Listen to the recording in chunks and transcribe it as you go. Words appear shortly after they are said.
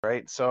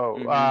right?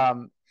 So, Mm-hmm.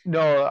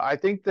 no, I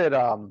think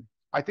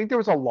there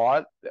was a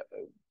lot.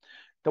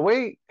 The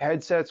way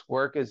headsets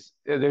work is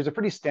there's a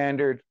pretty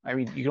standard. I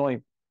mean, you can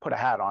only put a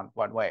hat on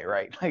one way,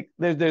 right? Like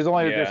there's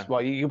only Yeah. just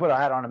well, you can put a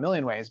hat on a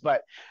million ways,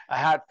 but a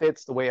hat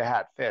fits the way a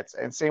hat fits,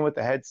 and same with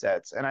the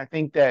headsets. And I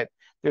think that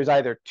there's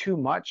either too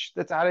much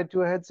that's added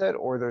to a headset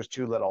or there's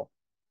too little.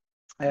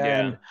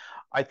 Yeah. And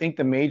I think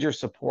the major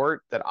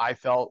support that I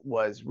felt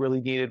was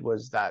really needed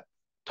was that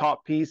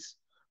top piece,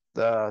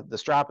 the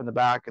strap in the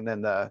back, and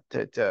then the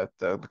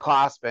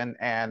clasp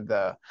and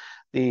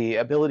the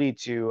ability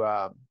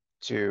to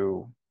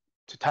to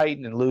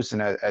tighten and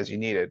loosen as you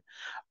needed.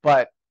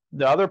 But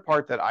the other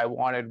part that I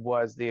wanted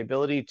was the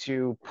ability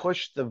to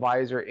push the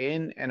visor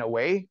in and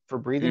away for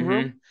breathing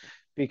room, Mm-hmm.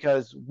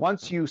 because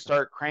once you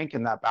start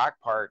cranking that back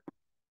part,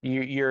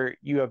 you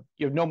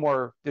have no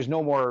more. There's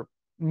no more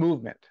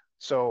movement.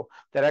 So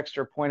that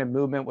extra point of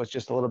movement was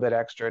just a little bit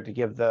extra to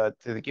give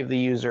the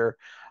user,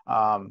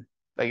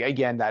 like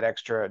again, that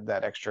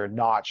extra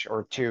notch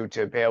or two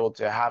to be able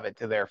to have it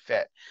to their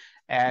fit.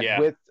 And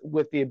Yeah.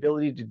 with the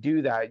ability to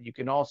do that, you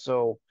can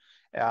also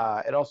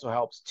it also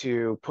helps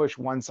to push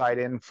one side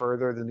in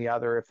further than the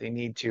other if they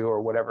need to,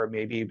 or whatever it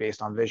may be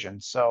based on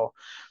vision. So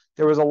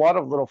there was a lot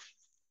of little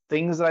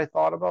things that I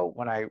thought about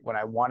when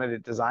I wanted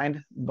it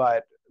designed,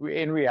 but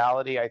in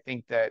reality, I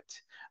think that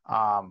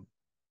um,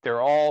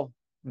 they're all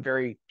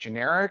very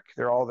generic.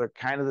 They're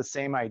kind of the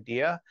same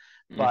idea,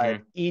 but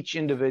Mm-hmm. each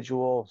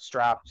individual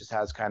strap just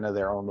has kind of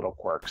their own little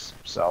quirks.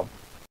 So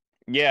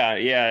Yeah,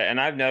 yeah, and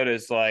I've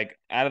noticed like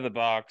out of the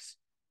box,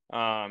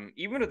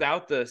 even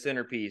without the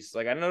centerpiece,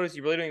 like I noticed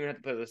you really don't even have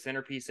to put the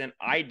centerpiece in.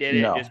 I did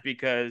it no, just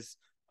because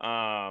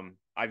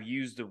I've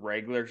used the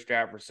regular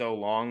strap for so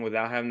long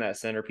without having that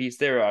centerpiece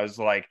there. I was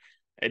like,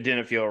 it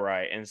didn't feel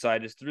right, and so I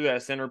just threw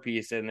that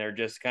centerpiece in there,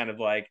 just kind of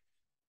like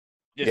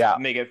just yeah,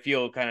 make it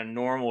feel kind of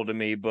normal to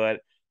me.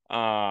 But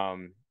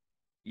um,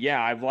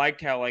 yeah, I've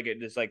liked how like it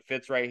just like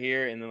fits right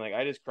here, and then like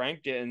I just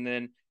cranked it, and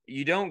then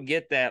you don't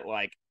get that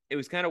like it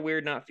was kind of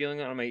weird not feeling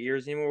it on my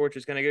ears anymore, which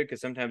was kind of good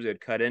because sometimes it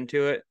would cut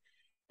into it.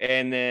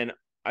 And then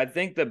I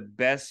think the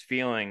best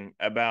feeling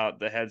about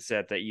the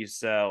headset that you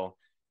sell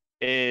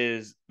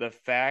is the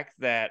fact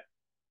that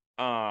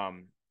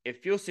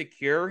it feels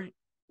secure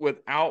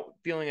without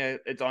feeling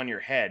it's on your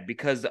head,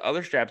 because the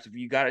other straps, if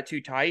you got it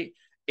too tight,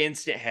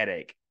 instant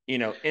headache,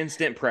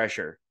 instant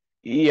pressure.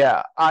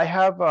 yeah. I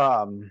have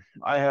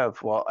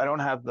well, I don't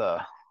have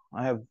I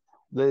have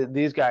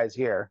these guys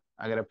here.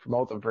 I'm gonna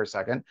promote them for a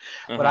second,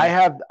 but Uh-huh. I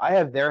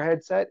have their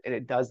headset and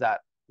it does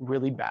that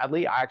really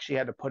badly. I actually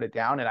had to put it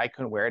down and I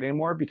couldn't wear it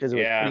anymore because it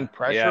was putting Yeah,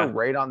 pressure yeah,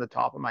 right on the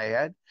top of my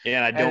head. yeah,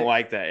 and I don't And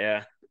like that.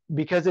 Yeah.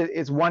 because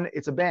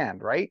it's a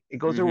band, right? It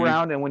goes Mm-hmm.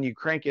 around, and when you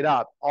crank it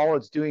up, all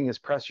it's doing is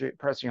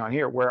pressing on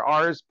here. Where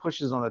ours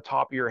pushes on the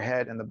top of your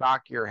head and the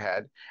back of your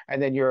head,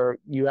 and then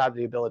you have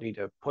the ability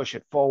to push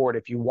it forward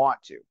if you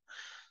want to.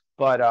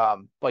 But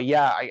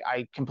yeah,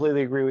 I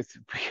completely agree with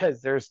you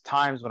because there's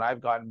times when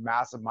I've gotten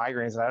massive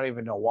migraines and I don't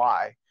even know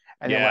why.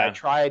 And then when I Yeah.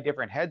 try a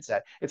different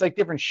headset, it's like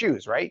different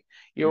shoes, right?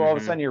 All of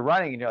a Mm-hmm. sudden you're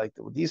running and you're like,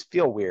 these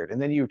feel weird.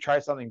 And then you try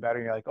something better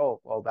and you're like, oh,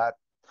 well,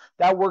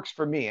 that works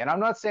for me. And I'm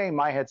not saying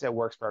my headset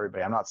works for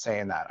everybody. I'm not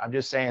saying that. I'm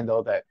just saying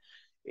though that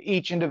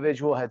each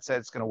individual headset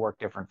is going to work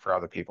different for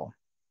other people.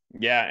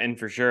 Yeah, and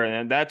for sure.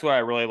 And that's what I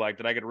really like,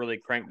 that I could really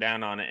crank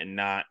down on it and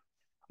not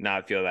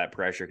feel that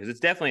pressure, because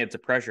it's a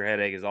pressure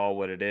headache is all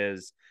what it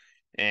is.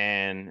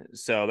 And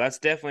so that's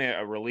definitely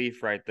a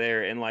relief right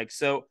there. And like,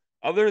 so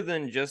other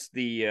than just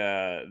the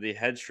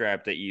head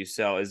strap that you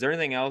sell, is there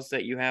anything else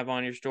that you have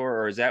on your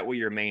store, or is that what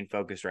your main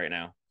focus right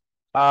now?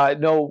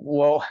 No,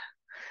 well,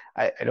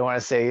 I don't want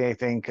to say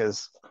anything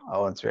because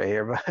it's right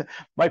here, but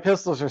my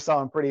pistols are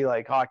selling pretty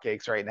like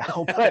hotcakes right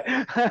now. But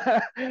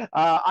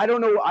I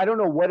don't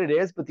know what it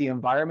is, but the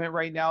environment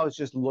right now is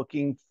just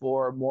looking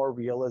for more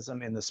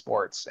realism in the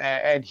sports,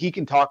 and he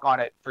can talk on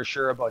it for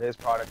sure about his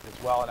product as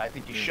well. And I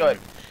think you should,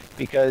 Mm-hmm.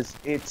 because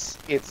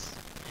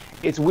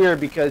it's weird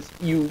because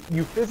you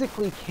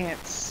physically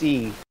can't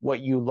see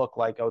what you look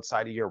like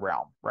outside of your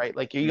realm, right?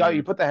 Like you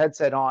Mm-hmm. put the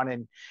headset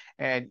on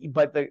and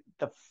but the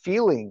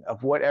feeling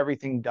of what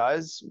everything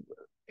does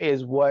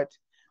is what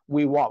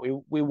we want.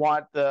 We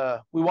want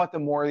the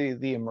more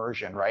the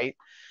immersion, right?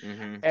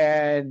 Mm-hmm.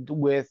 And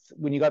with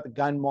when you got the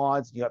gun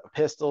mods, you got the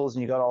pistols,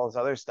 and you got all this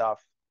other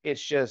stuff, it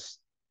just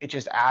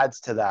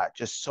adds to that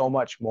just so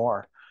much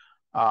more.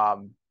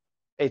 Um,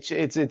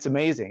 it's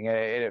amazing and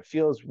it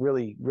feels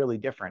really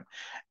different.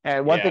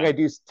 And one thing Yeah. I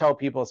do tell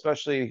people,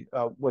 especially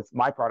with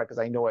my product,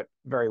 because I know it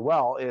very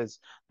well, is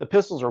the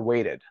pistols are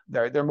weighted.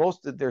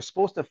 They're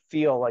supposed to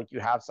feel like you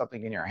have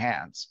something in your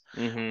hands,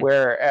 Mm-hmm.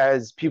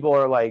 whereas people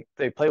are like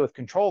they play with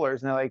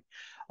controllers and they're like,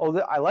 oh,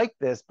 I like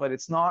this, but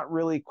it's not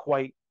really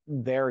quite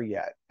there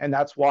yet. And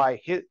that's why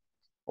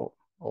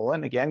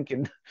Olin again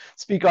can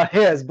speak on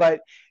his,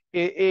 but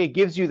it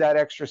gives you that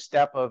extra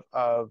step of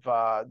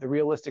the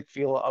realistic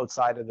feel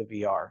outside of the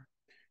VR.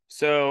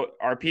 So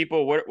are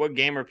people what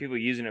game are people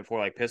using it for?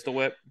 Like Pistol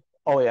Whip?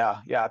 Oh yeah,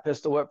 yeah,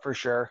 pistol whip for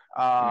sure.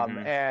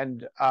 Mm-hmm.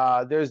 And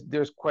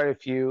there's quite a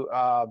few.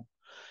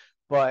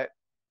 but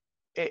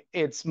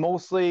it's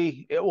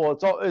mostly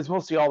it's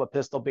mostly all the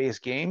pistol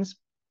based games.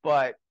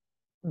 But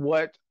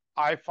what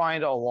I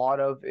find a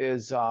lot of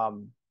is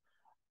um,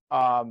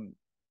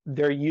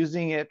 they're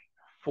using it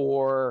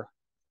for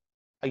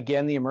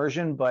again the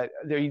immersion, but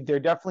they're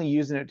definitely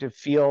using it to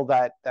feel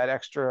that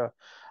extra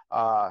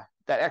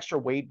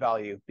weight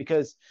value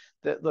because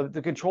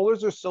the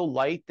controllers are so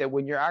light that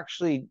when you're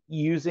actually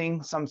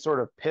using some sort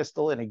of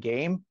pistol in a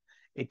game,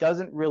 it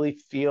doesn't really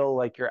feel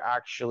like you're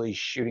actually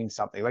shooting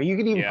something. Like you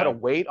could even put a Yeah.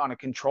 weight on a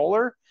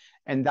controller,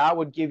 and that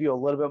would give you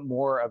a little bit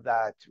more of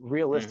that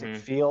realistic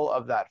Mm-hmm. feel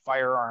of that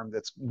firearm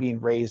that's being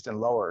raised and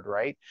lowered,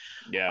 right?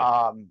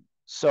 Yeah.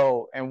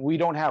 So, and we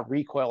don't have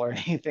recoil or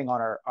anything on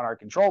our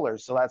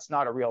controllers, so that's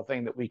not a real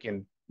thing that we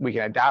can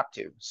adapt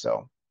to.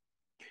 So,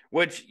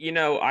 Which,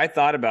 I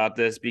thought about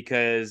this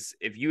because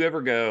if you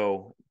ever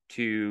go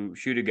to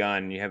shoot a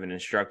gun, you have an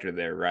instructor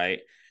there, right?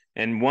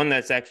 And one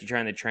that's actually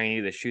trying to train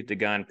you to shoot the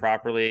gun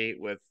properly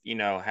with,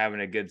 having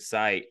a good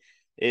sight,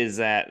 is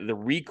that the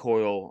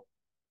recoil,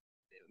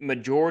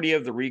 majority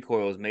of the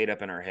recoil is made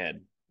up in our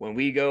head. When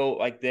we go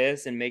like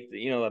this and make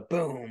the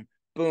boom,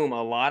 boom,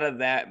 a lot of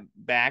that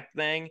back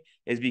thing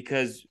is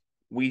because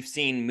we've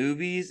seen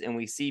movies and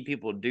we see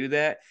people do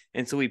that.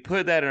 And so we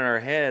put that in our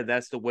head.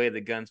 That's the way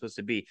the gun's supposed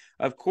to be.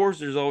 Of course,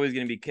 there's always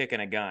going to be kicking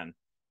a gun,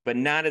 but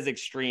not as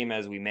extreme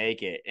as we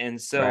make it.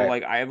 And so, right.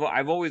 like,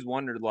 I've always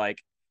wondered,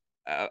 like,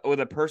 with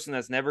a person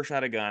that's never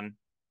shot a gun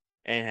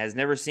and has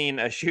never seen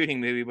a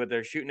shooting movie, but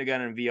they're shooting a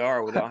gun in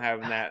VR without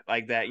having that,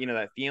 like that,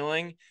 that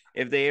feeling.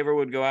 If they ever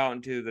would go out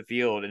into the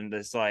field and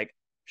just like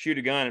shoot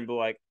a gun and be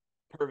like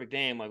perfect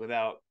aim, like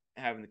without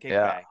having the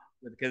Yeah. kickback,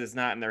 because it's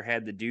not in their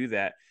head to do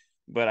that.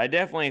 But I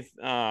definitely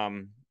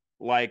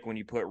like when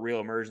you put real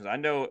immersions. I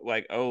know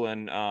like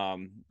Olin,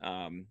 the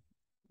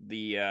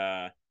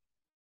the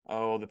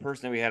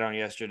person that we had on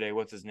yesterday,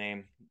 what's his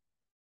name?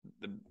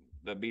 The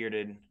the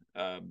bearded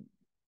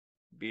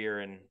beer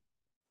and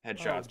Oh,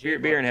 headshots. J Beer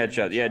Bar and being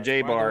headshots. Yeah, headshots.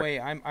 J By the Bar. way,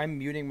 I'm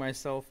muting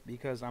myself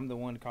because I'm the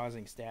one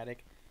causing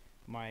static.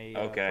 My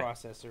Okay.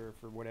 processor,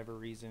 for whatever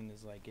reason,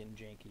 is like getting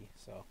janky.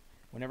 So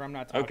whenever I'm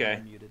not talking, Okay.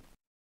 I'm muted.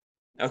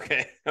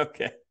 Okay.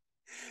 Okay.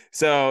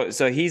 So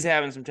he's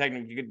having some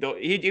technical.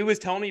 He was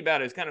telling me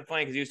about it. It's kind of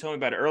funny because he was telling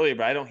me about it earlier,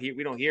 but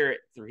we don't hear it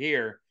through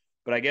here.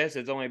 But I guess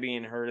it's only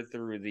being heard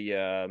through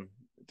the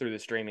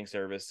streaming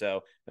service.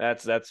 So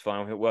that's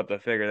fun. We'll have to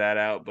figure that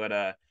out.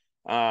 But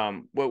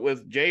what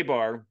with J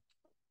Bar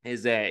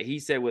is that he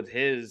said with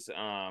his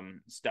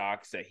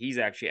stocks that he's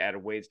actually added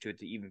weights to it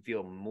to even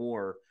feel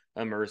more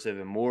immersive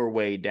and more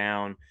weighed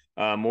down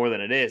more than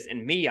it is.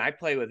 And me, I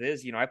play with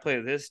his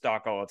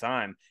stock all the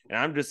time. And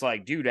I'm just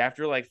like, dude,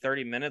 after like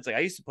 30 minutes, like I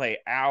used to play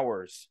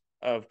hours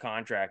of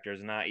contractors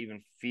and not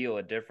even feel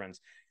a difference.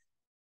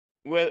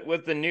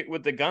 With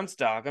the gun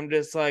stock, I'm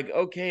just like,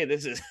 okay,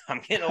 this is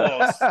I'm getting a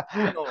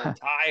little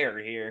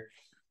tired here.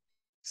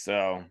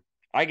 So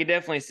I could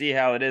definitely see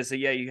how it is. So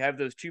yeah, you have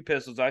those two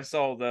pistols. I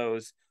saw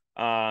those.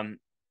 Um,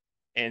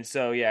 and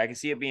so yeah, I can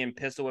see it being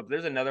pistol whip.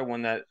 There's another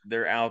one that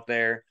they're out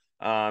there.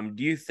 Do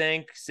you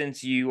think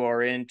since you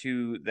are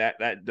into that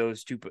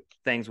those two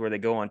things where they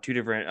go on two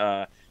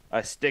different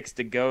sticks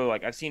to go,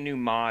 like I've seen new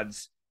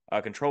mods,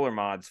 controller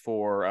mods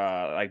for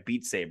like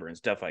Beat Saber and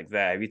stuff like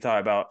that. Have you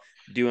thought about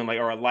doing like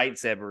or a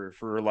lightsaber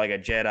for like a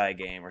Jedi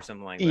game or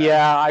something like that?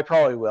 Yeah, I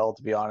probably will,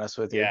 to be honest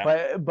with you.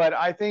 Yeah. But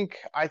I think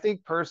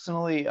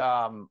personally,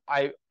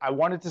 I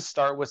wanted to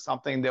start with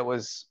something that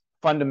was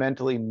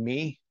fundamentally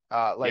me.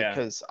 Like Yeah.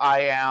 because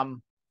I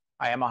am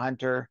a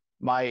hunter.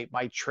 My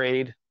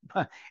trade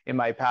in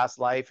my past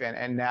life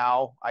and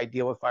now I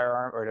deal with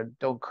firearms or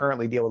don't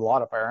currently deal with a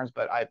lot of firearms,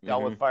 but I've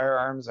dealt with Mm-hmm.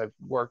 firearms. I've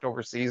worked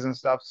overseas and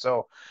stuff.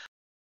 So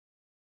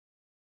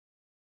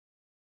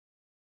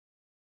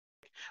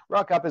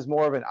Rock Up is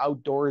more of an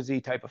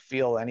outdoorsy type of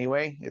feel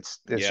anyway. It's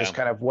just Yeah.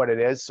 kind of what it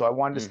is. So I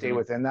wanted to stay Mm-hmm.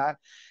 within that.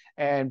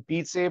 And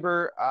Beat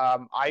Saber,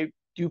 I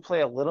do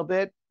play a little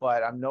bit,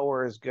 but I'm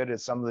nowhere as good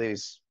as some of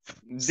these.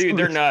 Dude, Some of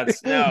they're these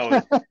nuts.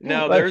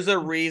 No, like there's a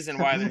reason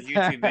why there's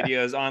YouTube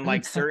videos on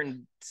like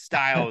certain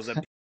styles of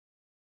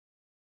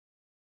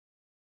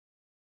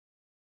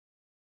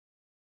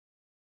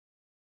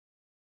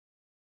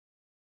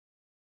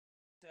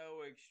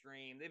so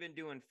extreme. They've been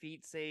doing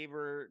feet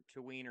saber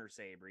to wiener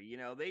saber.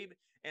 They've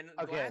and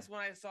the okay, last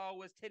one I saw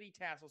was titty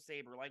tassel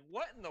saber. Like,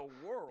 what in the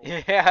world?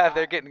 Yeah, uh,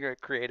 they're getting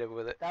creative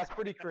with it. that's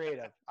pretty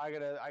creative. I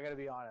gotta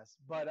be honest.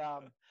 But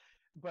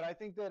I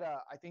think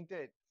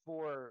that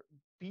for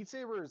Beat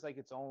Saber is like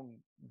its own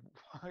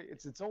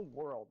it's its own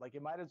world. Like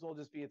it might as well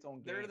just be its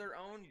own They're game. their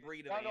own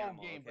breed of Not own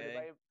animal, game,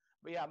 okay?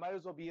 but yeah, it might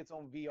as well be its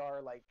own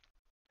VR like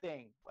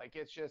thing. Like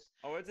it's just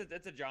Oh, it's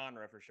a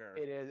genre for sure.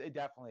 it is. It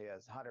definitely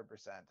is.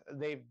 100%.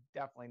 They've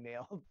definitely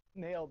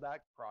nailed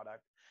that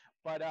product.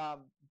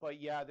 But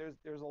yeah,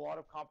 there's a lot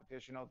of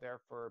competition out there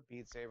for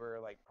Beat Saber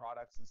like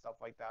products and stuff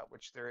like that,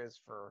 which there is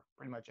for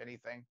pretty much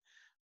anything.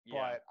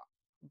 Yeah.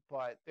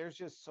 But there's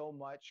just so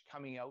much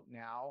coming out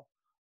now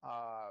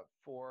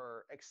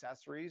for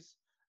accessories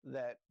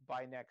that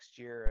by next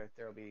year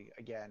there'll be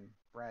again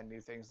brand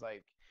new things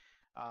like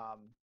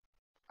um,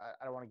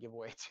 I don't want to give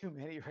away too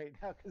many right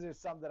now because there's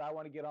some that I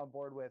want to get on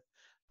board with,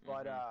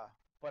 but Mm-hmm. uh,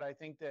 but I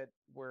think that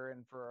we're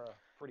in for a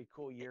pretty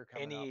cool year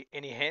coming up.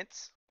 Any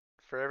hints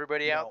for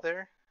everybody out No,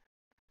 there?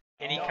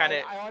 Any no, kind Oh,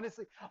 of I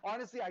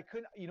honestly, I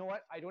couldn't. You know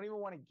what? I don't even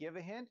want to give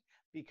a hint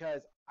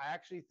because I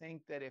actually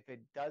think that if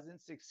it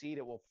doesn't succeed,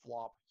 it will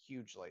flop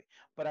hugely.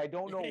 But I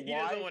don't know he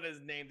doesn't why. want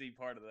his name to be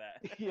part of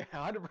that. Yeah,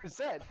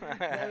 100%.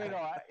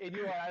 No. And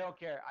you know what? I don't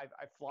care.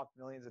 I've flopped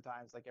millions of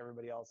times like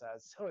everybody else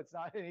has, so it's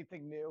not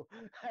anything new.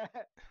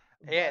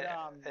 Yeah,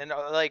 But and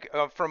like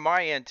from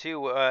my end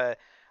too, I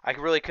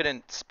really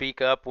couldn't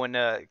speak up when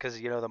because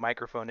the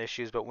microphone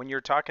issues. But when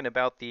you're talking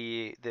about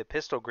the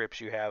pistol grips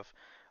you have,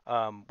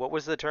 what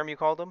was the term you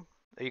called them?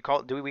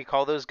 Do we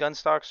call those gun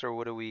stocks or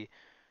what do we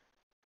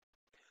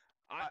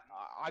I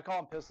I call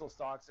them pistol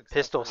stocks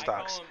pistol I accessories.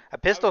 call stocks? him. A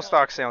I would pistol call him.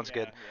 stock sounds Yeah,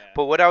 good. yeah.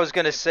 But what I I was would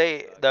say gonna a pistol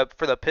say stock.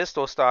 for the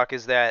pistol stock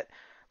is that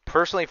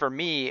personally for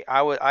me,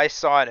 I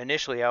saw it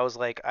initially. I was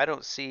like, I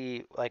don't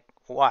see like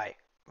why.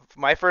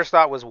 My first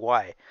thought was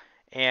why.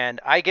 And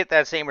I get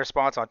that same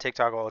response on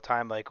TikTok all the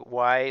time, like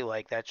why?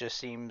 Like that just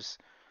seems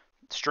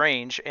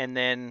strange. And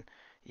then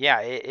yeah,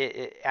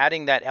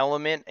 adding that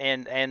element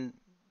and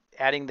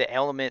adding the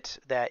element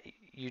that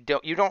you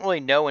don't really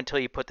know until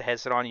you put the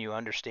headset on and you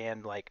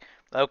understand like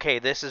okay,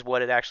 this is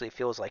what it actually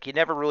feels like. You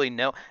never really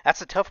know. That's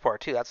the tough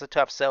part too. That's the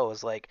tough sell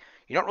is like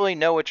you don't really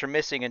know what you're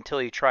missing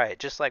until you try it.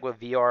 Just like with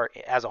VR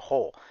as a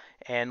whole.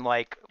 And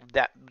like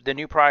that the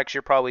new products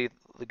you're probably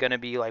going to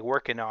be like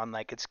working on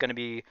like it's going to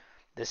be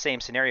the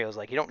same scenarios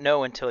like you don't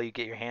know until you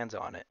get your hands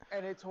on it.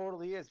 And it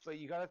totally is, but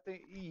you got to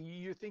think.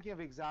 You're thinking of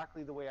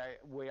exactly the way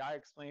I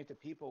explain it to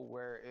people.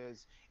 Where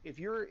is if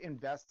you're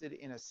invested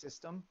in a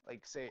system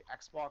like say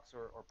Xbox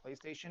or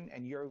PlayStation,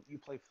 and you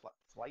play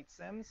flight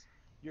sims,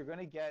 you're going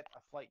to get a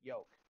flight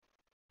yoke.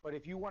 But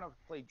if you want to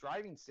play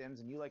driving sims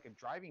and you like a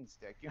driving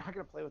stick, you're not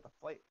going to play with a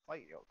flight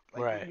yoke.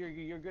 Like Right.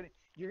 you're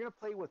gonna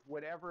play with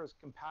whatever is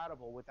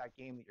compatible with that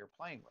game that you're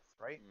playing with,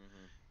 right?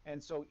 Mm-hmm.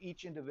 And so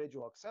each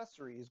individual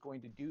accessory is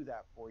going to do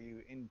that for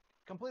you in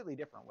completely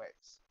different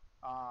ways.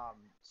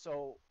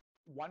 So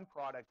one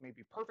product may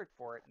be perfect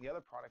for it, and the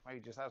other product might be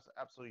just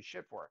absolutely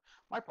shit for it.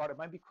 My product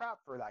might be crap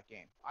for that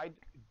game.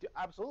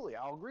 Absolutely,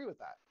 I'll agree with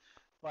that.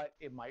 But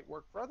it might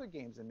work for other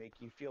games and make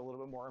you feel a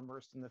little bit more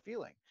immersed in the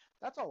feeling.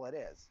 That's all it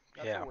is.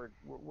 That's Yeah. what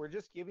we're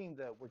just giving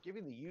the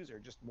user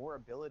just more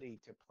ability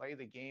to play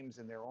the games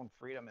in their own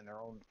freedom, in their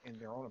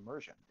own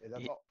immersion.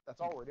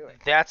 That's all we're doing.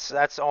 So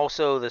That's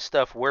also the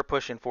stuff we're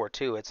pushing for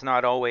too. It's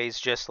not always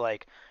just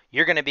like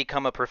you're going to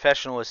become a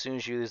professional as soon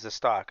as you use the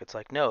stock. It's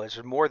like no,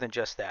 it's more than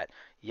just that.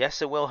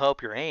 Yes, it will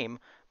help your aim,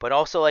 but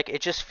also like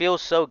it just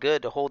feels so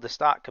good to hold the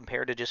stock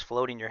compared to just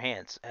floating your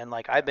hands. And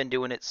like I've yeah, been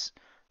doing it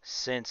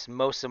since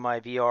most of my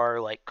VR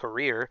like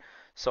career,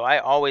 so I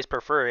always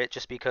prefer it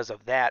just because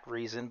of that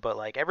reason. But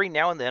like every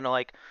now and then,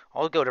 like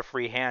I'll go to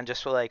freehand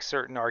just for like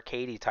certain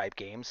arcadey type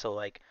games. So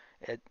like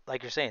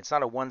you're saying, it's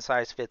not a one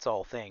size fits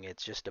all thing. It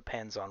just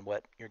depends on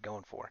what you're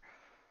going for.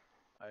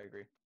 I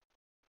agree.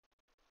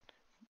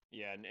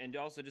 Yeah, and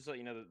also just so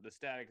you know, the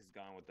static is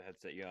gone with the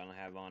headset you don't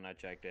have on. I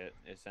checked it;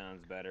 it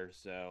sounds better.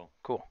 So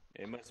Cool.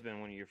 it must have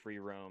been when you free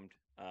roamed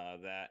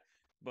that.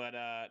 But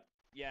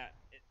yeah,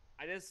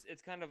 I just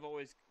it's kind of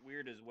always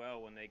weird as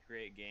well when they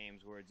create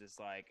games where it's just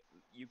like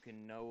you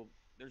can know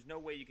there's no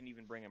way you can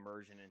even bring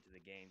immersion into the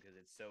game because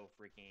it's so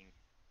freaking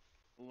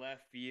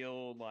left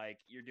field. Like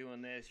you're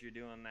doing this, you're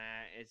doing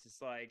that. It's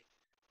just like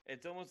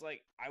it's almost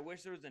like I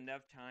wish there was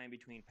enough time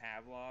between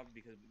Pavlov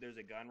because there's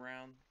a gun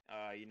round.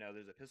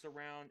 There's a pistol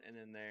round, and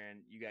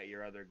then you got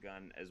your other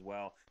gun as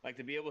well. Like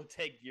to be able to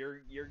take your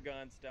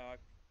gun stock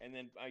and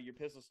then your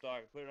pistol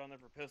stock, put it on there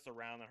for pistol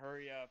round, and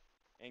hurry up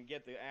and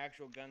get the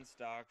actual gun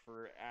stock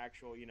for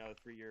actual,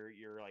 for your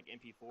like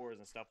MP4s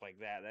and stuff like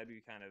that. That'd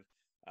be kind of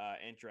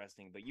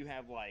interesting. But you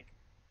have like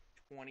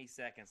 20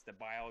 seconds to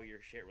buy all your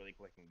shit really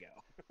quick and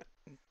go.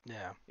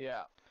 Yeah.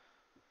 Yeah.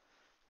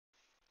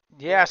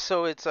 Yeah, Well,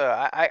 so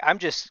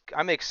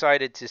I'm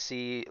excited to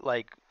see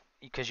like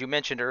because you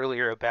mentioned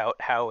earlier about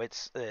how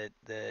it's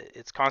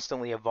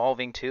constantly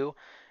evolving too,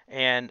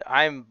 and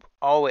I'm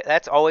always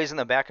that's always in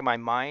the back of my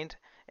mind,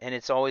 and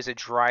it's always a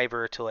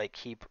driver to like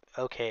keep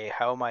okay,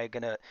 how am I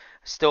gonna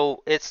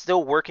still it's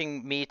still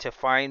working me to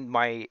find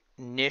my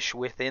niche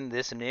within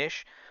this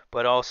niche,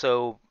 but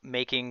also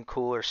making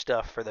cooler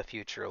stuff for the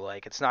future.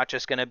 Like it's not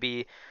just gonna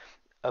be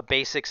a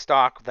basic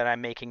stock that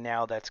I'm making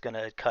now that's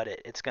gonna cut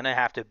it. It's gonna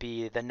have to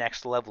be the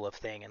next level of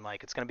thing, and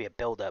like it's gonna be a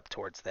build up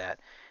towards that.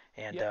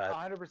 And yeah,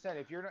 100%.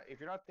 If you're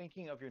not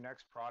thinking of your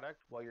next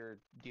product while you're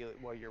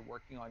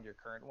working on your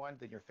current one,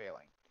 then you're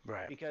failing.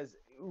 right, Because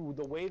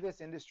the way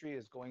this industry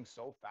is going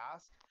so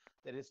fast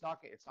that it's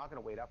not going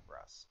to wait up for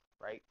us,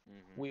 right?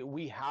 Mm-hmm.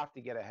 We have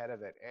to get ahead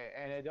of it.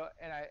 And I don't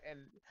and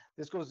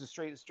this goes to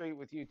straight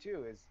with you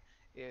too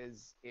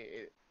is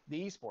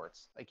the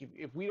esports. Like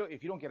if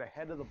you don't get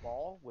ahead of the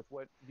ball with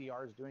what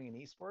VR is doing in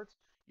esports,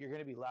 you're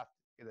going to be left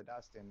in the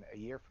dust in a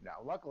year from now.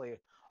 Luckily,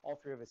 all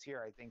three of us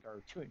here I think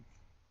are doing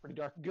pretty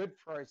darn good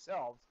for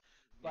ourselves,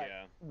 but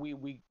Yeah.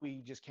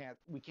 we just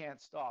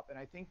can't stop. And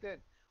I think that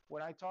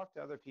when I talk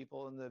to other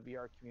people in the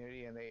VR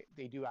community and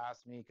they do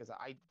ask me, because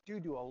I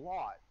do a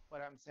lot,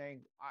 but I'm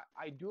saying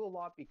I do a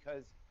lot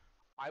because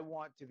I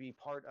want to be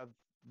part of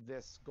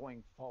this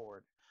going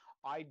forward.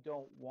 I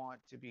don't want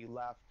to be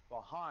left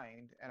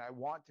behind, and I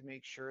want to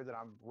make sure that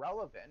I'm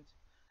relevant,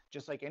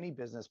 just like any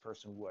business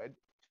person would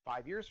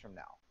 5 years from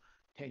now,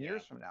 10 Yeah.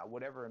 years from now,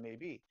 whatever it may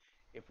be.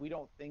 If we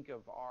don't think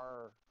of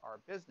our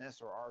business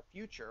or our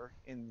future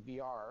in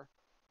VR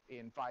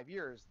in 5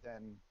 years,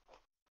 then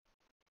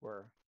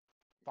we're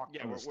fucked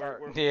Yeah, from the we're we're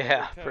start. we're we're,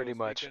 Yeah, we're pretty toast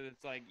much. because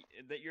it's like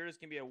that yours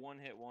can be a one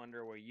hit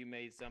wonder where you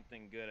made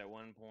something good at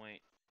one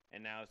point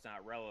and now it's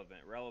not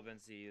relevant.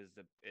 Relevancy is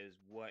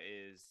what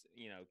is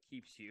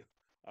keeps you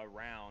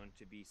around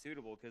to be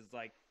suitable because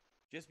like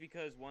just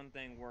because one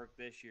thing worked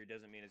this year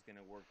doesn't mean it's going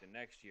to work the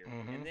next year.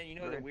 And Hmm. then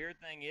the Right. weird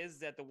thing is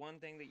that the one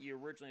thing that you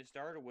originally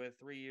started with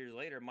 3 years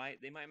later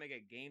might make a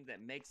game that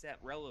makes that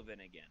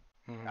relevant again.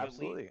 Hmm. So at least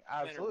Absolutely. been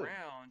Absolutely.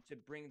 around to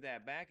bring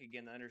that back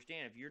again to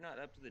understand if you're not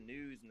up to the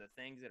news and the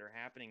things that are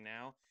happening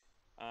now.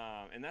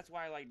 And that's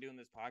why I like doing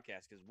this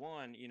podcast because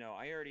one,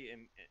 I already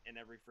am in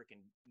every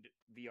freaking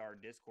VR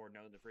Discord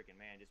know the freaking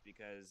man just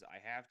because I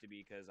have to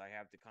be because I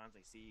have to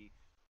constantly see,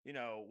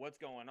 what's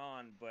going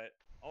on. But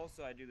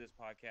also I do this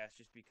podcast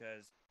just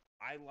because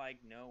I like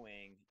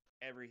knowing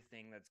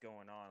everything that's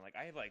going on. Like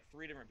I have like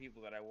three different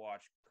people that I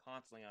watch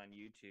constantly on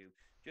YouTube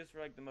just for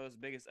like the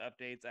most biggest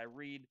updates. I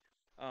read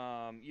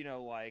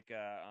like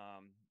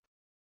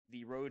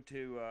the road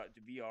to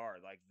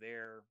VR, like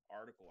their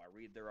article. I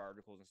read their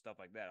articles and stuff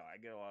like that. I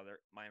get a lot of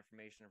my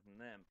information from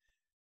them.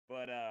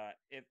 But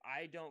if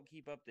I don't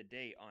keep up to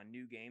date on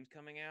new games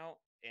coming out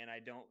and I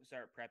don't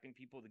start prepping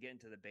people to get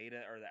into the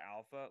beta or the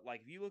alpha,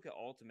 like if you look at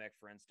Ultimate,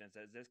 for instance,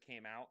 as this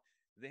came out,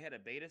 they had a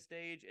beta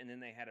stage and then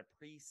they had a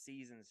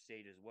preseason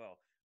stage as well.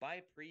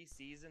 By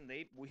preseason,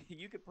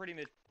 you could pretty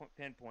much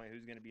pinpoint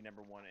who's going to be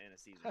number one in a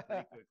season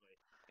pretty quickly.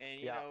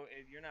 And Yeah,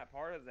 if you're not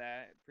part of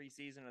that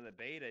preseason or the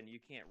beta, and you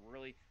can't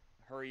really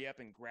hurry up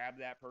and grab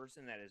that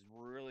person that is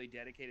really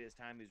dedicated his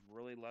time, who's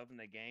really loving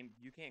the game,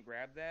 you can't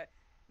grab that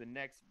the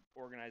next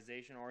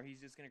organization, or he's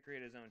just going to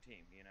create his own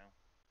team.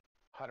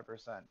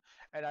 100%.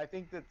 And I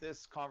think that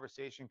this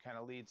conversation kind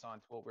of leads on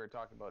to what we were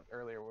talking about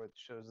earlier, which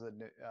shows the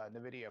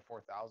NVIDIA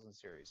 4000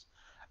 series.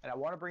 And I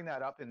want to bring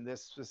that up in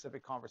this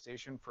specific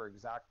conversation for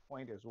exact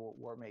point is what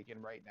we're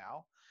making right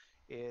now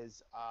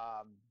is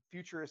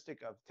futuristic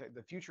of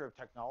the future of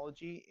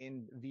technology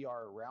in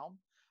VR realm,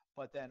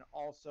 but then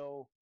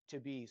also to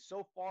be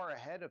so far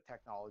ahead of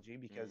technology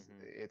because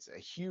Mm-hmm. it's a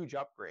huge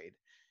upgrade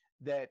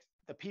that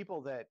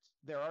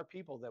there are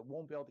people that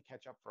won't be able to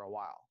catch up for a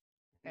while.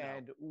 No.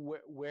 And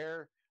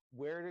where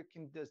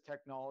can does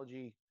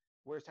technology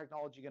where's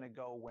technology going to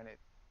go when it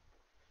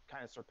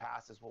kind of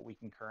surpasses what we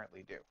can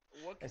currently do,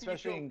 What can you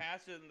especially go in,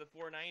 faster than the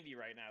 490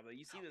 right now? Though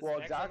you see the well,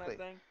 specs on that exactly.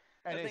 thing.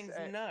 And That it's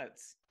thing's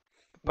nuts.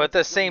 But at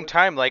the same what's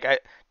time, like I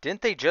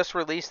didn't they just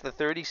release the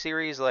 30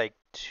 series like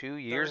 2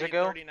 years 30,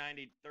 ago?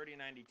 3090,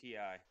 3090 Ti.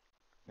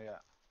 yeah,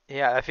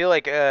 Yeah, I feel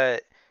like yeah,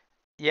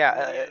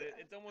 Well, yeah,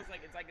 it's almost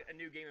like it's like a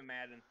new game of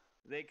Madden.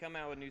 They come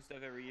out with new stuff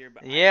every year,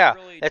 but I yeah,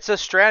 really, it's a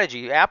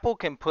strategy. Apple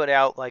can put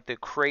out like the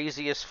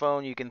craziest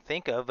phone you can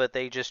think of, but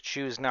they just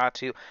choose not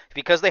to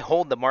because they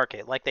hold the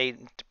market. Like they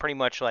pretty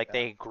much like yeah,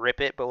 they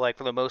grip it, but like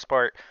for the most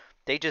part,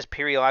 they just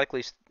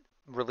periodically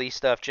release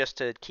stuff just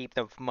to keep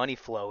the money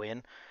flow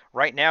in.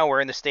 Right now,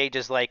 we're in the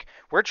stages like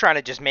we're trying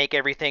to just make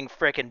everything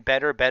freaking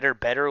better, better,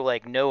 better.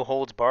 Like no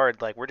holds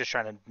barred. Like we're just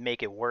trying to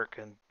make it work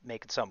and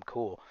make it something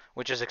cool,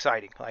 which is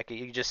exciting. Like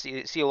you just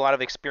see a lot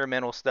of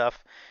experimental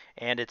stuff,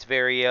 and it's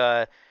very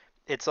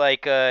it's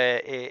like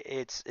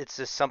it's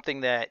just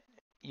something that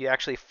you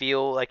actually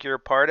feel like you're a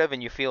part of,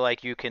 and you feel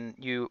like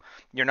you're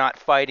not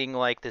fighting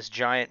like this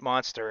giant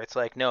monster. It's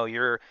like no,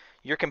 you're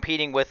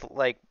competing with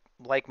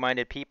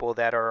like-minded people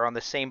that are on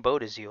the same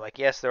boat as you. Like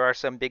yes, there are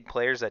some big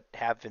players that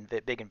have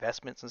big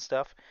investments and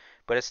stuff,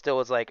 but it still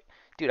is like,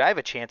 dude, I have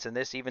a chance in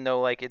this, even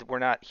though like we're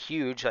not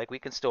huge. Like we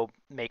can still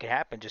make it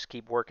happen. Just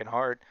keep working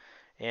hard,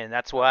 and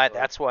absolutely.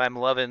 that's why I'm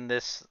loving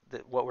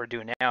what we're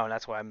doing now, and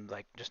that's why I'm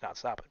like just not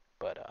stopping.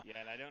 But yeah.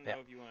 And I don't yeah. know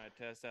if you want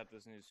to test out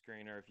this new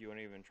screen or if you want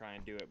to even try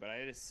and do it, but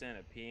I just sent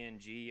a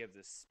PNG of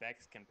the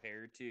specs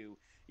compared to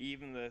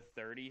even the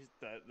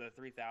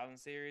 3000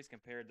 series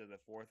compared to the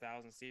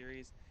 4000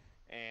 series,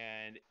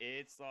 and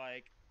it's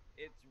like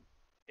it's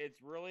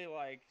it's really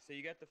like so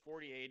you got the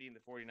 4080 and the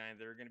 4090,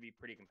 they're going to be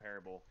pretty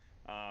comparable.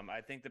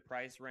 I think the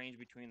price range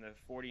between the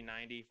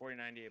 4090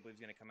 I believe is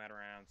going to come out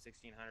around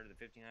 1600 to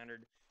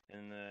 1500,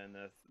 and then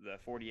the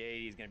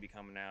 4080 is going to be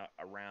coming out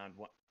around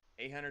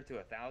 800 to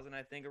 1,000,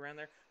 I think, around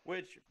there.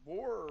 Which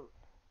for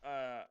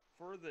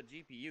the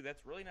GPU,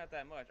 that's really not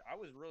that much. I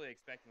was really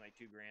expecting like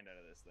 2 grand out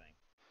of this thing.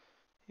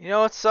 You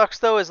know what sucks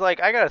though is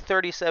like I got a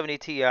 3070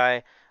 Ti.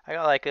 I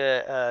got like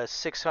a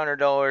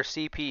 $600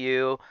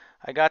 CPU.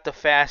 I got the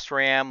fast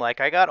RAM. Like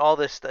I got all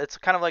this. It's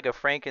kind of like a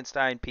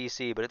Frankenstein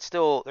PC, but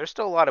there's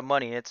still a lot of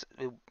money. It's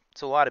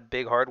a lot of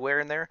big hardware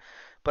in there,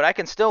 but I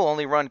can still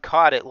only run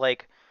COD at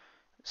like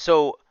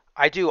so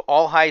I do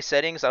all high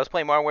settings. I was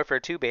playing Modern Warfare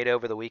 2 beta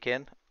over the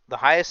weekend. the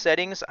highest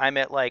settings, I'm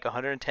at like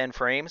 110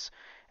 frames,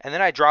 and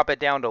then I drop it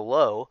down to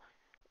low,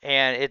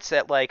 and it's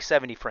at like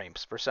 70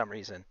 frames for some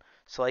reason.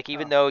 So like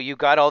even Huh. though you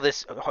got all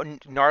this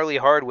gnarly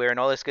hardware and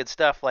all this good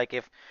stuff, like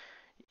if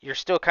you're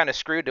still kind of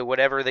screwed to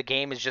whatever the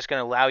game is just going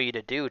to allow you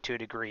to do to a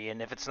degree,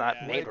 and if it's not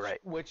Yeah. made which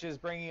right. which is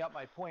bringing up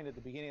my point at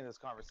the beginning of this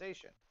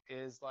conversation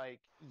is like,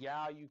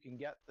 yeah, you can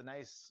get the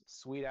nice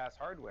sweet ass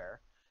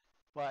hardware,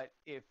 but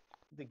if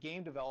the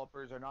game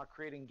developers are not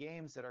creating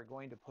games that are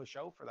going to push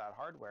out for that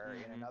hardware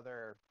in Mm-hmm.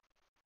 another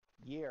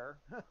year,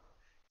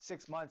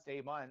 6 months,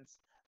 8 months,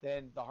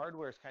 then the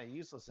hardware is kind of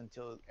useless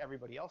until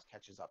everybody else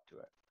catches up to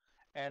it.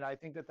 And I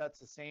think that that's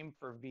the same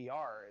for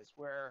VR, is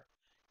where,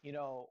 you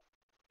know,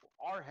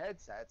 our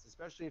headsets,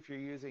 especially if you're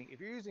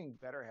using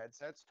better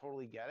headsets,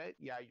 totally get it.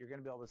 Yeah, you're going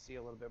to be able to see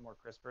a little bit more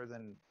crisper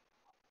than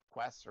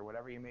Quests or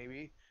whatever you may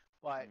be.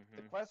 But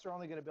the Mm-hmm. Quests are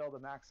only going to be able to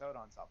max out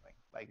on something.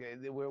 Like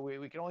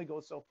we can only go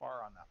so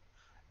far on them.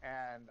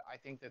 And I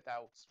think that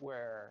that's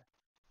where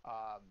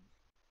um,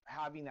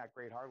 having that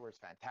great hardware is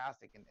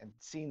fantastic, and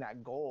seeing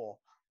that goal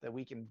that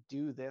we can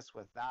do this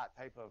with that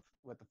type of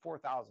with the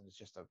 4000 is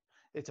just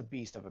it's a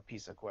beast of a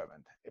piece of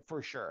equipment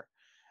for sure.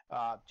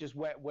 Just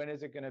when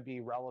is it going to be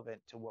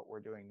relevant to what we're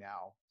doing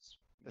now,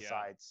 Yeah.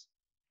 besides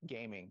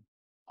gaming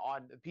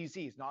on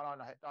PCs, not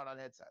on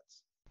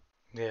headsets?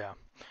 Yeah.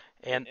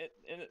 And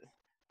And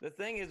the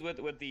thing is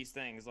with these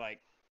things, like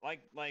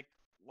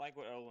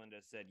what Oland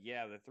just said,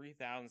 yeah, the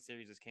 3000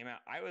 series just came out.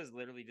 I was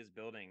literally just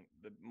building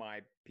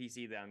my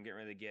PC that I'm getting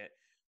ready to get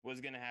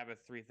was gonna have a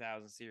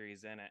 3000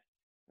 series in it,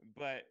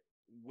 but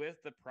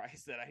with the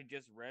price that I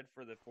just read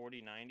for the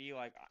 4090,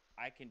 like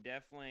I can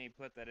definitely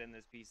put that in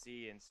this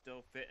PC and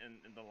still fit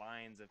in the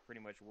lines of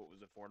pretty much what was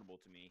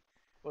affordable to me.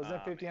 Wasn't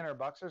it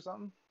 $1,500 or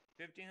something?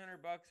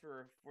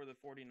 $1,500 for the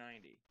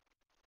 4090.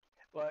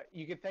 But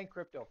you can thank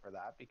crypto for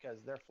that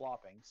because they're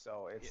flopping,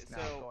 so Yeah, it's now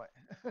so going.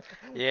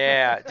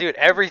 yeah, dude,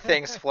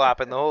 everything's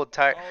flopping the whole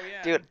time. oh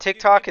yeah, Dude,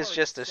 dude, TikTok people is are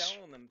just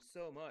selling them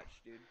so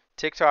much, dude.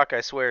 TikTok,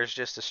 I swear, is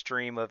just a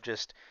stream of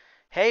just,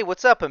 hey,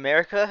 what's up,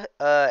 America?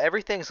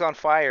 Everything's on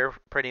fire,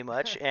 pretty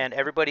much, and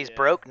everybody's Yeah.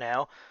 broke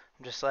now.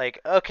 I'm just like,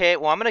 okay,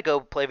 well, I'm gonna go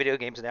play video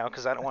games now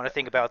because I don't want to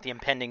think about the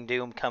impending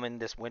doom coming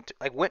this winter.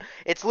 Like,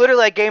 it's literally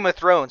like Game of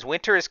Thrones.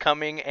 Winter is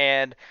coming,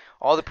 and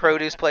all the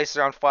produce places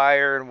are on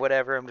fire and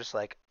whatever. I'm just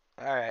like,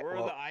 all right, Where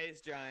are the well,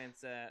 ice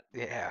giants at?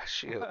 yeah,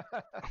 shoot.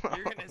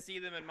 You're gonna see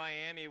them in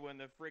Miami when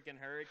the freaking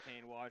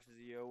hurricane washes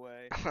you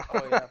away.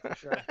 Oh yeah, for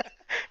sure.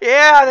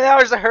 Yeah, there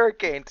was a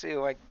hurricane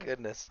too. My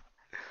goodness.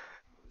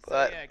 So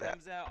But yeah, it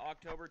comes out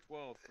October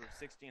 12th for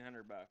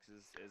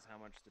 $1,600 is how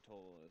much the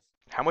total is.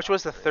 how much Wow,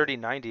 was the crazy.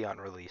 3090 on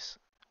release?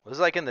 It was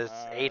like in the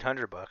Uh,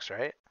 $800,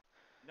 right?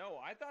 no,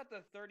 I thought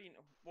the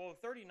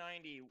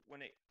 3090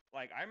 when it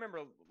like I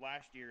remember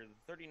last year the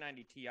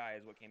 3090 Ti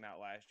is what came out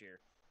last year.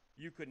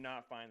 You could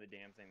not find the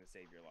damn thing to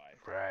save your life.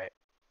 Right.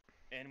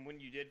 And when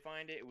you did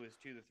find it, it was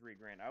 2 to 3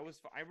 grand.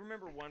 I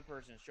remember one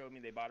person showed me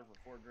they bought it for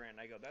 4 grand.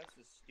 I go, that's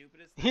the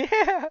stupidest thing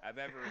Yeah. I've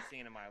ever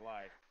seen in my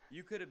life.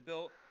 You could have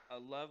built a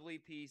lovely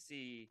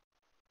PC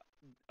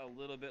a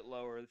little bit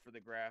lower for the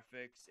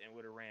graphics and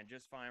would have ran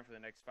just fine for the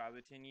next 5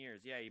 to 10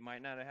 years. Yeah, you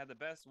might not have had the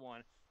best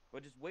one,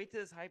 but just wait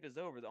till this hype is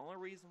over. The only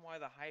reason why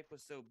the hype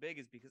was so big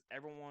is because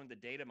everyone wanted to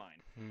data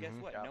mine. Guess Mhm.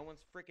 what? Yeah. No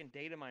one's freaking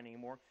data mining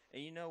anymore.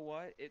 And you know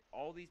what?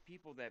 All these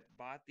people that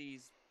bought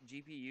these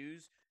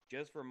GPUs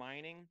just for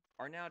mining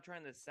are now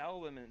trying to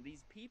sell them, and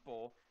these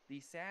people,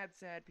 these sad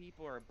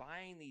people, are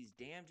buying these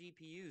damn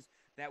GPUs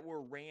that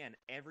were ran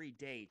every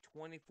day,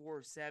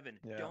 24/7.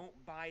 Yeah.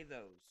 Don't buy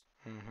those.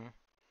 Mhm.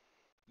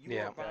 You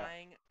Yeah. are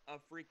buying a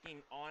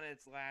freaking on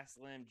its last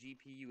limb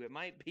GPU. It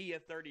might be a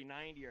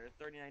 3090 or a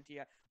 3090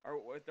 Ti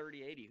or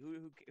 3080.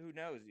 Who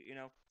knows? You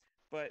know,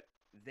 but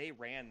they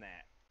ran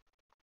that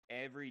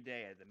every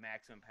day at the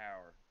maximum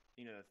power.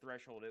 You know, the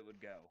threshold it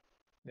would go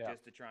Yeah.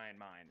 just to try and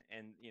mine,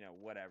 and you know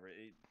whatever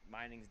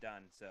mining's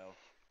done. So,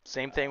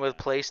 Same thing with uh,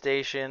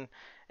 PlayStation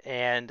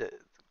and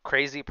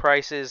crazy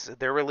prices.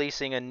 They're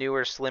releasing a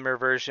newer, slimmer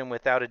version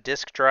without a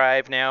disk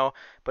drive now,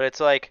 but it's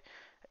like,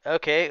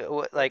 okay,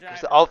 which like I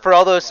haven't all heard for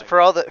all of. those Like, for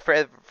all the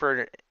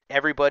for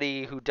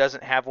everybody who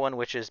doesn't have one,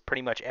 which is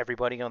pretty much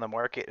everybody on the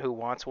market who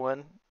wants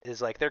one,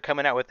 is like they're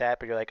coming out with that,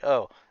 but you're like,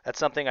 oh, that's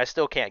something I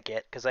still can't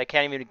get because I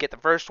can't even get the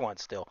first one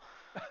still.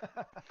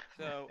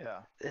 so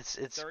Yeah. It's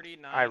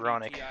 3090 ironic.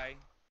 Ti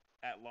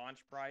at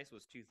launch price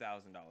was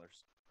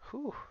 $2,000,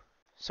 Whew.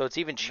 So it's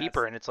even and that's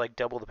cheaper and it's like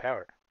double the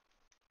power.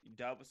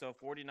 double. So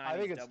I 4090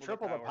 think is it's double the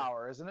triple the power.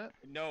 power, isn't it?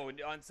 No,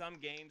 on some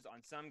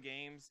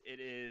games it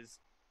is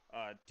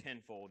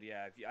tenfold.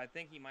 Yeah, I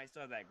think he might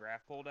still have that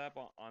graph pulled up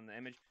on the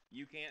image.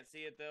 You can't see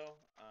it though.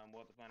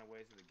 We'll have to find a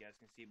way so the guests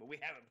can see, but we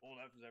have it pulled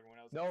up so everyone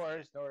else No can see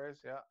worries, it. no worries.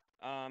 Yeah.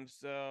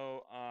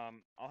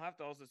 I'll have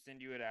to also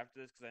send you it after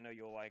this because I know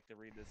you'll like to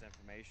read this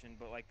information.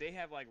 But like they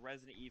have like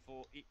Resident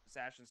Evil,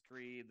 Assassin's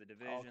Creed, The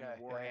Division, Okay.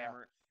 the Yeah, yeah.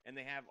 Warhammer, and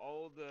they have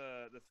all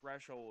the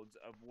thresholds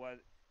of what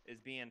is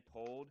being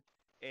pulled.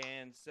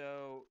 And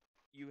so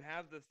you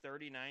have the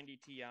 3090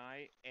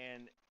 Ti,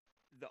 and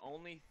the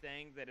only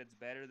thing that it's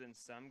better than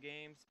some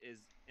games is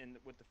in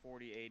with the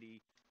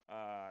 4080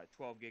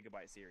 12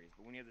 gigabyte series.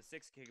 But when you have the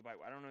 6 gigabyte,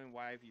 I don't know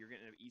why, if you're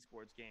getting an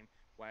esports game,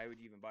 why would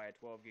you even buy a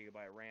 12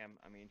 gigabyte RAM?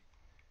 I mean,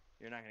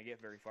 you're not going to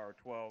get very far with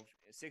 12.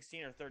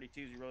 16 or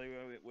 32 is really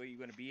where you're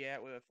going to be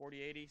at with a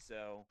 4080.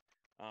 So,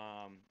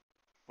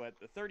 but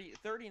the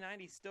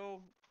 3090 is still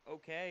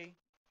okay.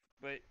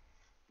 But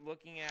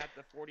looking at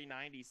the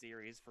 4090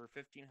 series for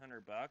 $1,500,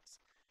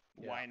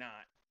 why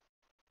not?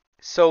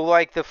 So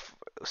like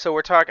so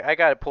we're talking. I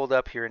got it pulled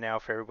up here now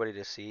for everybody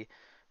to see.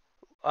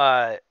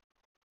 Uh,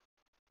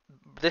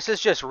 this is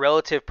just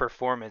relative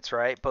performance,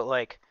 right? But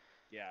like,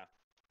 Yeah.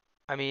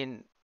 I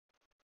mean,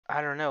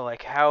 I don't know,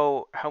 like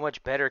how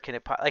much better can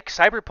it like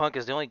Cyberpunk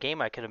is the only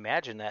game I could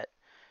imagine that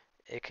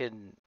it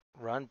can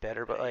run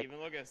better, but like Even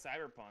look at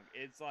Cyberpunk.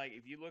 It's like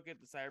if you look at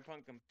the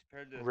Cyberpunk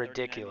compared to the 3090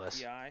 ridiculous.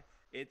 Ti,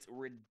 it's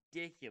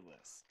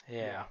ridiculous.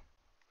 Yeah.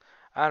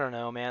 I don't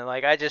know, man.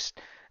 Like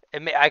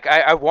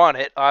I want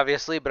it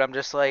obviously, but I'm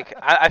just like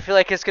I feel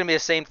like it's gonna be the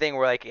same thing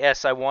where like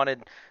yes, I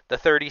wanted the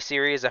 30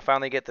 series. I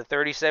finally get the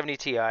 3070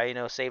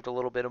 Ti. Saved a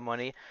little bit of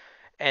money.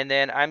 And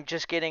then I'm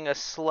just getting a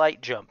slight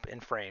jump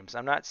in frames.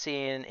 I'm not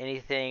seeing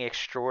anything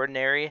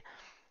extraordinary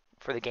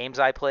for the games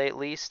I play at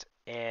least,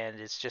 and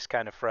it's just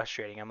kind of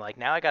frustrating. I'm like,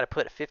 now I got to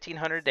put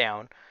 1,500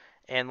 down,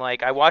 and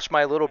like I watched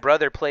my little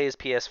brother play his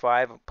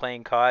PS5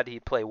 playing COD.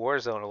 He'd play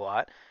Warzone a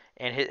lot,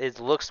 and it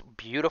looks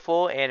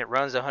beautiful and it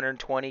runs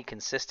 120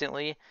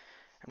 consistently.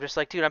 I'm just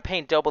like, dude, I'm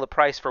paying double the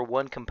price for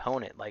one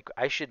component. Like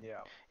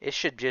Yeah. it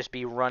should just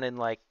be running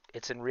like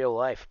it's in real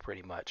life,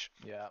 pretty much.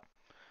 Yeah.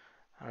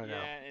 I don't know.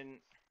 Yeah, and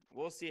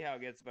we'll see how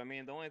it gets. But I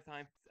mean, the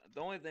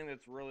only thing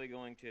that's really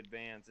going to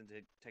advance into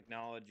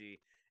technology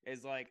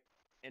is like,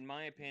 in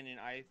my opinion,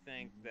 I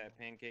think that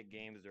pancake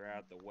games are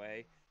out the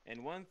way.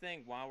 And one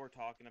thing, while we're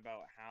talking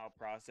about how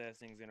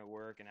processing is going to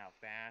work and how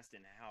fast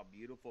and how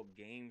beautiful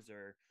games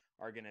are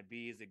going to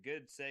be, is a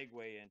good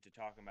segue into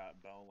talking about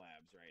Bell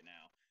Labs right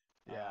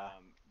now. Yeah.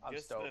 I'm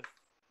Just stoked.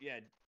 yeah.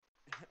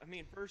 I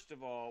mean, first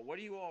of all, what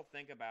do you all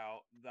think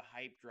about the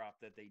hype drop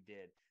that they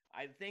did?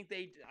 I think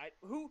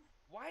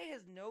why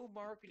has no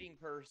marketing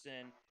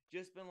person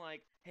just been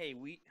like, hey,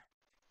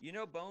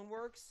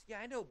 Boneworks? Yeah,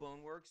 I know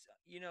Boneworks.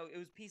 It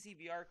was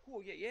PCVR.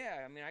 Cool. Yeah,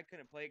 yeah. I mean, I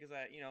couldn't play because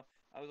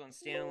I was on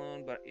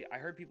standalone, but I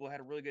heard people had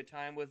a really good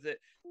time with it.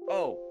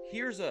 Oh,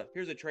 here's a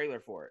trailer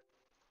for it.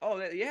 Oh,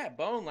 yeah,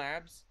 Bone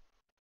Labs.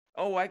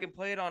 Oh, I can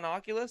play it on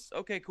Oculus.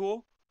 Okay,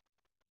 cool.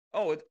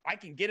 Oh, I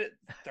can get it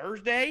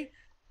Thursday.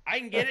 I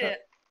can get it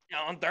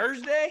on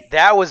Thursday.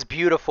 That was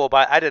beautiful,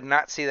 but I did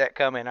not see that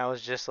coming. I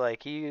was just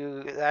like,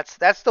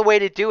 that's the way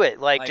to do it.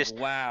 Like Like just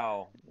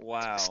wow.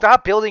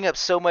 stop building up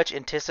so much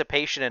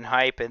anticipation and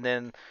hype, and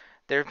then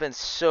there've been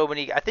so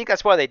many. I think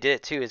that's why they did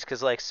it too, is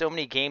because like so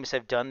many games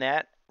have done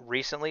that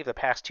recently, the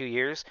past 2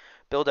 years,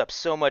 build up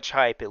so much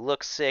hype. It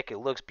looks sick, it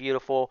looks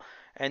beautiful,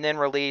 and then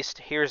released.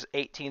 Here's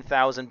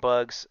 18,000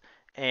 bugs,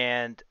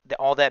 and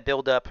all that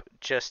build up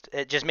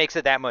it just makes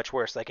it that much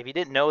worse. Like if you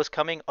didn't know it was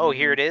coming, oh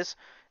here Mm-hmm. it is,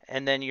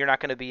 and then you're not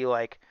going to be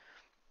like,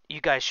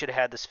 you guys should have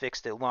had this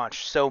fixed at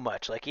launch so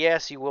much. Like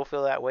yes, you will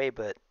feel that way,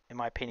 but in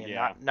my opinion,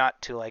 Yeah.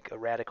 not to like a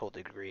radical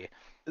degree.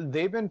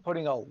 They've been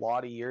putting a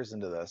lot of years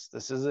into this.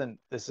 This isn't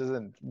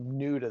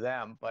new to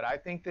them, but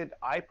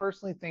I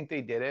personally think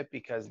they did it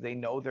because they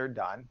know they're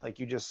done, like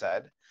you just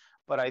said.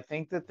 But I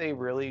think that they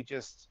really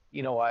just,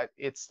 you know what?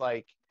 It's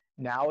like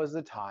now is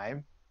the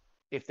time.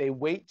 If they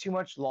wait too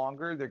much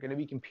longer, they're going to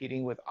be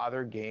competing with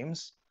other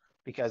games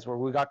because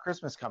we got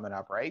Christmas coming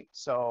up, right?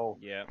 So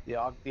Yeah.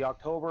 the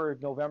October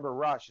November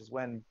rush is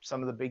when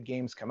some of the big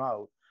games come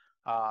out.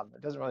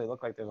 It doesn't really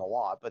look like there's a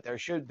lot, but there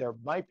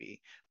might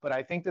be. But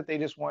I think that they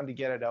just wanted to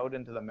get it out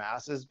into the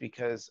masses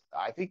because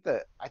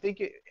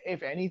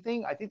if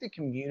anything, I think the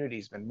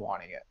community's been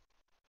wanting it,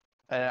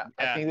 and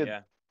I Yeah. think that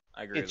Yeah.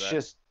 I agree with it's that.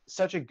 just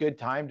such a good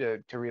time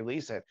to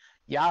release it.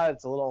 Yeah,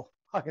 it's a little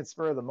fucking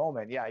spur of the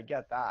moment. Yeah, I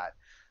get that,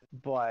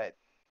 but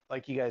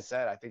like you guys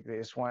said, I think they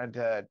just wanted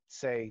to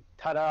say,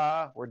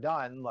 "Ta-da, we're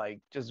done!" Like,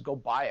 just go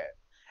buy it.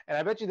 And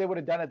I bet you they would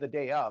have done it the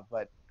day of,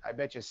 but I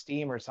bet you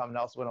Steam or something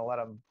else wouldn't let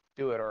them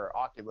do it, or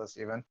Oculus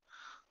even.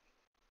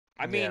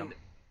 I Yeah. mean,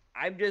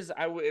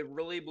 it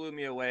really blew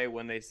me away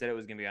when they said it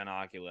was gonna be on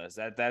Oculus.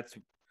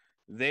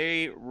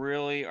 They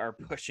really are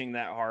pushing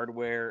that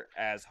hardware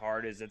as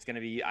hard as it's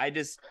gonna be. I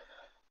just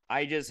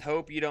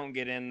hope you don't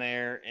get in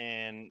there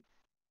and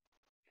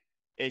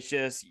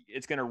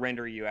it's gonna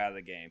render you out of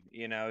the game.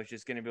 It's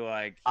just gonna be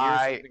like, here's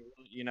I something.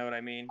 You know what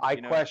I mean? I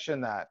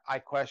question that. I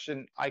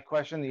question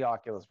the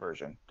Oculus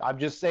version. I'm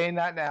just saying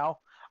that now.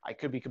 I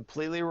could be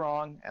completely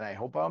wrong, and I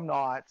hope I'm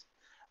not.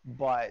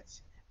 But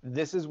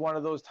this is one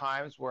of those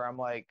times where I'm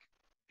like,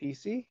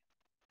 PC?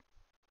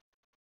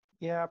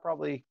 Yeah,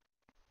 probably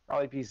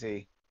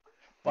PC.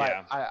 But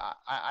Yeah.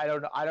 I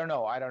don't know. I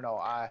don't know.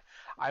 I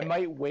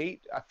might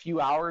wait a few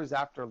hours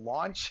after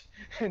launch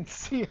and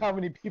see how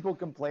many people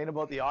complain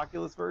about the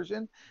Oculus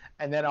version,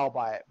 and then I'll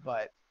buy it.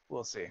 But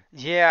we'll see.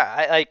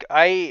 Yeah,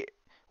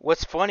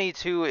 what's funny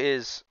too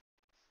is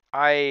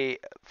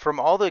from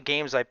all the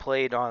games I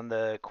played on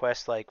the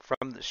Quest, like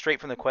straight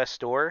from the Quest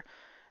store,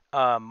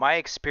 my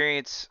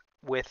experience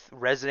with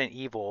Resident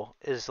Evil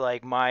is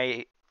like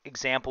my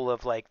example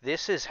of like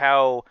this is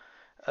how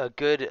a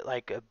good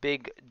like a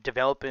big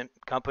development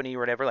company or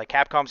whatever, like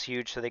Capcom's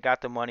huge, so they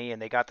got the money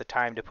and they got the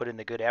time to put in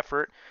the good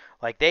effort.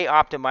 Like they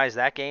optimized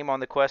that game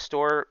on the Quest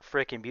Store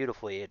freaking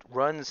beautifully. It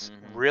runs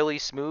Hmm. really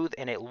smooth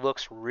and it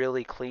looks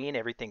really clean.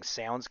 Everything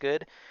sounds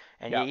good.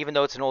 And Yeah. even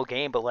though it's an old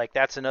game, but like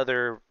that's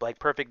another like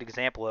perfect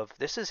example of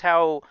this is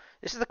how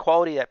this is the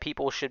quality that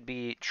people should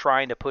be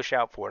trying to push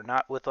out for.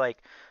 Not with like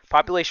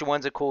Population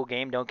One's a cool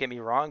game, don't get me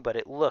wrong, but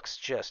it looks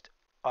just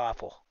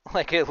awful.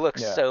 Like it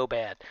looks Yeah. so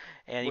bad,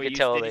 and you Well, could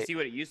tell did you they see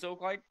what it used to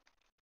look like?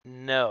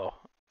 no,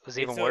 it was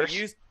It's even so it worse.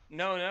 used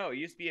no, it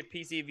used to be a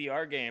PC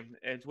VR game.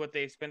 It's what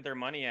they spent their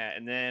money at,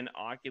 and then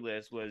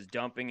Oculus was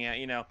dumping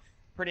at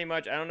pretty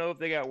much. I don't know if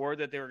they got word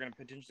that they were going to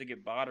potentially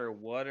get bought or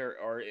what,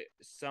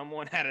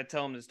 someone had to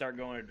tell them to start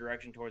going a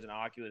direction towards an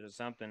Oculus or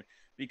something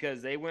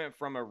because they went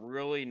from a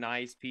really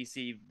nice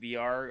PC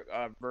VR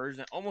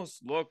version,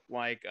 almost looked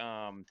like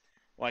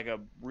a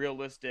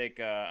realistic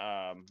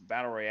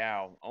battle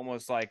royale,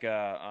 almost like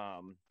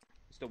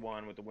it's the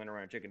one with the winner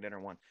and chicken dinner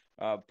one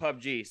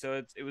PUBG.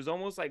 So it was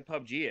almost like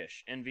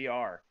PUBG-ish in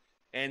VR.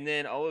 And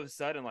then all of a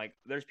sudden, like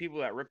there's people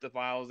that rip the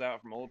files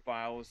out from old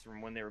files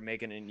from when they were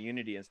making it in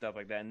Unity and stuff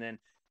like that. And then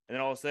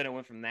all of a sudden it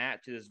went from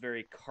that to this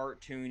very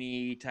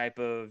cartoony type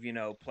of,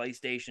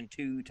 PlayStation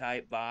 2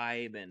 type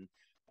vibe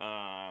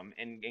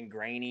and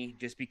grainy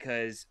just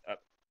because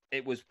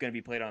it was going to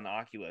be played on the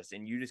Oculus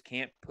and you just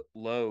can't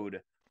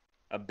load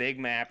a big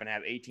map and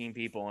have 18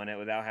 people in it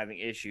without having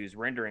issues.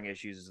 Rendering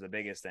issues is the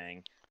biggest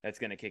thing that's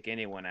going to kick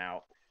anyone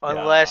out.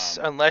 Yeah.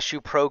 Unless you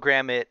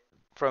program it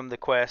from the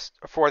Quest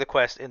for the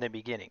Quest in the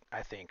beginning,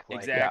 I think.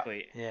 Like, Yeah.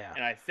 Exactly. yeah.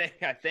 And I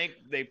think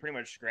they pretty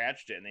much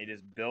scratched it and they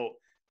just built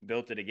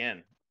it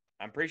again.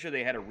 I'm pretty sure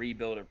they had to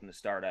rebuild it from the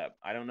start up.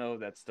 I don't know if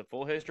that's the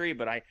full history,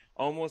 but I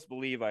almost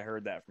believe I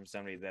heard that from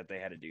somebody that they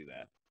had to do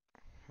that.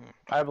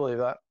 I believe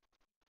that.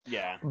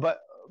 Yeah.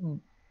 But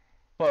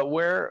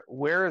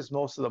where is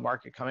most of the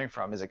market coming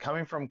from? Is it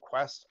coming from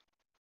Quest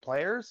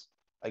players,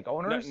 like No,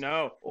 owners,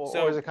 no.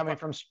 or is it coming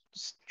from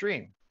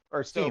Stream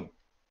or So Steam?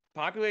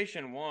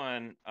 Population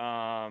One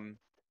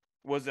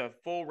was a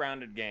full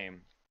rounded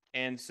game.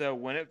 And so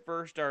when it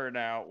first started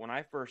out, when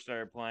I first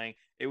started playing,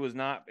 it was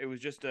not it was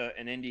just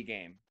an indie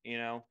game.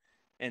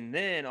 And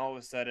then all of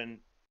a sudden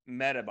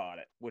Meta bought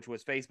it, which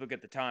was Facebook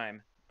at the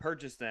time,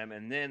 purchased them,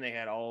 and then they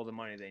had all the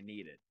money they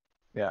needed.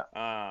 Yeah.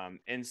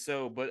 And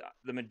so but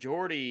the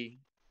majority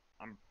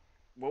I'm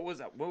what was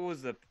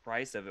the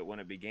price of it when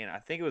it began? I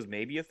think it was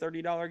maybe a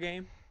 $30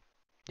 game.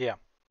 Yeah.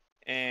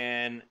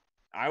 And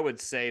I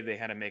would say they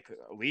had to make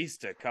at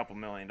least a couple $1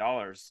 million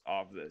off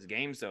of this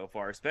game so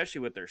far, especially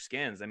with their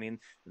skins. I mean,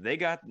 they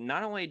got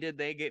not only did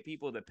they get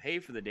people to pay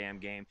for the damn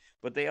game,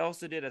 but they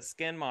also did a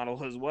skin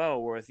model as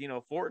well. With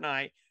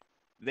Fortnite,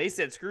 they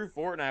said screw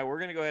Fortnite, we're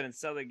gonna go ahead and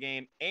sell the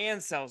game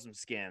and sell some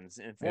skins.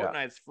 And Yeah.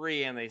 Fortnite's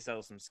free, and they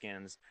sell some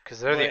skins. Because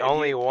they're the But if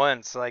only you,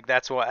 ones. Like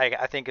that's what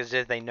I think is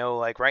just they know.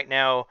 Like right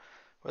now,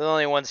 we're the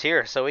only ones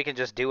here, so we can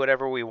just do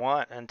whatever we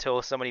want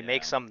until somebody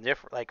makes yeah, something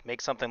different. Like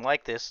make something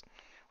like this,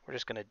 we're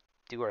just gonna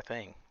do our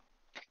thing.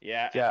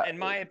 yeah, Yeah. in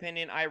my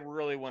opinion, I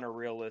really want a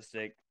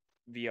realistic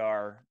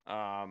VR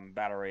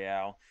battle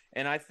royale,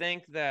 and I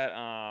think that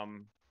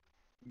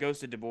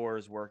Ghost of Tabor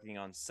is working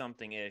on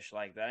something ish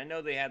like that. I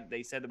know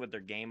they said what their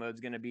game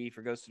mode's going to be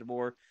for Ghost of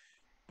Tabor,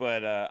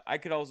 but I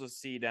could also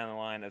see down the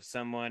line of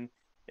someone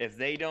if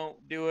they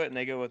don't do it and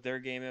they go with their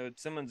game mode,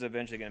 someone's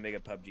eventually going to make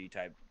a PUBG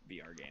type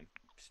VR game.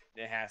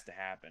 It has to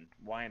happen.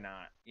 Why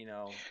not?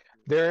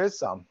 There is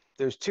some.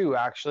 There's two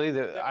actually.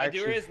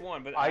 There is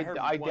one, but I heard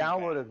I one's bad.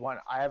 downloaded one.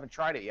 I haven't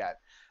tried it yet,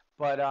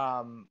 but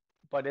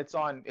it's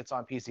on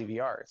PC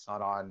VR. It's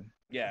not on.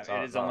 Yeah, It's it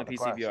not, is not on on the the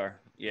PC Quest. VR.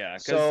 Yeah,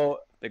 because So,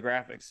 the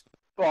graphics.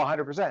 well,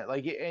 100%.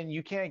 Like, and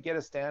you can't get a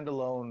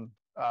standalone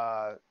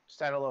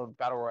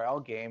battle royale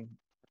game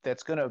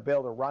that's going to be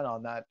able to run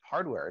on that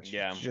hardware.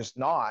 Yeah, It's just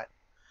not.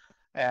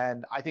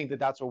 And I think that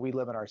that's where we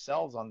limit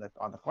ourselves on the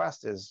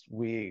Quest is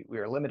we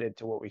are limited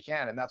to what we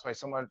can, and that's why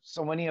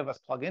so many of us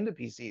plug into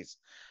PCs.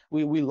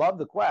 We love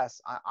the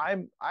Quest.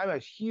 I'm a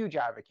huge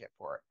advocate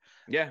for it,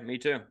 yeah, me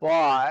too.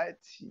 but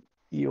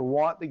you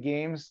want the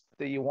games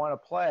that you want to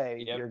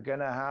play, Yep. you're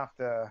gonna have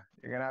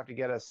to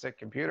get a sick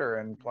computer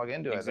and plug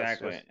into it.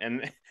 Exactly.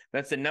 And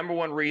that's the number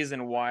one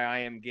reason why I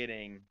am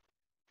getting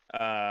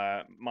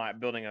my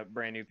building a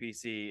brand new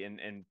PC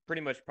and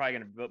pretty much probably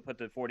going to put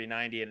the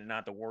 4090 in and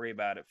not to worry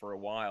about it for a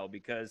while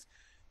because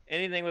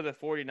anything with a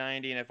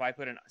 4090 and if I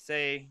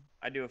say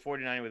I do a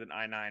 4090 with an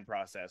i9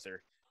 processor,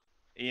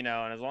 and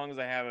as long as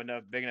I have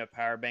enough big enough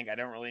power bank, I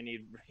don't really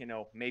need,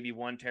 maybe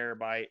 1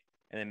 TB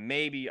and then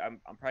maybe I'm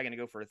probably going to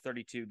go for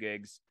 32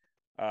 gigs.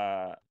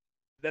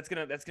 That's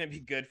going to be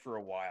good for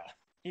a while.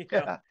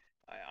 Yeah.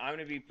 I'm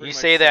gonna be pretty You much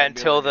say that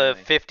until the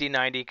self-building.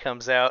 5090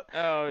 comes out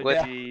Oh with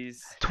jeez.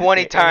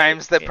 20 In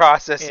times the in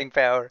processing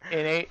power.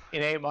 in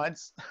 8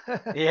 months.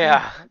 Yeah,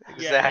 Yeah,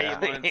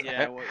 exactly. 8 months.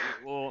 Yeah.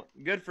 Well,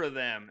 good for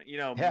them.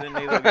 Yeah. Then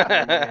maybe they'll get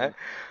their money in.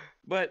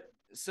 But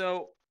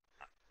so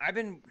I've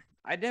been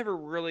I never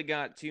really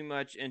got too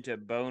much into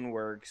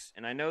Boneworks,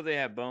 and I know they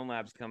have Bone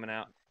Labs coming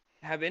out.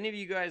 Have any of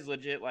you guys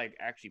legit like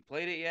actually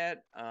played it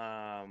yet?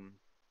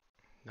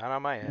 Not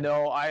on my end.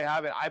 No, I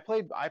haven't. I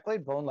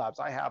played Bone Labs.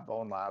 I have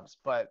Bone Labs,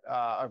 but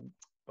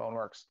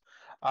Boneworks.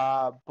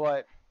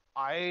 But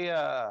I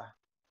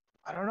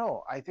I don't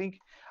know. I think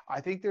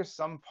there's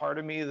some part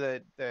of me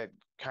that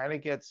kind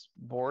of gets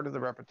bored of the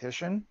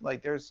repetition.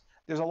 Like there's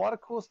a lot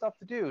of cool stuff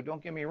to do,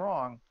 don't get me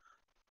wrong,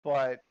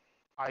 but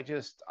I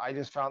just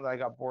found that I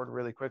got bored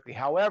really quickly.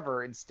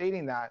 However, in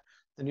stating that,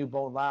 the new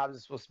Bone Labs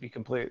is supposed to be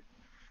complete,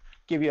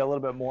 give you a little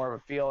bit more of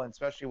a feel, and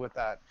especially with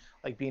that,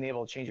 like being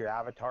able to change your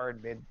avatar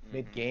in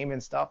mid game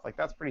and stuff, like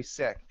that's pretty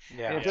sick.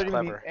 Yeah, And it it's doesn't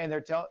even clever. and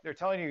they're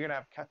telling you you're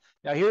gonna have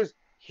now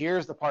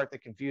here's the part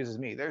that confuses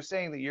me. They're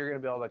saying that you're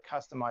going to be able to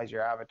customize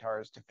your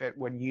avatars to fit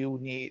when you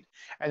need,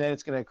 and then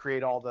it's going to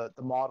create all the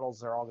models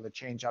that are all going to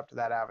change up to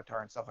that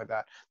avatar and stuff like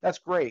that. That's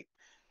great,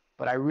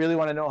 but I really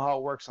want to know how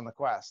it works on the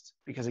Quest,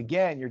 because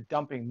again, you're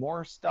dumping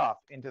more stuff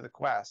into the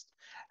Quest.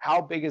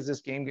 How big is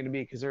this game going to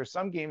be? Because there are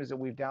some games that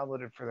we've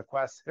downloaded for the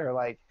Quest that are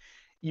like,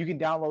 you can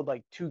download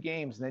like 2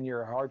 games and then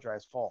your hard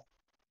drive's full,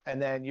 and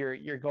then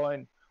you're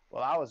going,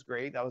 well, that was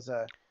great. That was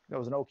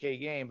an okay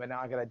game, but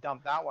now I got to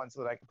dump that one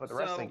so that I can put the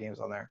rest of the So games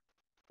on there.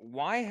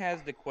 why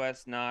has the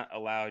Quest not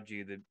allowed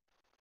you to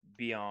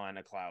be on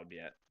a cloud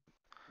yet?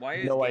 Why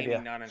is No gaming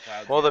idea. not on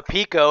clouds Well, the yet?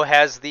 Pico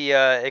has the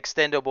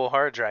extendable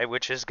hard drive,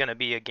 which is going to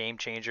be a game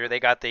changer. They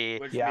got the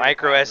Which Yeah. would be a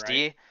micro cloud,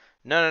 SD. right?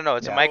 No, no,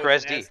 it's a Yeah. Oh, micro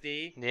it's an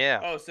SD. SD. Yeah,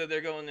 Oh, so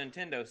they're going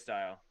Nintendo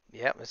style.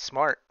 yep, it's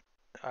smart.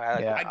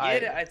 Yeah, I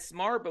get it. It's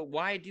smart, but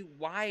why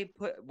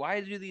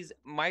do these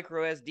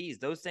micro SDs?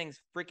 Those things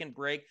freaking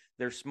break.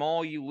 They're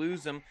small. You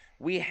lose them.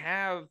 We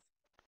have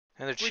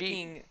And they're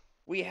cheap.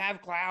 we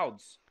have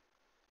clouds.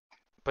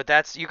 But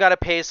that's you got to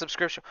pay a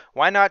subscription.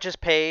 Why not just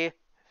pay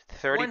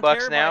 30 1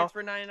 bucks terabyte now?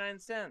 for 99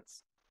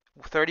 cents.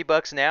 30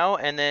 bucks now,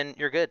 and then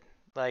you're good.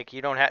 Like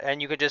you don't have,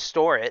 and you could just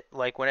store it.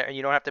 Like when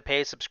you don't have to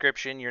pay a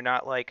subscription. You're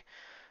not like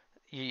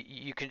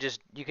you can just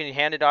you can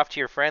hand it off to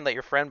your friend. Let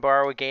your friend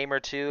borrow a game or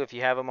two if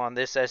you have them on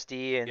this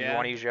SD and you want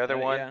Yeah, to use your other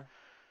one. yeah.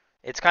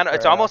 It's fair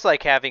almost enough.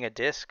 like having a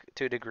disc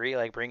to a degree,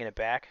 like bringing it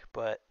back.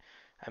 But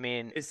I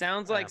mean, It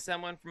sounds uh, like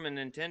someone from a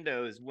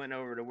Nintendo's went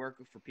over to work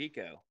for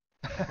Pico.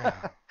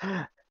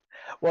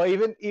 Well,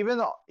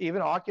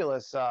 even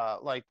Oculus,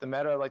 like the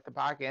Meta, like the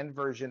back end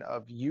version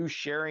of you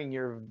sharing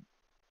your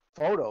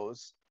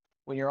photos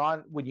when you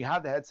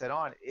have the headset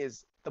on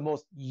is the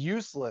most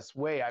useless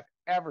way I've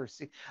ever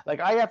seen. Like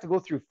I have to go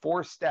through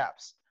 4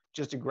 steps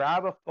just to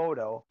grab a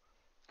photo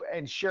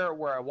and share it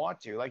where I want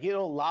to. Like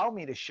it'll allow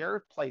me to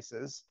share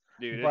places,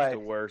 Dude, it's the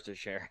but worst to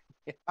share.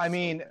 I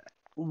mean,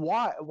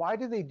 why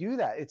do they do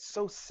that? It's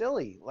so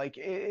silly. Like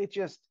it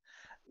just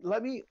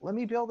let me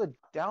be able to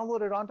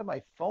download it onto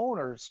my phone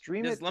or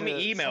stream Just it let me to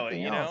email it,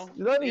 something you else.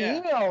 know? Let me Yeah.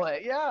 email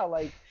it. Yeah,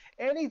 like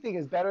anything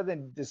is better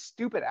than this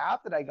stupid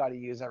app that I got to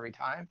use every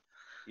time.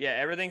 Yeah,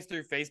 everything's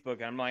through Facebook.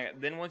 And I'm like,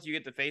 then once you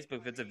get to Facebook,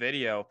 if it's a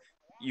video,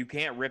 you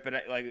can't rip it.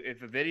 Like,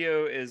 if a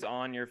video is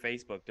on your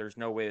Facebook, there's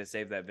no way to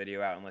save that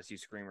video out unless you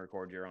screen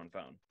record your own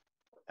phone.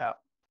 Yeah,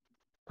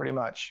 pretty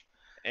much.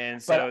 And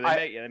But so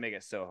they make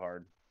it so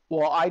hard.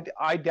 well,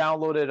 I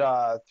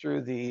downloaded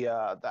through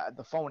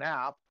the phone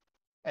app,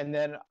 and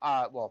then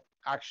well,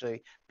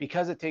 actually,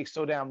 because it takes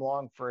so damn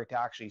long for it to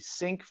actually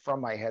sync from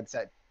my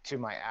headset to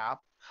my app,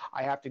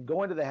 I have to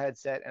go into the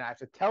headset and I have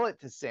to tell it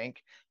to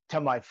sync to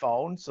my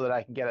phone so that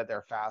I can get it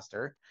there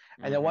faster.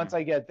 And then once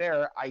I get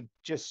there, I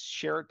just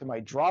share it to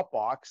my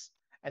Dropbox,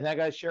 and then I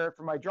got to share it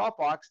from my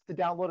Dropbox to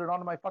download it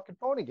onto my fucking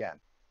phone again.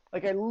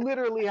 Like I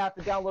literally have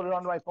to download it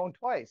onto my phone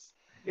twice.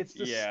 It's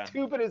the Yeah.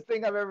 stupidest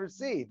thing I've ever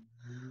seen.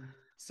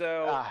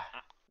 So Ah.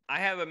 I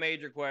have a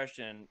major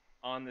question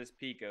on this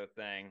Pico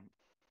thing.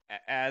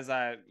 As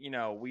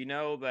we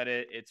know that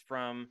it's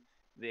from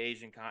the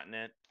Asian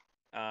continent,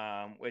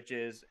 which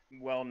is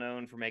well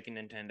known for making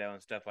Nintendo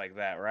and stuff like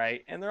that,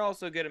 right? And they're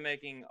also good at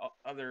making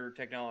other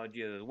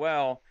technology as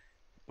well.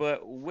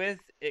 But with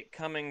it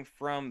coming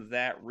from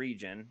that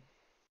region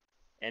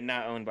and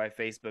not owned by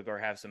Facebook or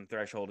have some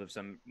threshold of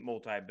some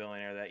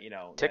multi-billionaire that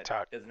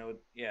TikTok. that doesn't know,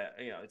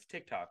 it's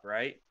TikTok,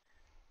 right?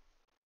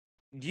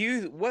 Do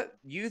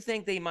you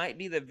think they might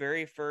be the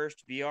very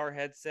first VR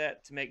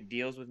headset to make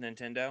deals with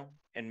Nintendo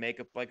and make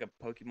up like a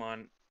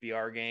Pokemon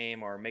VR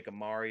game or make a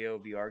Mario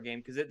VR game?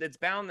 Because it's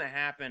bound to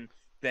happen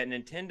that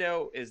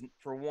Nintendo is,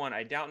 for one,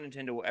 I doubt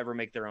Nintendo will ever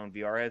make their own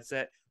VR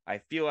headset. I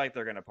feel like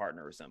they're going to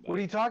partner with What are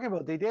somebody. you talking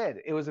about? They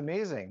did. It was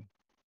amazing.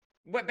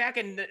 What, back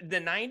in the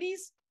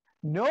 90s?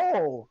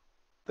 No,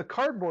 the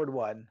cardboard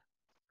one.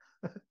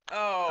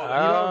 Oh, You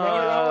don't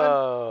remember that one?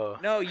 Oh.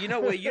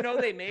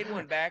 no, they made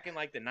one back in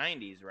like the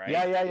 90s, right?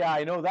 Yeah.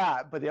 I know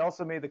that, but they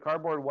also made the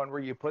cardboard one where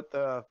you put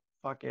the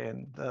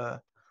fucking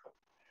the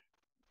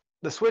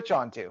switch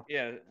onto.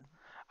 Yeah.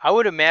 I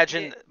would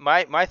imagine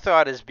my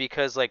thought is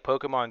because like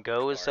Pokemon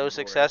Go is so Cardboard.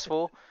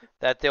 successful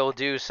that they'll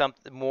do some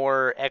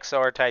more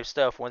XR type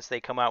stuff once they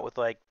come out with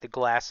like the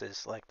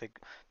glasses, like the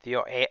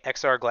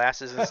XR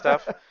glasses and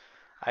stuff.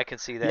 I can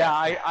see that. Yeah,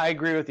 I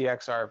agree with the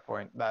XR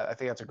point. I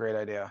think that's a great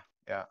idea.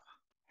 Yeah.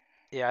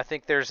 Yeah, I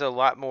think there's a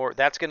lot more.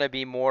 That's going to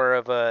be more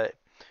of a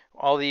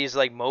all these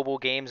like mobile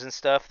games and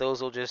stuff.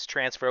 Those will just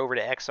transfer over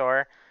to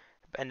XR,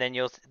 and then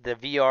the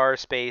VR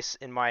space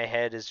in my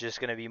head is just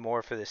going to be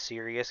more for the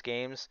serious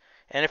games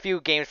and a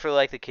few games for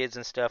like the kids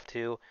and stuff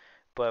too.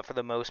 But for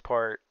the most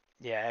part,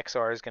 yeah,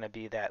 XR is going to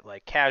be that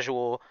like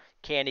casual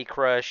Candy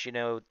Crush,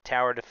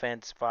 tower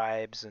defense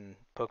vibes and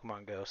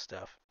Pokemon Go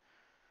stuff.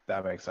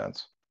 That makes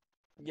sense.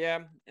 Yeah,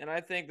 and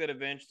I think that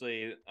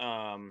eventually,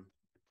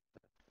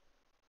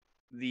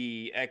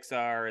 the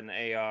XR and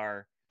the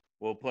AR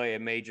will play a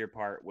major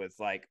part with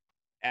like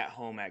at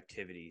home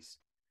activities.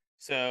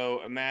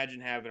 So imagine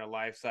having a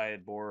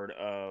life-sided board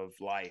of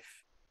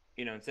Life.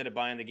 Instead of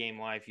buying the game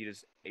Life,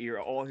 your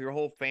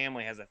whole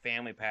family has a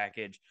family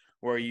package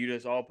where you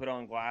just all put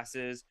on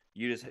glasses.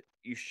 You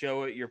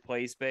show it your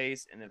play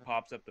space, and it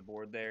pops up the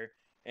board there,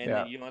 and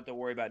Yeah. then you don't have to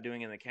worry about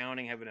doing an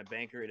accounting, having a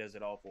banker. It does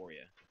it all for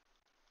you.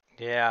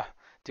 Yeah,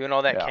 doing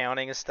all that Yeah.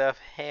 counting and stuff.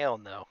 Hell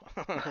no.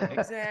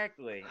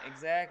 Exactly,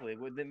 exactly.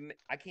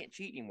 I can't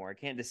cheat anymore. I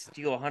can't just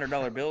steal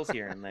 $100 bills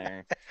here and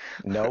there.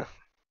 Nope.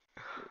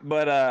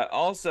 But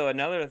also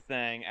another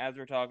thing, as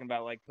we're talking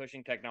about like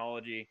pushing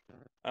technology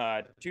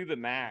to the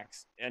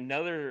max,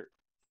 another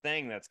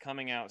thing that's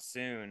coming out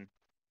soon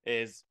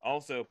is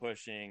also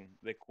pushing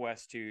the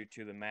Quest 2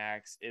 to the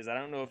max. I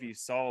don't know if you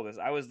saw this.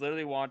 I was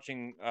literally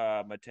watching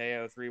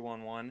Mateo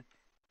 311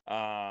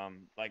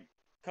 like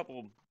a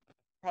couple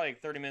probably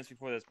like 30 minutes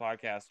before this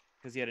podcast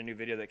because he had a new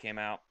video that came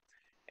out,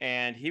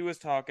 and he was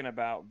talking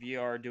about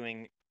VR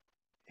doing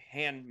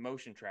hand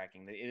motion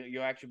tracking.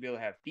 You'll actually be able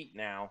to have feet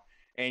now,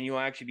 and you'll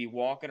actually be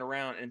walking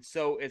around. And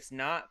so it's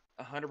not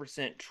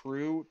 100%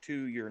 true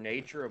to your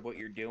nature of what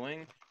you're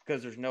doing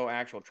because there's no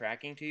actual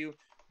tracking to you,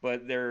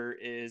 but there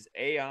is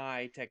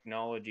AI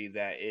technology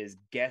that is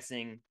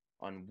guessing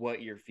on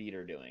what your feet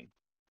are doing.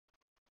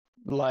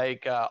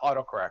 Like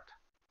autocorrect.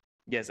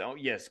 Yes. Oh,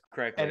 yes.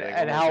 Correctly. And like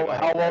and how well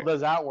autocorrect.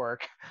 does that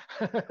work?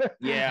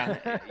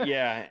 Yeah,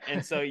 yeah.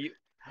 And so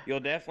you'll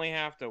definitely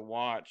have to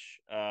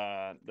watch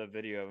the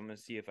video. I'm gonna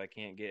see if I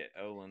can't get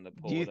Olin to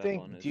pull it up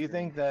on his Do you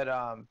screen.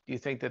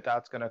 think that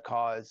that's going to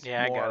cause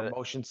Yeah, I got more it.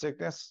 motion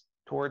sickness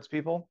towards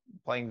people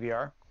playing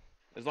VR?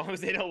 As long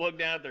as they don't look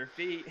down at their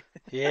feet.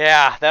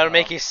 Yeah, that'll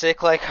make Um, you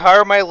sick. Like, how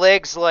are my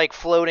legs like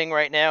floating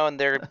right now? And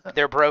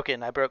they're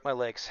broken. I broke my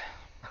legs.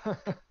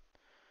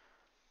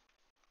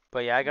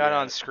 But yeah, I got it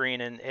on Yeah.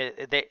 screen, and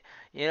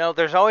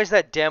there's always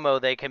that demo.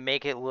 They can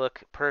make it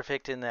look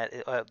perfect in that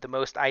the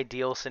most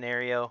ideal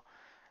scenario.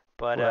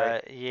 But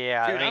Right.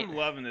 yeah, Dude, I I'm mean,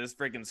 loving this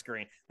freaking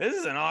screen. This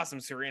is an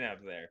awesome screen up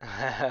there.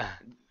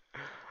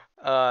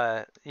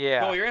 yeah.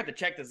 Cole, you're gonna have to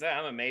check this out.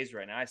 I'm amazed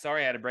right now.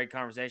 Sorry I had a break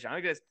conversation. I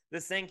guess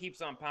this thing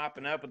keeps on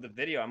popping up with the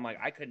video. I'm like,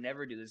 I could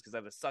never do this because I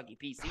have a sucky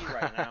PC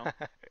right now.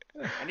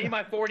 I need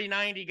my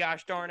 4090,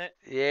 gosh darn it.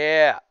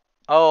 Yeah.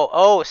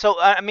 Oh. So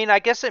I mean, I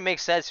guess it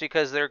makes sense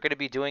because they're going to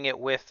be doing it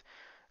with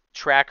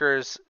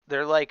trackers.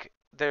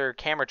 They're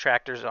camera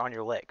tractors on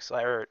your legs,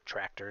 or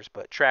tractors,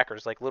 but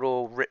trackers like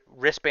little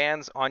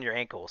wristbands on your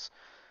ankles.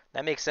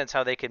 That makes sense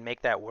how they could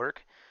make that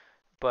work.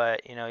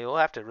 But you'll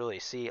have to really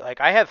see. Like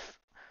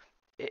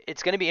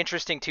it's going to be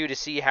interesting too to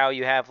see how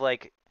you have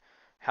like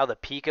how the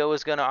Pico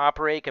is going to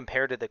operate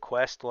compared to the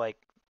Quest. Like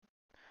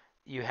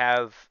you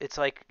have, it's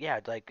like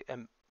yeah, like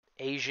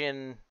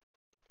Asian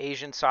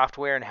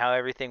software and how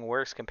everything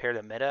works compared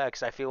to Meta,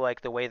 because I feel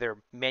like the way their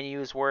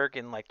menus work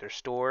and like their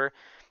store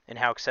and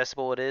how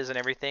accessible it is and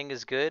everything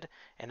is good,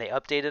 and they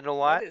update it a What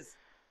lot. is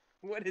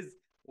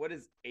what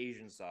is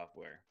Asian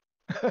software?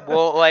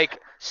 Well, like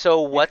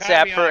so You caught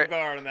WhatsApp me for off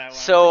guard on that one.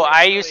 so I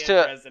I'm really used to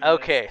interested in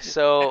okay, this.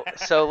 so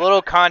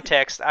little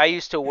context. I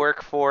used to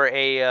work for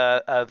a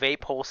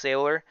vape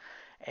wholesaler,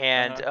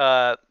 and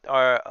Uh-huh.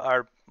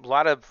 our a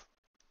lot of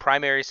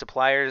primary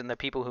suppliers and the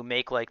people who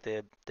make like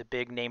the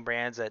big name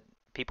brands that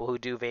people who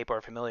do vape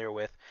are familiar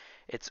with.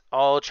 It's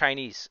all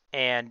Chinese,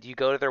 and you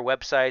go to their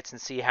websites and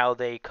see how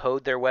they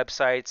code their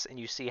websites, and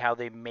you see how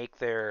they make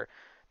their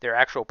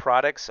actual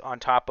products on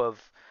top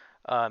of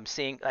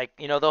seeing like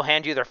they'll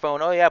hand you their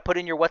phone. Oh yeah, put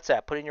in your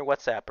WhatsApp,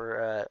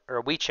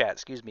 or WeChat,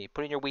 excuse me,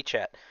 put in your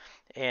WeChat,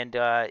 and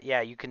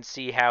yeah, you can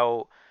see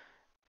how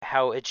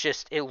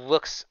it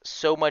looks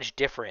so much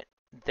different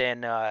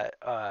than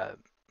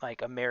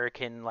like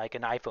American like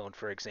an iPhone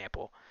for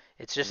example.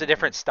 It's just a Mm-hmm.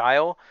 different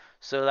style,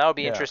 so that'll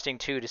be Yeah. interesting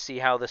too to see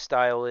how the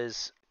style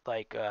is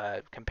like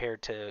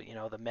compared to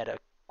the Meta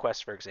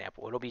Quest for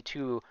example. It'll be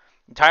two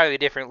entirely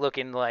different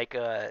looking like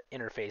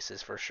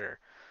interfaces for sure.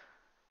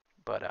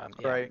 But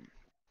yeah. Right.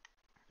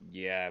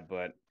 Yeah,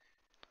 but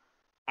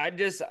I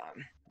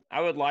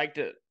would like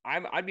to.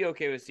 I'd be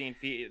okay with seeing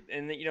feet,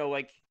 and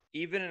like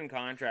even in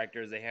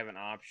contractors, they have an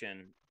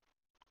option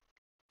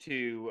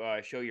to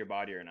show your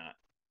body or not.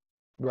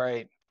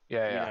 Right.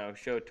 Yeah. Yeah.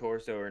 Show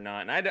torso or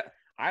not. And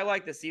I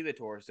like to see the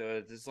torso.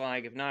 It's just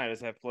like if not, I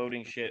just have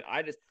floating shit.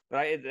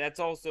 That's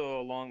also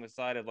along the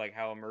side of like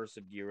how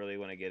immersive do you really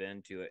want to get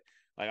into it.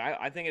 Like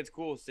I think it's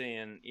cool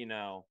seeing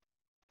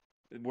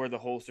where the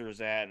holster is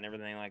at and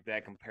everything like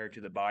that compared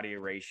to the body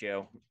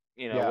ratio.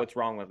 Yeah. What's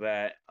wrong with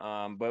that?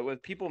 But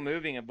with people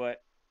moving, but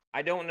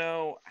I don't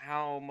know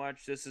how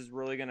much this is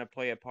really going to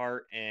play a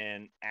part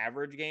in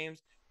average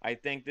games. I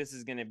think this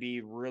is going to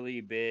be really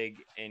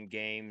big in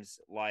games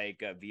like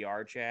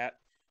VR chat.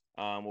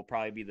 Will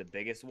probably be the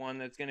biggest one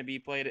that's going to be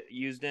played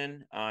used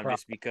in,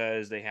 just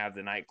because they have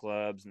the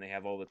nightclubs and they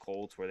have all the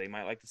Colts where they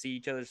might like to see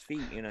each other's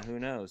feet. Who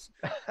knows?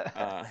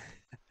 Uh,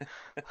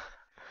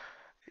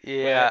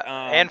 Yeah, but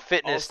and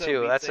fitness also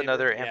too. Beat That's Saber,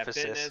 another yeah, emphasis.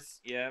 fitness,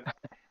 yeah.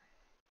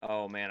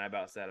 Oh man, I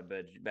about said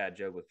a bad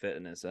joke with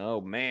fitness.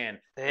 Oh man,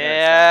 I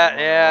gotta stop Yeah, him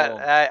on a roll.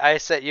 yeah. I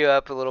set you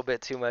up a little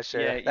bit too much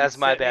Yeah, there. you That's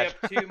my set me bad.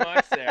 up too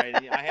much there.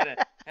 I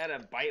had to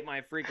bite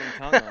my freaking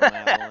tongue on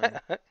that one.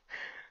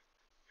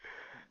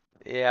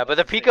 Yeah, but Let's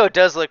the just say Pico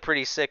does look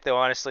pretty sick though,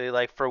 honestly.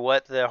 Like for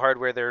what the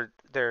hardware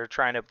they're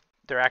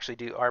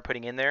actually are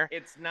putting in there,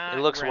 it's it not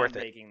looks worth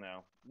it. groundbreaking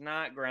though.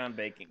 Not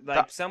groundbreaking. The,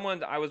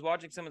 Like I was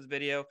watching someone's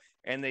video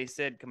and they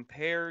said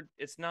compared,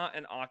 it's not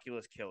an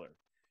Oculus killer.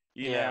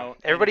 yeah,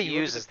 And if everybody you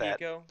look at the uses that.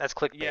 Pico, That's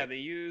yeah, clickbait. they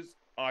use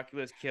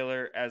Oculus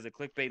Killer as a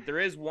clickbait. There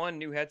is one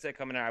new headset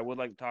coming out I would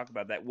like to talk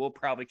about that will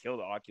probably kill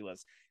the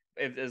Oculus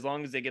as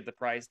long as they get the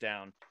price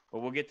down. But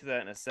we'll get to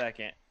that in a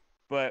second.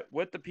 But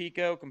with the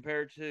Pico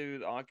compared to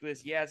the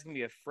Oculus, yeah, it's gonna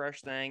be a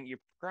fresh thing. You're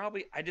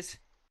probably I just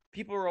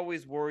people are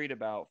always worried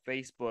about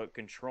Facebook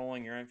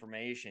controlling your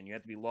information. You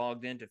have to be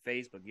logged into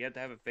Facebook. You have to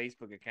have a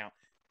Facebook account.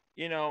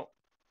 You know,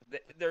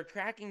 they're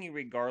tracking you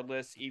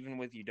regardless, even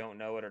with you don't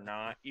know it or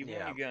not. Even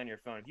when Yeah. you get on your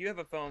phone, if you have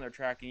a phone, they're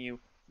tracking you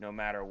no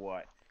matter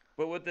what.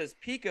 But with this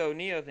Pico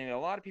Neo thing, a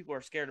lot of people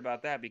are scared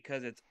about that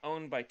because it's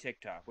owned by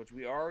TikTok, which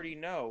we already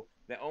know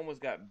that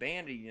almost got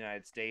banned in the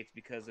United States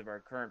because of our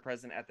current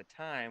president at the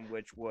time,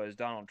 which was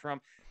Donald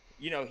Trump.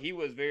 He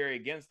was very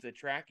against the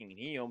tracking.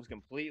 He almost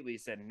completely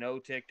said no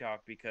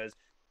TikTok because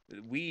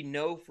we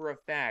know for a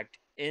fact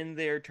in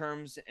their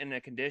terms and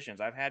the conditions.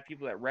 I've had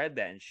people that read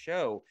that and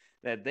show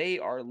that they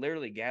are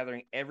literally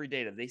gathering every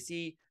data. They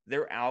see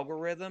their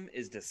algorithm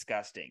is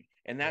disgusting.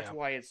 And that's Yeah.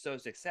 why it's so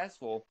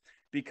successful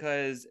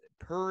because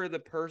per the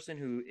person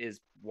who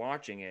is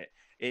watching it,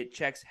 it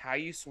checks how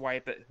you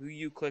swipe it, who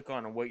you click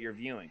on, and what you're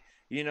viewing.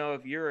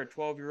 If you're a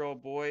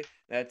 12-year-old boy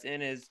that's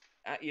in his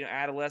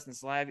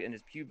adolescence life and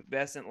his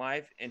pubescent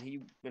life, and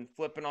he's been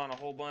flipping on a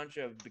whole bunch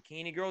of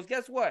bikini girls,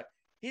 guess what?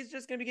 He's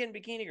just gonna be getting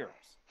bikini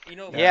girls.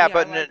 Yeah, Me, I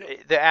but like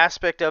it. the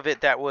aspect of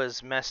it that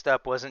was messed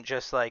up wasn't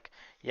just like,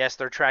 yes,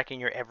 they're tracking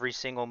your every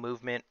single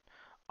movement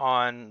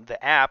on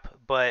the app,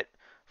 but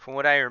from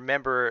what I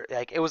remember,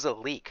 like it was a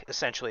leak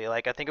essentially.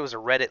 Like I think it was a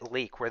Reddit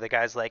leak where the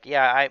guy's like,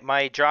 "Yeah,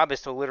 my job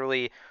is to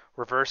literally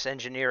reverse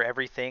engineer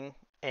everything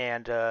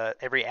and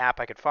every app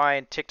I could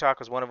find. TikTok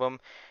was one of them,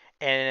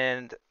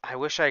 and I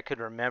wish I could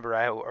remember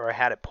or I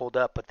had it pulled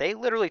up, but they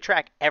literally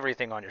track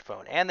everything on your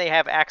phone, and they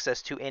have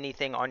access to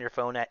anything on your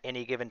phone at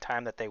any given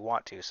time that they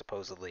want to,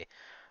 supposedly.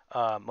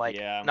 Like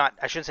Yeah, not,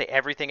 I shouldn't say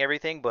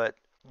everything, but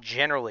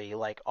generally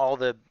like all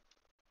the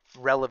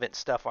relevant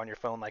stuff on your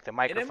phone, like the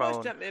and it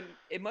must microphone.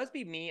 it must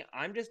be me.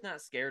 I'm just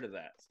not scared of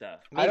that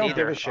stuff. Me I don't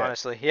give a neither, shit.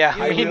 honestly. Yeah,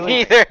 Neither I me do really,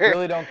 I. neither.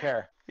 really don't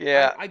care.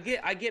 Yeah, I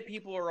get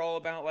people are all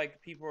about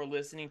like people are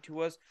listening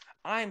to us.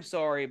 I'm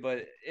sorry,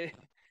 but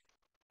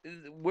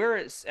we're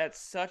at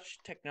such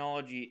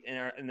technology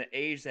in the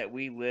age that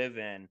we live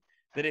in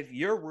that if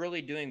you're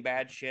really doing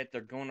bad shit,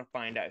 they're going to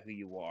find out who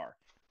you are.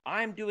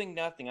 I'm doing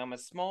nothing. I'm a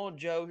small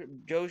Joe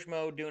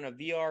Schmo doing a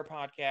VR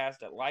podcast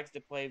that likes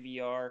to play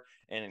VR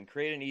and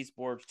create an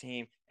esports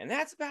team, and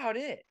that's about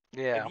it.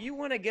 If yeah. you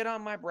want to get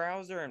on my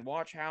browser and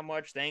watch how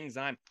much things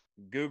I'm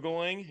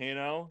Googling,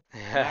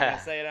 I'm not gonna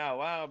say it out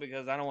loud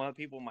because I don't want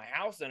people in my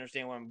house to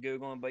understand what I'm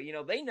Googling, but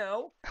they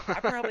know. I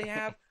probably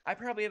have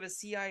a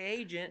CIA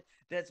agent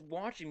that's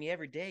watching me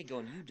every day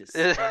going, "You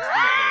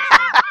disgusting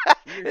person.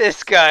 You're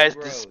This so guy's gross.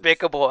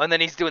 despicable, and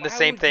then he's doing the Why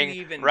same would you thing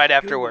even right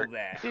after Google work.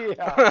 that?"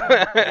 Yeah.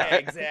 Yeah, Yeah.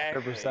 exactly,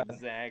 100%.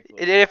 exactly,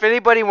 If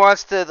anybody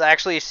wants to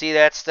actually see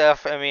that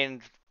stuff, I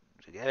mean,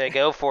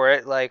 go for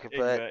it. Like,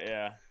 but exactly.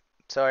 Yeah,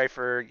 sorry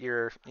for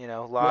your,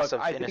 loss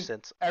Look, of I think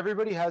innocence.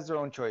 everybody has their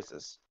own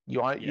choices. You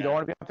don't yeah,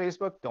 want to be on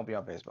Facebook? Don't be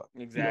on Facebook.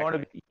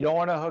 exactly. You don't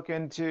want to hook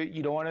into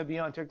you don't want to be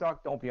on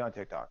TikTok? Don't be on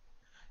TikTok.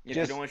 If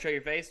you don't Just want to show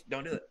your face,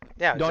 don't do it.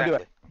 Yeah, don't do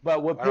it. exactly.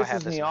 But what Why do I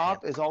have pisses this me in my hand?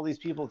 off is all these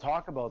people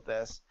talk about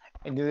this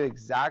and do the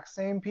exact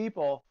same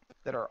people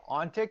that are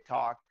on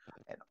TikTok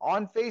and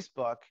on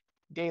Facebook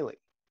daily.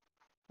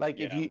 Like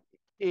if Yeah, you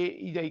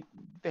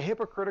the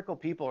hypocritical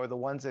people are the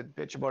ones that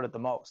bitch about it the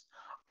most.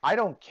 I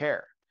don't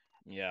care.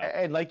 yeah,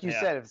 And like you yeah.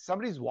 said, if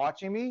somebody's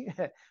watching me,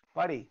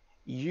 buddy,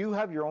 you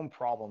have your own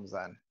problems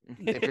then.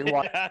 If you're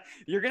watching,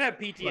 You're gonna have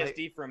like,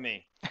 PTSD from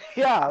me.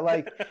 yeah,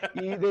 like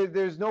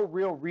there's no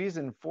real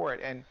reason for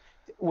it. And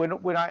when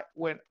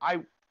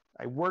I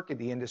work in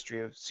the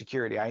industry of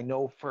security, I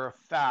know for a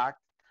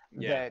fact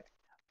Yeah, that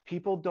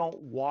people don't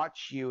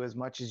watch you as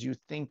much as you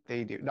think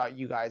they do. Not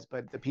you guys,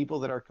 but the people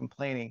that are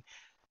complaining.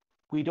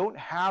 We don't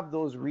have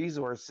those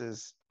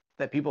resources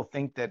that people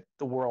think that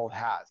the world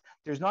has.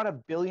 There's not a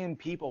billion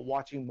people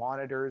watching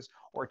monitors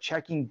or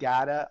checking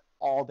data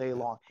all day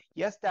long.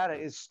 Yes, data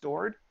is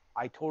stored.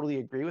 I totally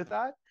agree with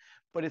that.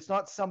 But it's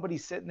not somebody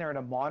sitting there in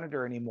a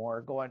monitor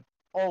anymore going,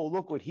 oh,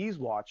 look what he's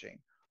watching.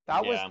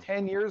 That was Yeah.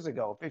 10 years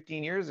ago,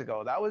 15 years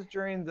ago. That was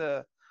during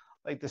the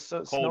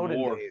Cold Snowden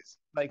War. days.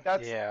 Like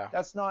Yeah.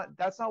 that's not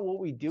what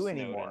we do Snowden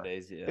anymore.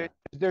 days, yeah.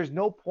 There's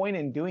no point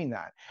in doing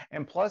that.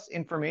 And plus,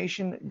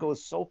 information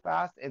goes so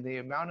fast, and the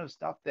amount of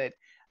stuff that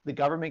the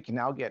government can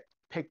now get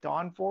picked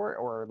on for,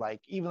 or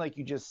like even like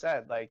you just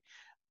said, like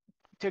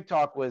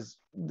TikTok was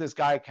this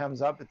guy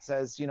comes up, it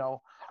says,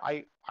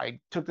 I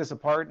took this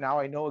apart. Now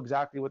I know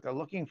exactly what they're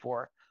looking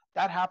for.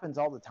 That happens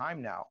all the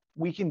time now.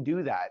 We can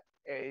do that.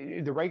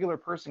 The regular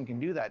person can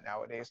do that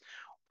nowadays.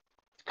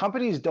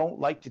 Companies don't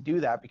like to do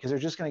that because they're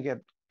just going to get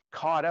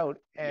caught out,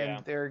 Yeah.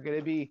 and they're going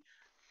to be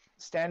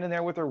standing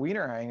there with their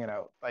wiener hanging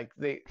out. Like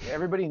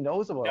everybody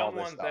knows about all Don't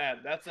this want stuff.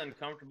 that. That's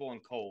uncomfortable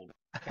and cold.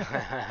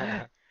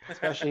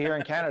 Especially here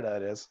in Canada,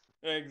 it is.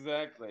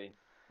 Exactly.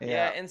 Yeah,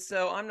 Yeah. and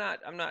so I'm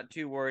not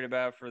too worried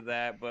about for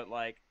that, but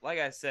like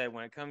I said,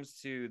 when it comes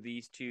to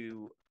these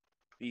two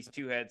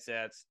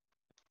headsets,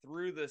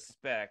 through the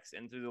specs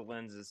and through the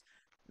lenses,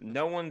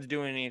 no one's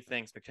doing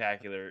anything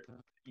spectacular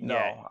No,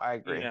 yet. I You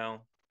agree.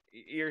 know,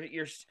 you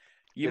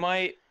The-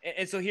 might,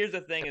 and so here's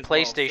the thing The as well.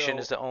 PlayStation So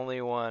is the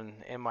only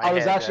one in my I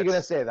was head actually going to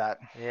that's say that.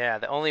 yeah,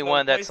 the only so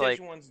one that's like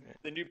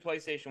the new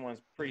PlayStation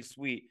one's pretty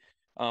sweet.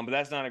 But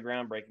that's not a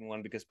groundbreaking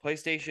one because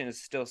PlayStation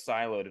is still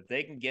siloed. If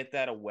they can get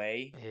that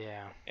away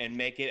yeah. and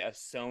make it a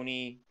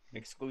Sony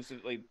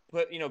exclusively,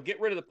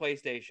 get rid of the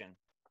PlayStation.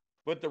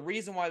 But the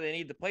reason why they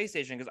need the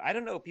PlayStation, because I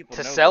don't know if people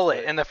To know sell this,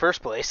 it but in the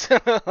first place.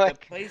 the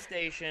Like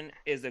PlayStation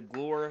is a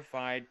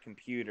glorified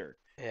computer.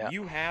 yeah.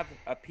 You have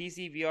a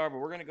PC VR, but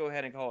we're going to go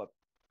ahead and call it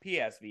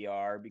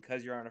PSVR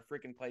because you're on a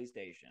freaking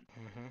PlayStation.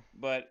 hmm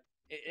But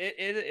it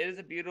is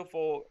a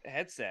beautiful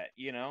headset,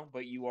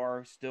 but you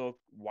are still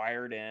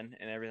wired in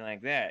and everything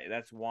like that.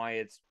 That's why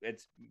it's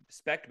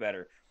spec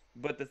better.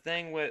 But the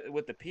thing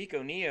with the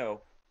Pico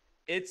Neo,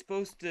 it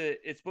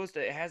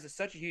has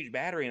such a huge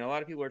battery, and a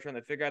lot of people are trying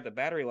to figure out the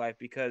battery life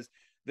because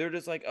they're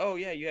just like, oh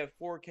yeah, you have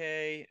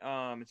 4K,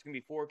 it's gonna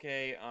be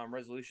 4K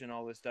resolution,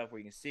 all this stuff where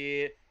you can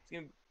see it. It's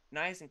gonna be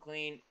nice and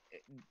clean.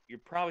 You're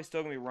probably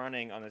still gonna be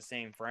running on the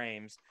same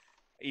frames,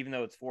 even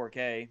though it's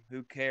 4K.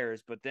 Who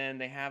cares? But then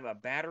they have a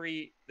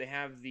battery. They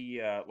have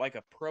the like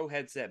a pro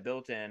headset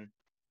built in,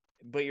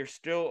 but you're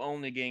still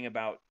only getting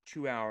about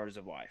 2 hours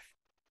of life.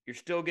 You're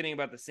still getting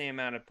about the same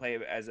amount of play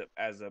as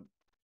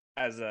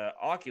a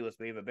Oculus,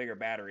 but you have a bigger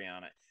battery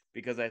on it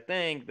because I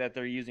think that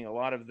they're using a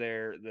lot of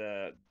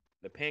the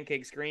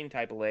pancake screen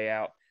type of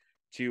layout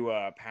to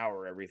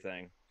power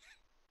everything.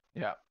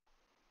 Yeah.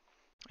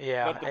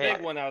 Yeah. But the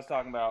big one I was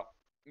talking about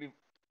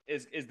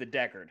is the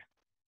Deckard.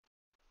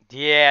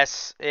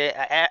 Yes,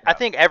 I Yeah.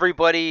 think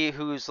everybody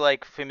who's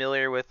like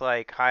familiar with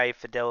like high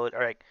fidelity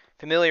or like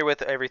familiar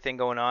with everything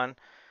going on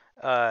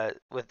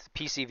with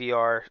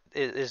PCVR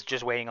is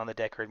just waiting on the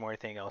Deckard more than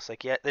anything else.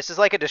 Like, yeah, this is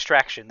like a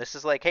distraction. This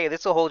is like, hey,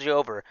 this will hold you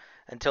over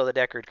until the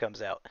Deckard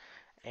comes out,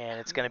 and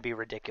it's gonna be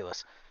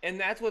ridiculous. And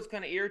that's what's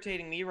kind of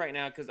irritating me right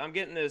now because I'm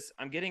getting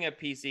a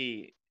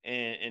PC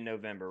in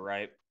November,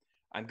 right?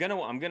 I'm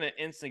gonna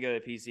instantly go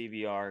to PC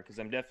VR because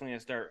I'm definitely gonna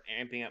start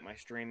amping up my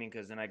streaming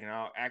because then I can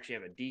actually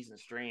have a decent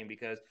stream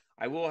because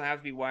I will have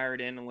to be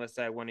wired in unless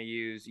I want to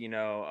use the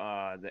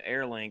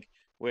AirLink,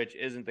 which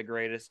isn't the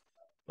greatest.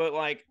 But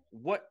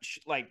what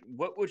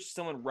would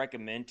someone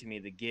recommend to me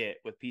to get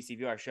with PC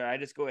VR? Should I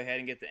just go ahead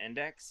and get the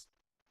Index?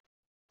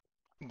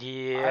 I don't.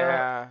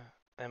 Yeah,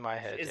 in my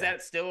head, Is yeah.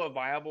 that still a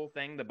viable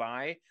thing to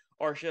buy,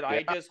 or should I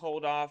Yeah. just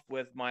hold off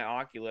with my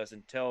Oculus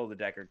until the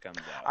Deckard comes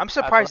out? I'm That's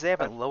what. surprised they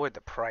haven't lowered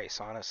the price,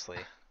 honestly.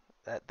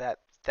 That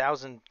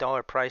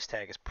 $1,000 price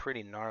tag is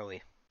pretty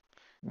gnarly.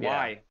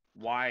 Yeah.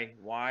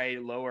 Why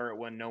lower it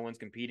when no one's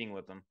competing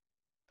with them?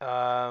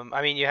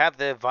 I mean, you have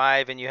the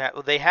Vive, and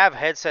they have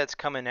headsets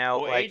coming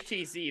out Well, like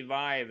HTC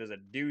Vive is a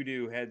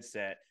doo-doo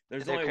headset.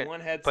 There's they're only co-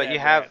 one but you headset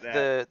have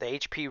that the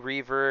HP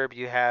Reverb,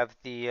 you have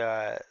the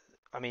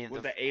I mean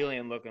with the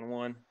alien-looking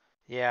one.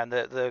 yeah, and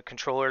the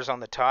controllers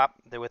on the top,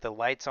 with the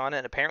lights on it.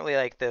 And apparently,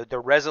 like the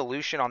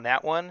resolution on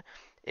that one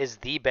is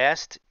the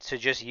best to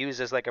just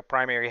use as like a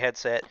primary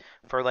headset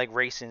for like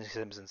racing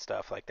sims and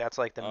stuff. Like that's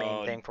like the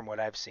main Oh, thing from what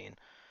I've seen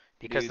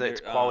because dude,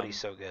 its quality's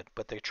so good.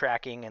 But the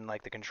tracking and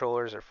like the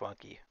controllers are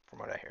funky from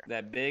what I hear.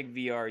 that big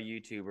VR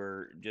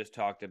YouTuber just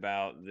talked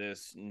about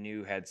this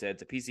new headset.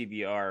 It's a PC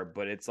VR,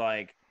 but it's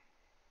like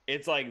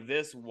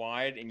this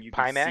wide, and you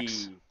can Pimax?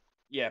 see.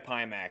 Yeah,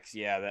 Pimax.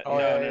 Yeah, that. Oh No,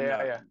 yeah, no, yeah, yeah,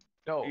 no. yeah.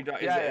 No. Is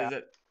Yeah, it yeah.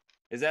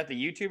 is that the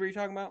YouTuber you're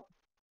talking about?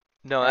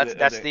 No, Or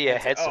that's the the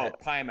headset? headset.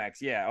 Oh,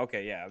 Pimax. Yeah.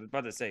 Okay. Yeah. I was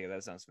about to say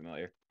that sounds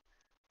familiar.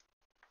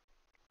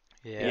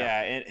 Yeah.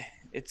 Yeah.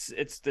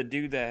 It's the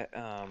dude that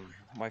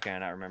why can I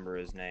not remember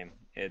his name?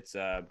 It's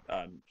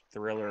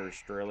Thriller or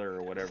Striller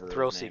or whatever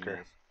Thrill his name Seeker.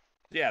 is.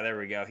 Yeah, there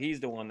we go. He's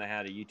the one that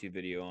had a YouTube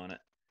video on it.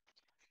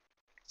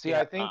 See,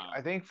 Yeah.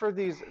 I think for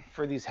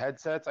these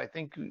headsets, I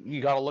think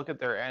you got to look at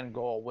their end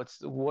goal.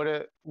 What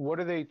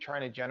are they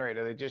trying to generate?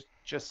 Are they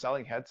just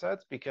selling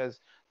headsets? Because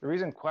the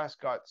reason Quest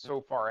got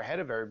so far ahead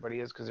of everybody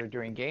is because they're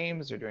doing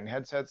games, they're doing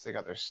headsets, they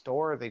got their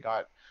store, they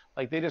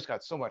just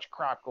got so much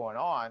crap going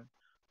on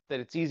that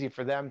it's easy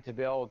for them to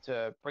be able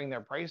to bring their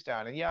price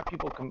down. And yeah,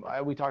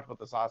 we talked about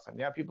this last time.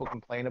 Yeah, people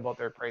complain about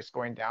their price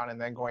going down and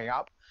then going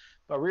up,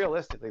 but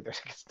realistically, they're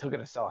still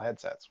going to sell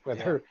headsets,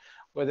 whether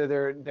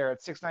they're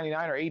at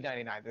 $699 or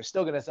 $899. They're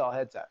still going to sell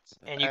headsets.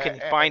 And you can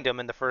find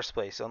them in the first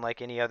place,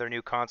 unlike any other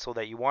new console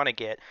that you want to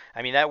get.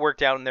 I mean, that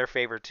worked out in their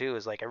favor too.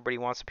 Is like everybody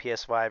wants a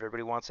PS5,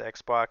 everybody wants an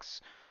Xbox.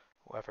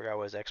 Well, I forgot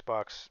what it was,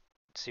 Xbox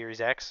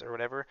Series X or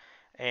whatever,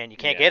 and you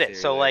can't Yeah, get it.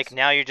 Series So like X.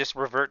 now you just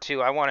revert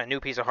to, I want a new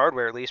piece of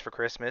hardware at least for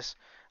Christmas.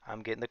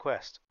 I'm getting the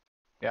Quest.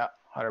 Yeah,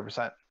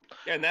 100%.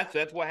 Yeah, and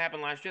that's what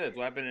happened last year. That's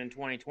what happened in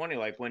 2020.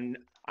 Like when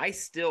I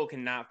still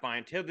cannot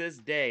find till this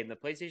day. The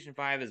PlayStation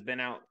 5 has been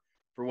out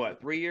for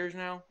what, 3 years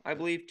now? I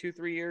believe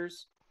 2-3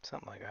 years.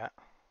 Something like that.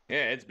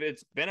 Yeah,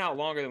 it's been out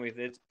longer than we.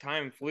 It's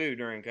time flew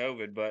during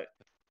COVID, but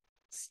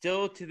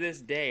still to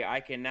this day, I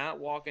cannot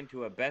walk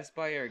into a Best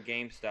Buy or a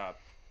GameStop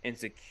and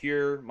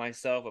secure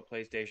myself a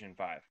PlayStation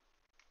 5.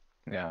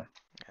 Yeah.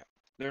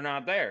 They're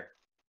not there.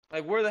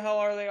 Like, where the hell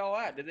are they all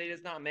at? Did they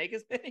just not make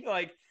as many?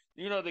 Like,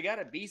 they got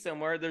to be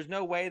somewhere. There's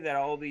no way that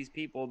all these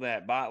people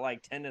that bought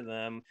like 10 of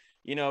them,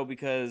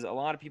 because a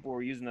lot of people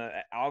were using the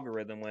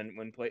algorithm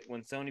when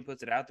Sony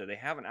puts it out there. They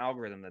have an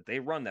algorithm that they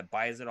run that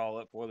buys it all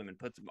up for them and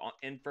puts them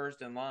in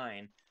first in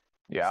line,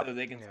 Yeah. so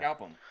they can scalp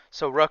them.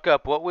 So Ruck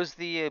Up, what was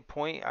the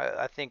point?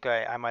 I think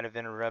I might have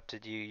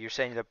interrupted you. You're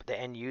saying the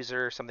end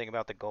user, something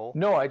about the goal?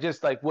 No, I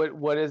just like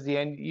what is the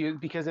end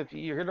because if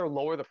you're going to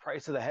lower the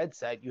price of the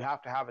headset, you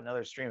have to have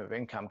another stream of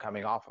income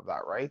coming off of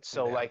that, right?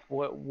 So Yeah. like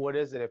what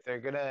is it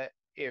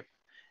if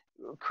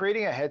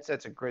creating a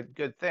headset's a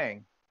good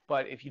thing,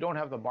 but if you don't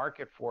have the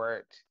market for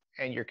it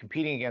and you're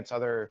competing against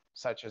other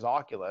such as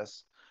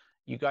Oculus,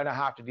 you're going to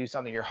have to do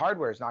something. Your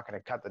hardware is not going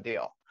to cut the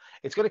deal.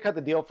 It's going to cut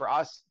the deal for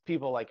us,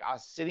 people like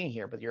us sitting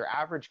here, but your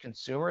average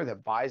consumer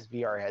that buys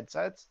VR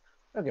headsets,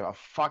 they don't give a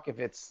fuck if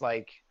it's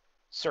like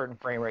certain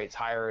frame rates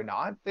higher or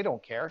not. They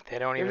don't care. They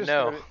don't They're even just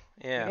know. gonna-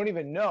 Yeah. They don't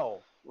even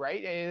know,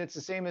 right? And it's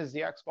the same as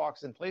the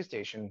Xbox and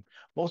PlayStation.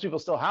 Most people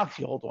still have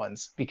the old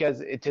ones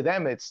because to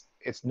them it's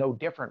no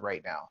different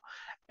right now.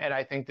 And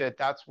I think that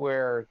that's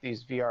where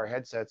these VR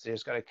headsets, they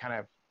just got to kind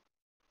of,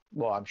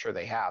 well, I'm sure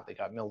they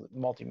got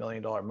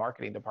multi-million dollar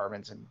marketing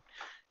departments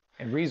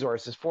and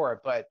resources for it.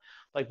 But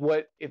like,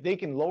 what if they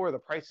can lower the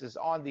prices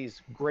on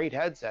these great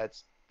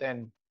headsets,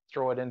 then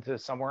throw it into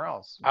somewhere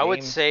else? I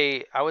would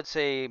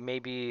say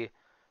maybe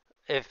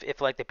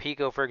if like the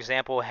Pico, for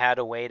example, had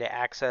a way to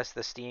access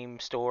the Steam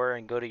store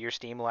and go to your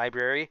Steam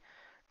library,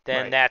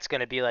 then Right. that's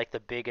going to be like the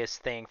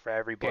biggest thing for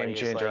everybody. Game Is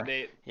changer.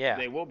 like, yeah.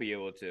 They will be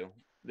able to.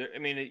 I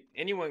mean,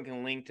 anyone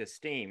can link to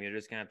Steam. You're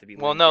just gonna have to be.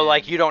 Well, linked no, in.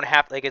 like you don't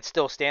have, like it's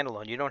still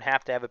standalone. You don't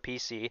have to have a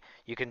PC.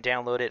 You can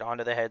download it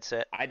onto the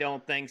headset. I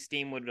don't think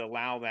Steam would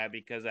allow that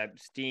because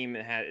Steam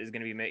is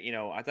going to be.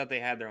 I thought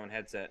they had their own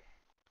headset.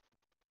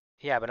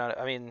 Yeah, but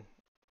I mean,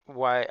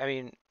 why? I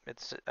mean,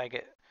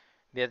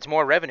 it's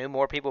more revenue,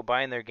 more people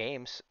buying their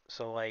games.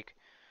 So like,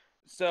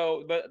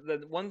 So, but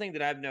the one thing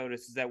that I've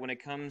noticed is that when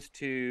it comes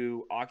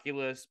to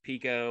Oculus,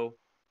 Pico,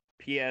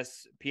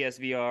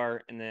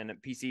 PSVR, and then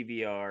PC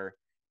VR,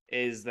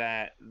 is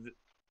that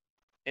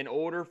in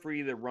order for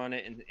you to run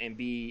it and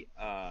be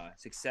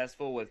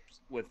successful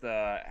with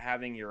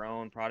having your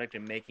own product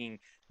and making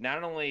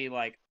not only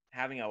like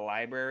having a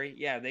library,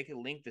 yeah, they could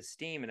link to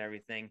Steam and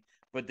everything,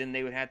 but then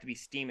they would have to be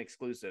Steam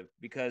exclusive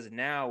because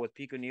now with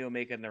Pico Neo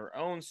making their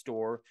own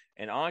store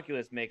and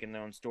Oculus making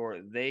their own store,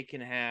 they can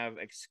have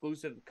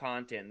exclusive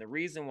content. And the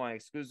reason why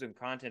exclusive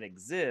content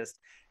exists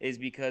is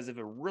because if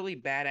a really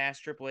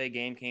badass AAA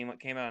game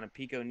came out on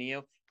Pico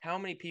Neo, how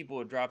many people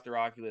would drop their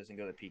Oculus and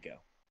go to Pico?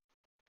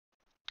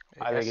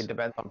 I think it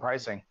depends on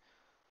pricing.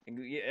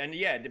 And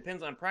yeah, it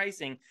depends on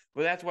pricing,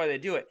 but that's why they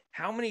do it.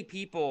 How many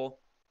people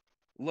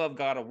love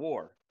God of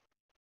War?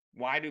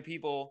 Why do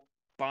people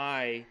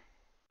buy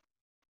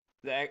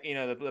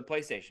the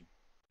PlayStation?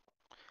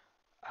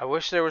 I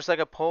wish there was like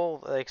a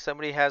poll, like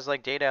somebody has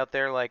like data out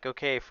there, like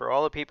okay, for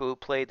all the people who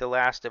played The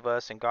Last of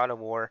Us and God of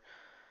War,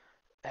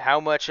 how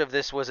much of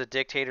this was a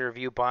dictator of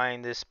you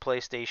buying this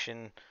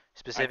PlayStation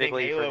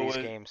specifically for these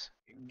games?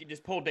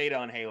 Just pull data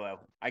on Halo.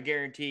 I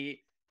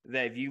guarantee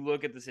that if you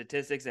look at the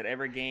statistics at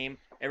every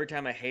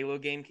time a Halo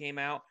game came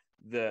out,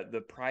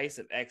 the price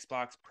of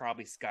Xbox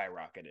probably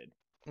skyrocketed.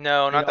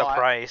 No, not the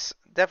price.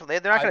 Definitely,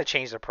 they're not going to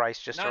change the price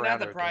just around not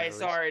the price.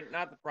 Sorry,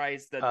 not the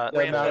price. The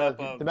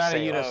amount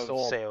of units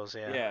sold. Sales,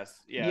 yeah.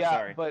 Yes, yeah.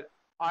 Sorry, but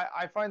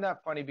I find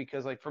that funny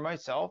because like for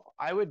myself,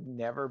 I would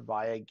never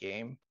buy a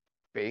game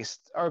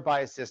buy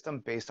a system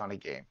based on a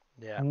game.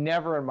 Yeah.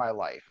 Never in my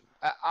life.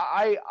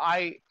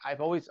 I've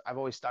always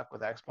stuck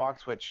with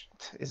Xbox, which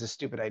is a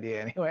stupid idea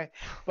anyway.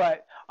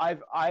 But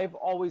I've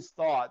always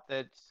thought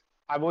that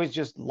I've always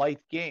just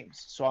liked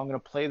games, so I'm going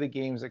to play the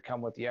games that come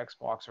with the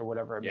Xbox or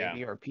whatever it may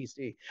be, or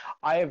PC.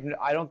 I'm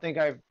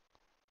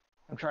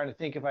trying to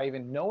think if I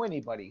even know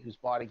anybody who's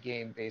bought a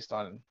game based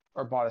on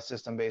or bought a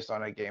system based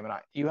on a game. And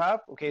you have?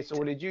 Okay, so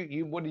what did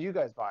you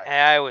guys buy?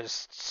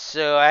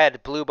 I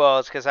had blue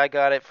balls because I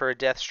got it for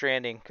Death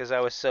Stranding because I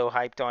was so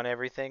hyped on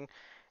everything,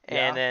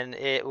 and then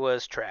it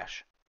was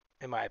trash.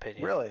 in my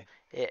opinion. Really?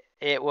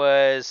 It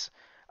was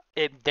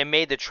they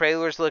made the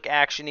trailers look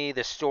actiony,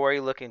 the story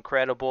look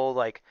incredible.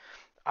 Like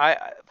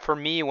for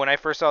me, when I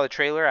first saw the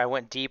trailer, I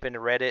went deep into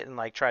Reddit and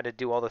like tried to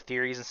do all the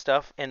theories and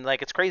stuff. And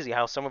like it's crazy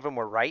how some of them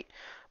were right.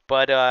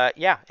 But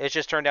yeah, it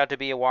just turned out to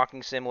be a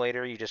walking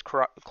simulator. You just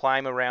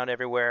climb around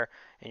everywhere,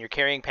 and you're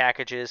carrying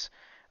packages.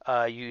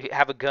 You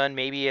have a gun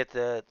maybe at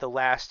the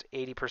last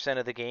 80%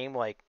 of the game.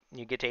 Like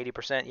you get to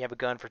 80%, you have a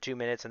gun for 2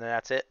 minutes, and then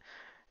that's it.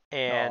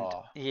 And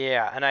Oh,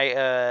 yeah, and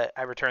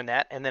I returned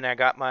that, and then I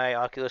got my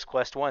Oculus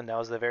Quest 1. That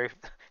was the very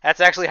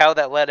that's actually how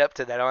that led up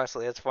to that.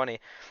 Honestly, that's funny.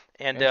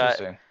 And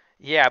interesting.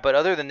 yeah, but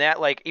other than that,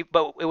 like,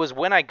 but it was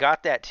when I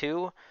got that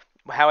too.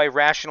 How I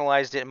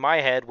rationalized it in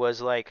my head was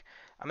like,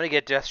 I'm gonna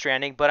get Death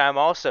Stranding, but I'm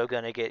also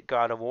gonna get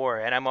God of War,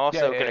 and I'm Yeah,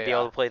 also yeah, gonna be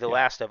able yeah, to play The yeah,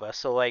 Last of Us.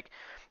 So like,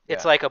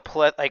 it's yeah.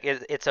 like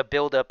it's a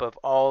buildup of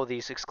all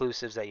these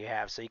exclusives that you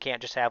have. So you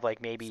can't just have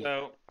like maybe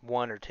So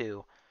one or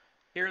two.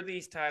 here are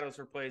these titles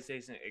for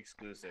PlayStation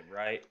exclusive,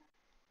 right?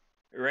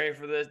 You ready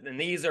for this? And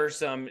these are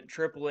some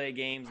AAA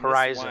games, and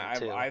this is why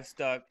Horizon too. I've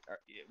stuck.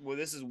 Well,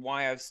 this is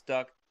why I've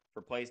stuck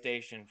for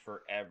PlayStation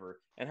forever.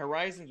 And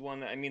Horizon's one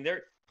that I mean,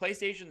 they're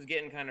PlayStation's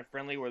getting kind of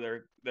friendly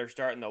where they're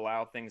starting to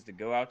allow things to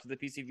go out to the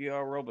PC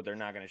VR world, but they're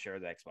not going to share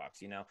the Xbox.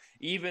 You know,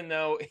 even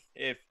though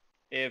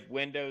if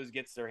Windows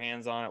gets their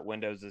hands on it,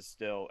 Windows is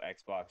still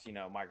Xbox. You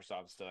know,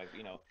 Microsoft's still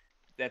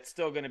that's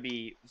still going to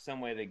be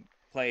some way to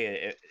play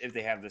it if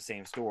they have the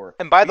same store.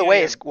 And by But the yeah, you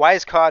way, have why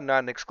is COD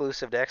not an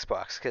exclusive to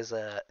Xbox? Because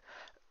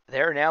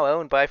they're now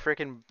owned by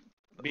freaking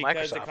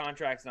because the Microsoft.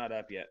 contract's not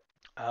up yet.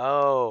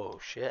 Oh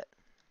shit!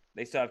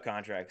 They still have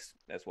contracts.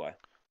 That's why.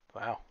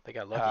 Wow, they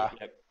got lucky. Ah,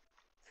 Yep.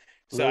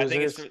 So I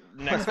think it's losers. for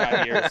the next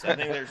 5 years. I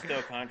think there's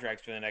still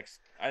contracts for the next.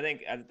 I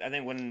think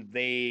when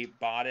they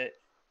bought it,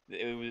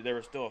 there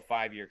was still a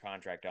 5 year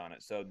contract on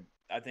it. So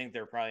I think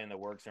they're probably in the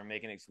works. They're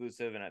making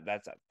exclusive, and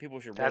that's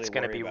people should really That's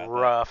gonna worry be about that.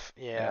 rough.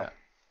 Yeah. Yeah.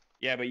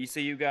 Yeah, but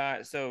you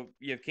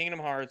have Kingdom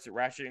Hearts,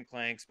 Ratchet and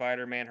Clank,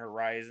 Spider-Man,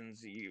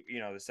 Horizons. The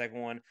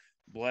second one,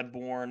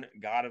 Bloodborne,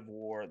 God of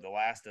War, The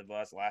Last of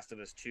Us, Last of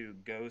Us 2,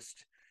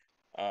 Ghost,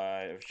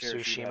 Shirashima. I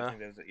Tsushima.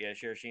 think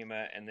that's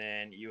Shirashima, and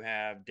then you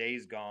have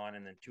Days Gone,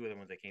 and then two other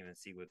ones I can't even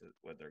see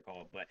what they're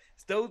called. But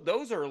still,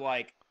 those are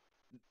like,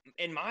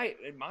 in my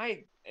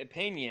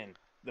opinion,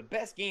 the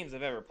best games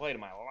I've ever played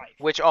in my life.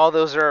 Which all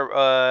those are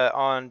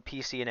on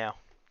PC now.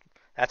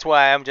 That's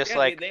why I'm just Yeah,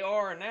 like they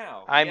are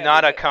now. I'm Yeah,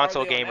 not a but are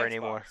console they on gamer Xbox?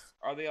 anymore.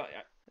 Are they on?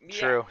 Yeah.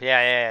 True.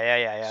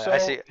 Yeah. I So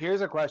see. here's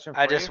a question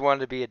I for just you.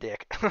 wanted to be a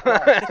dick.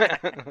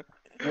 Quest.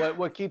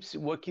 What keeps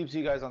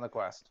you guys on the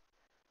Quest?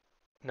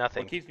 What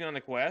Nothing. keeps me on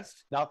the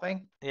Quest?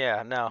 Nothing?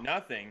 Yeah. No.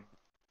 Nothing.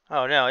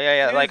 Oh no. Yeah. As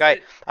Yeah. soon Like as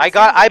it, I as soon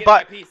got as I get my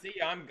bought PC,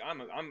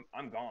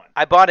 I'm gone.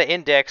 I bought an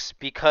index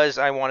because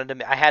I wanted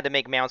to. I had to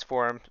make mounts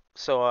for him,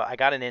 so I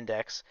got an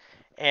index,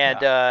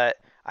 and Yeah.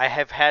 I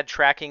have had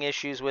tracking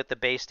issues with the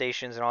base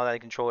stations and all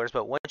that controllers.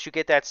 But once you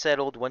get that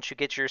settled, once you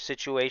get your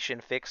situation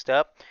fixed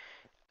up,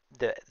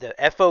 the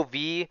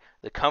FOV,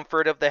 the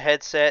comfort of the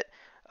headset,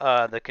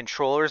 the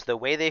controllers, the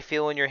way they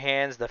feel in your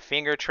hands, the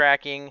finger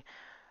tracking,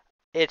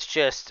 it's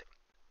just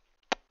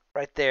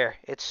right there.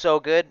 It's so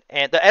good.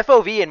 And the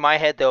FOV in my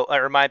head, though,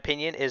 or my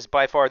opinion, is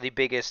by far the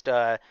biggest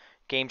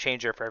game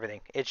changer for everything.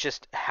 It's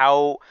just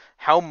how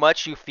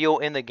much you feel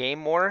in the game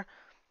more.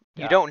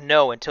 You Yeah. don't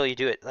know until you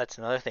do it. That's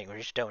another thing. We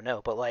just don't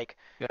know. But like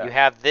you Yeah.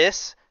 have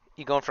this,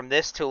 you going from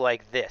this to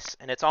like this,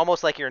 and it's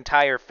almost like your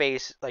entire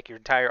face, like your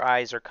entire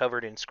eyes are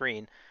covered in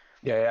screen.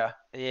 Yeah. Yeah.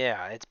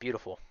 Yeah, it's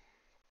beautiful.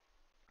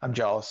 I'm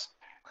jealous.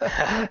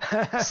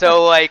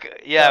 So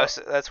like yeah,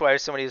 So so that's why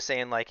somebody was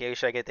saying like, "Hey,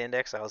 should I get the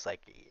index?" I was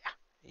like,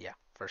 yeah,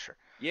 for sure.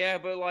 Yeah,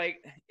 but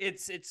like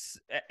it's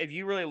if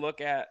you really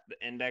look at the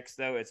index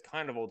though, it's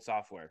kind of old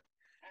software.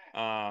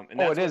 And oh,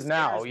 that's it what is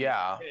now. scares me.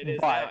 Yeah. It is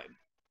now, But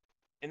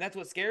and that's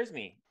what scares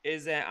me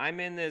is that I'm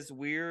in this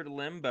weird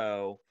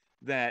limbo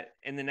that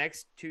in the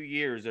next 2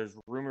 years there's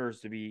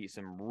rumors to be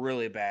some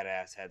really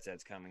badass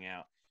headsets coming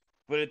out.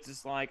 But it's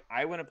just like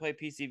I want to play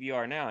PC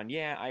VR now, and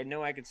yeah, I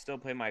know I could still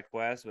play my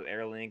Quest with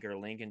AirLink or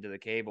link into the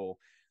cable,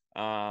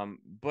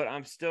 but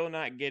I'm still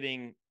not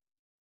getting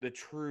the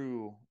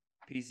true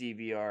PC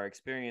VR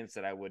experience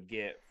that I would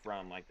get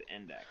from like the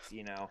Index.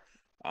 yeah.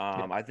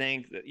 I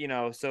think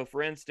that So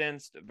for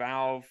instance,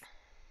 Valve,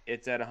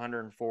 it's at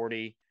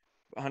 140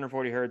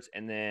 hertz,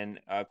 and then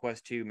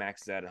Quest 2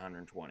 maxes at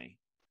 120.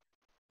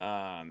 But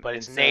And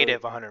it's so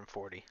native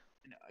 140.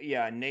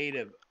 yeah,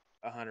 native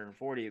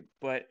 140.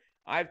 But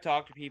I've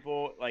talked to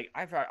people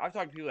I've talked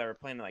to people that are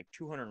playing at like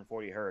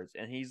 240 hertz,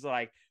 and he's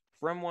like,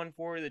 from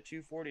 140 to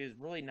 240 is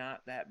really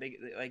not that big.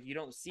 Like you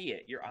don't see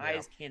it. Your Yeah.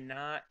 eyes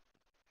cannot.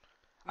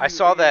 I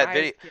saw Your that eyes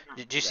video. cannot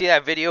Did do you see that.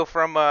 that video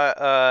from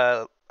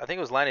I think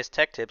it was Linus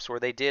Tech Tips where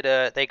they did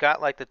they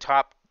got like the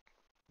top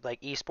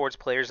like esports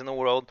players in the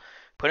world,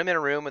 put them in a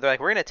room and they're like,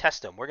 we're gonna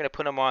test them. We're gonna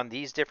put them on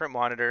these different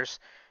monitors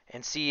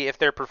and see if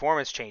their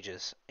performance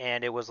changes.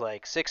 And it was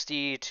like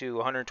 60 to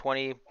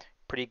 120,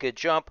 pretty good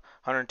jump.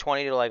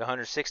 120 to like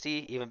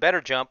 160, even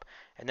better jump.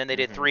 And then they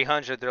did Hmm.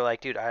 300. They're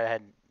like, dude, I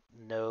had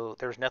no,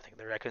 there was nothing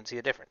there. I couldn't see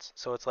the difference.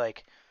 So it's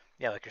like,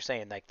 Yeah, like you're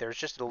saying, like there's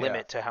just a Yeah.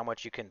 limit to how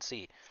much you can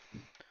see.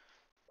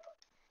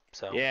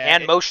 So, Yeah,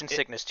 and motion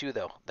sickness too,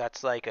 though.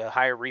 That's like a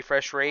higher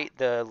refresh rate,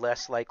 the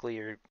less likely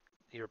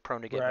you're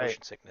prone to get Right.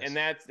 motion sickness. and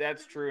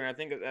that's true, and I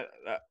think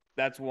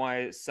that's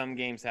why some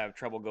games have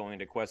trouble going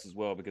to Quest as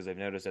well, because they've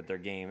noticed that their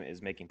game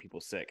is making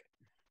people sick.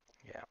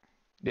 Yeah.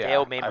 Yeah,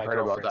 Vale made I've my heard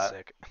about girlfriend that.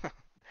 sick.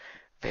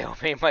 Vale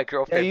made my Yeah,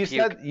 girlfriend you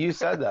puke.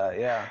 said that.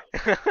 Yeah.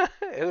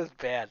 It was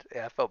bad.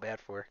 Yeah, I felt bad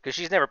for her because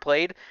she's never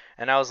played,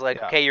 and I was like,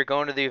 Yeah. okay, you're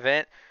going to the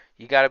event.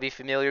 You got to be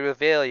familiar with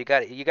Vale. You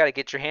got to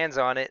get your hands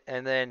on it.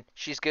 And then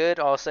she's good.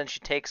 All of a sudden, she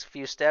takes a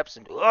few steps,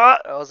 and I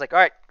was like, all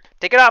right,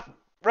 take it off,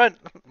 run,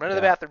 run to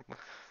the Yeah. bathroom.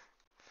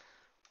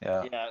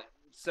 Yeah. Yeah.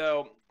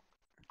 So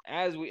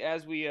as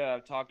we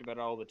talked about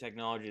all the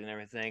technology and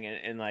everything,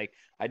 and like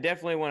I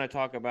definitely want to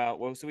talk about,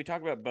 well, so we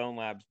talked about Bone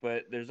Labs,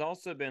 but there's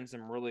also been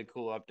some really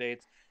cool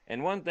updates.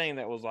 And one thing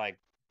that was like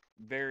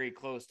very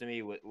close to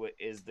me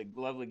is the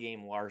lovely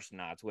game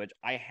Larcenauts, which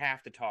I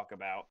have to talk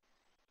about.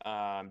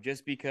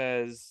 Just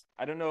because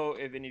I don't know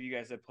if any of you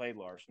guys have played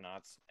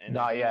Larcenauts, and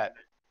Not yet.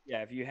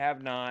 yeah, if you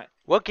have not,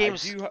 What I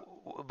games do.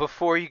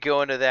 before you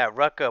go into that,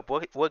 Ruck Up?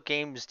 What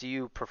games do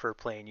you prefer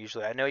playing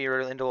usually? I know you're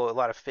into a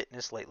lot of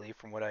fitness lately,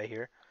 from what I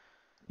hear.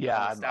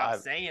 Yeah. Stop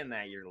saying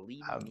that. You're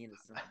leading I'm me into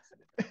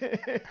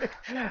something.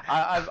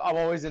 I'm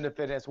always into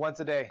fitness once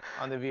a day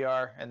on the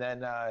VR, and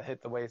then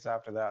hit the weights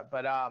after that.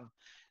 But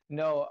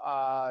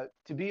no,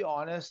 to be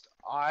honest,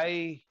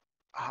 I'm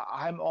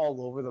all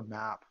over the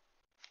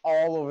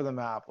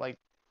map. Like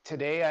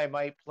today, I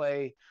might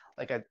play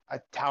like a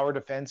tower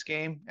defense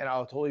game, and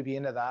I'll totally be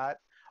into that.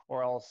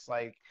 Or else,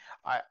 like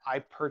I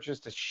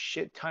purchased a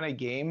shit ton of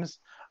games.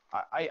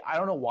 I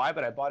don't know why,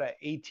 but I bought an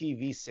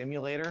ATV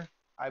simulator.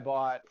 I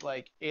bought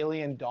like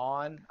Alien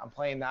Dawn. I'm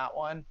playing that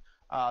one.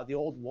 The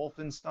old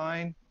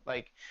Wolfenstein.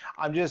 Like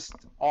I'm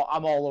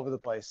all over the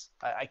place.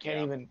 I can't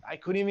Yeah. even. I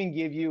couldn't even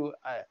give you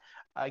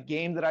a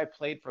game that I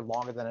played for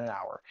longer than an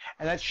hour,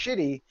 and that's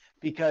shitty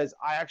because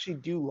I actually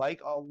do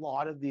like a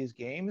lot of these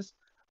games,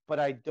 but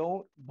I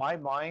don't. My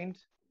mind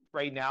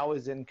right now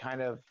is in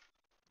kind of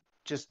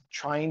just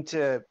trying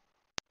to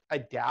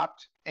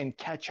adapt and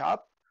catch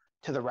up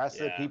to the rest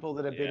of the Yeah. people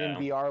that have been in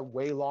Yeah. VR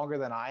way longer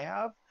than I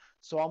have.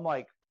 So I'm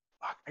like,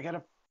 I got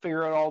to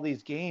figure out all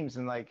these games,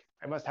 and like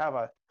I must have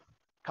a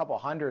couple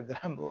hundred that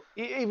I'm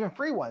even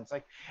free ones.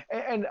 Like,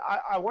 and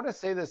I want to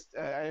say this.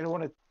 I don't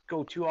want to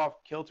go too off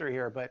kilter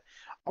here, but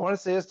I want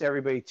to say this to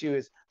everybody too: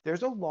 is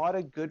there's a lot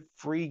of good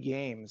free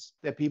games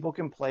that people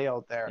can play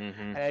out there,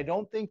 Mm-hmm. and I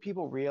don't think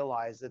people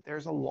realize that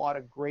there's a lot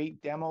of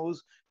great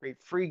demos, great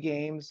free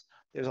games.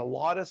 There's a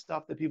lot of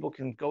stuff that people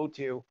can go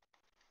to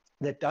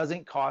that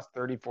doesn't cost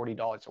 $30,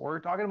 $40. So we're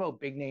talking about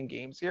big name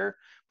games here,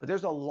 but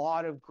there's a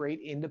lot of great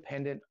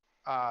independent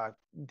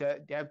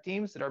dev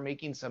teams that are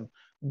making some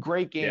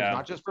great games, Yeah.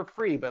 not just for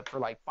free, but for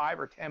like $5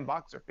 or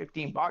 $10 or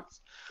 $15.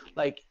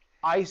 Like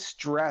I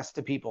stress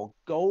to people,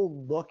 go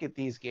look at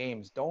these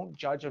games. Don't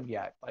judge them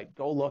yet. Like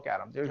go look at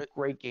them. There's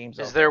great games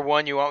Is out there there.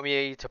 one you want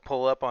me to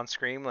pull up on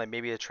screen, like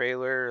maybe a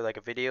trailer or like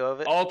a video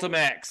of it?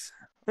 Ultimax.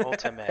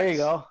 Ultimax. There you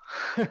go.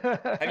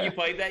 Have you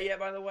played that yet,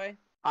 by the way?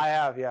 I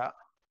have, yeah.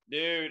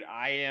 Dude,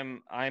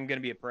 I'm gonna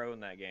be a pro in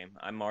that game.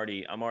 I'm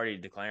already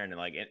declaring it.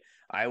 Like it,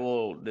 I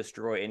will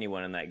destroy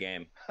anyone in that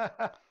game.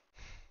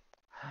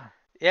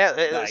 Yeah,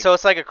 Like so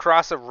it's like a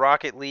cross of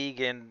Rocket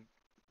League and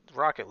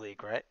Rocket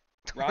League, right?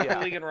 Rocket Yeah.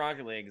 League and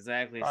Rocket League,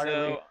 exactly.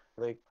 Rocket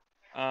So League.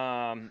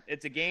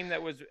 it's a game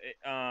that was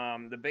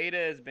the beta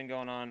has been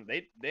going on.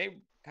 They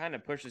kind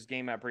of pushed this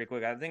game out pretty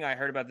quick. I think I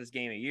heard about this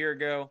game a year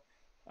ago.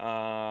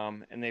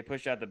 And they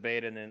pushed out the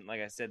beta, and then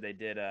like I said, they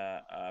did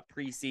a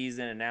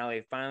preseason, and now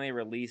they finally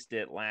released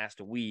it last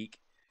week.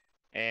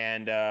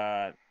 And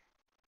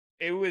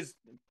it was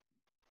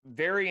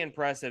very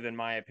impressive in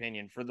my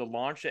opinion for the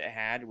launch it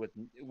had with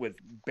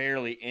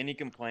barely any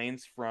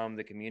complaints from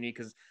the community,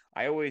 because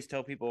I always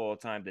tell people all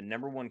the time the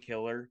number one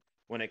killer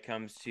when it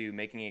comes to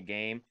making a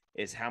game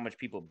is how much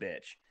people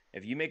bitch.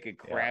 If you make a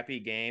crappy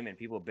game and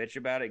people bitch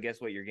about it,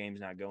 guess what? Your game's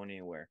not going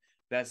anywhere.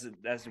 That's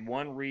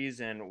one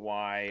reason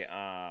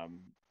why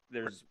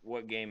there's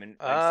what game and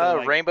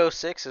like, Rainbow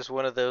Six is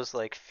one of those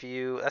like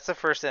few. That's the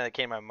first thing that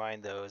came to my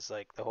mind though, is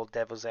like the whole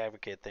Devil's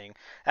Advocate thing.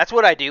 That's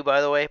what I do, by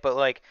the way. But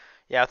like,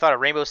 yeah, I thought of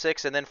Rainbow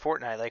Six and then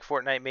Fortnite. Like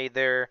Fortnite made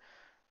their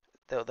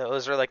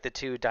those are like the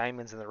two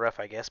diamonds in the rough,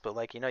 I guess. But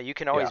like you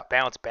can always Yeah.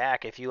 bounce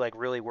back if you like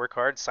really work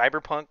hard.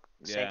 Cyberpunk,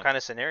 same Yeah. kind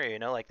of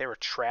scenario. Like they were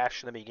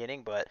trash in the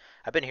beginning, but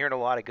I've been hearing a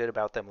lot of good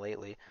about them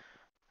lately.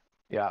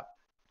 Yeah.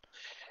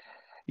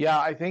 Yeah,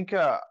 I think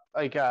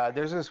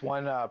there's this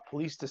one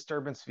police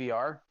disturbance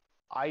VR.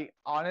 I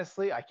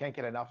honestly I can't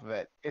get enough of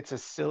it. It's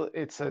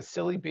a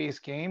silly base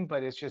game,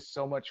 but it's just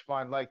so much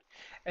fun. Like,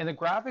 and the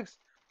graphics.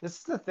 This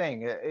is the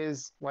thing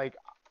is like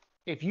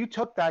if you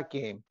took that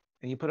game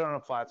and you put it on a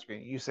flat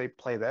screen, you say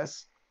play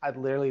this, I'd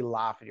literally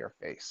laugh in your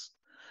face.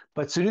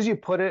 But as soon as you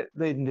put it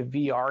in the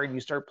VR and you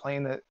start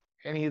playing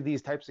any of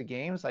these types of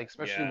games, like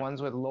especially Yeah.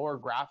 ones with lower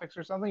graphics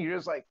or something, you're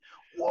just like,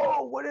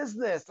 whoa, what is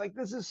this? Like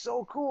this is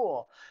so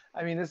cool.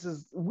 I mean, this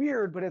is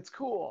weird, but it's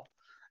cool.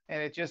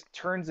 and it just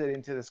turns it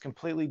into this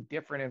completely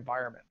different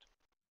environment.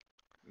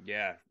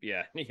 Yeah,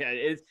 yeah, yeah.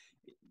 It's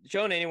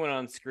showing anyone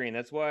on screen.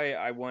 That's why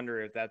I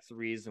wonder if that's the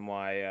reason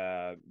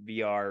why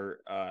VR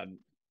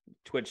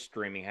Twitch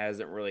streaming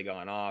hasn't really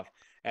gone off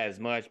as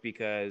much,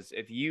 because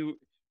if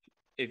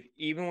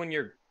even when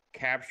you're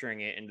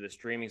capturing it into the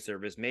streaming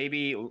service,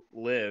 maybe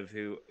Live,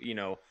 who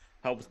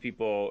helps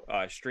people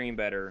stream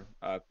better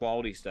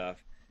quality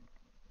stuff,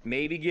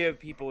 maybe give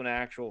people an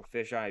actual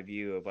fisheye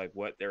view of like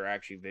what they're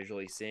actually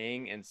visually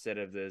seeing instead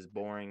of this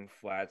boring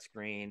flat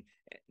screen.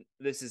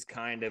 This is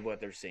kind of what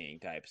they're seeing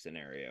type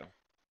scenario.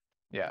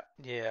 Yeah.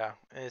 Yeah,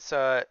 it's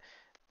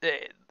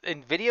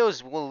and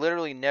videos will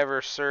literally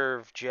never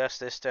serve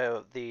justice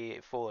to the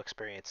full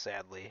experience,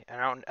 sadly.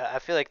 And I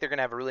feel like they're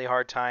gonna have a really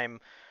hard time,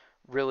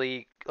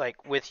 really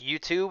like with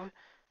YouTube,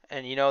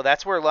 and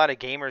that's where a lot of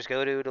gamers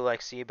go to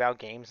like see about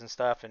games and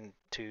stuff and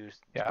to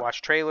Yeah.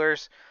 watch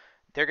trailers.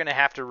 They're gonna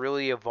have to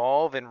really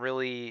evolve and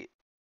really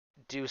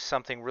do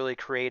something really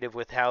creative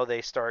with how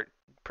they start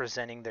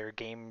presenting their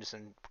games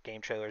and game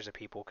trailers to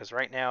people. Because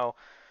right now,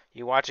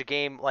 you watch a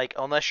game, like,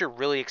 unless you're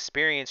really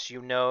experienced,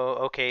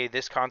 okay,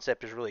 this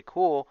concept is really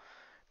cool,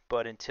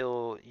 but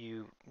until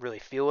you really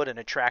feel it and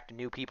attract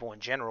new people in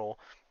general,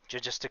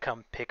 just to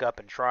come pick up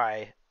and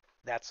try,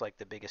 that's like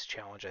the biggest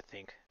challenge, I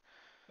think.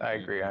 I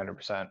agree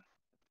 100%.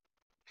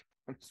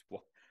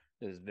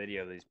 This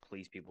video of these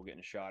police people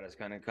getting shot is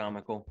kind of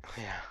comical.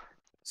 Yeah.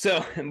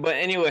 So, but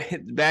anyway,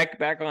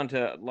 back onto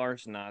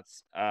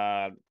Larcenauts.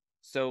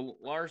 So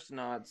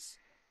Larcenauts,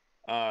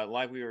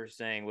 like we were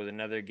saying, was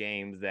another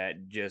game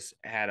that just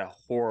had a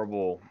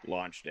horrible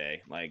launch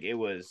day. Like, it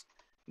was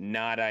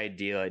not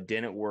ideal. It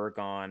didn't work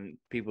on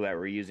people that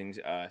were using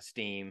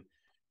Steam.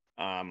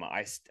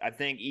 I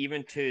think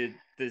even to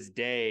this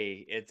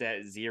day, it's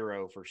at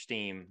 0 for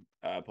Steam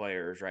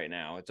players right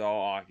now. It's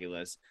all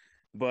Oculus,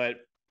 but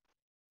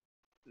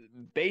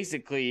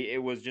basically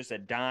it was just a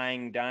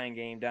dying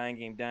game,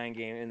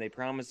 and they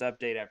promised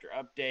update after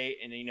update.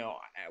 And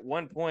at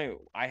one point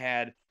I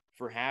had,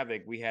 for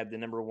Havoc, we had the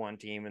 #1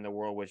 team in the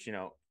world, which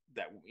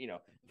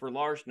for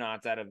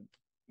Larcenauts, out of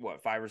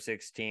what, 5 or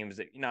 6 teams,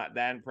 that not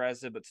that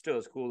impressive, but still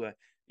it's cool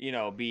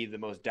to be the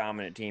most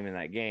dominant team in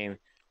that game.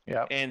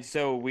 Yeah. And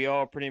so we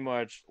all pretty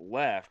much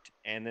left,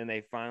 and then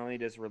they finally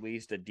just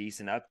released a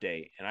decent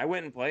update, and I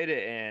went and played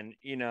it, and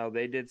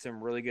they did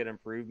some really good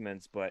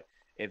improvements. But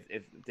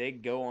if they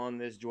go on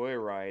this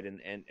joyride,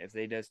 and if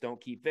they just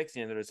don't keep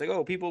fixing it, they're just like,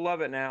 oh, people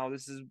love it now,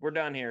 we're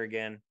done here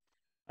again.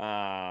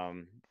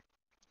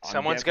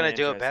 Someone's gonna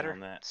do it better.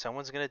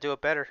 Someone's gonna do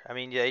it better. I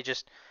mean,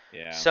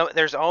 yeah. So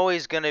there's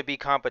always gonna be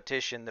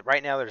competition.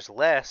 Right now there's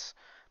less,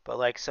 but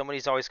like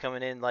somebody's always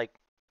coming in. Like,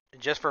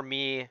 just for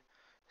me,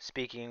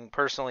 speaking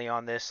personally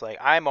on this, like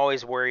I'm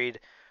always worried.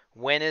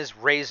 When is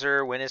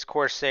Razer? When is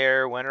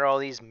Corsair? When are all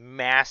these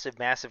massive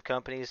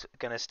companies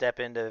gonna step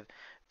into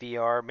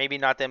VR? Maybe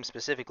not them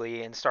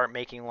specifically, and start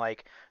making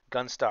like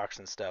gun stocks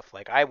and stuff.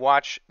 Like, I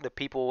watch the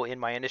people in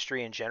my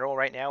industry in general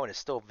right now, and it's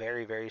still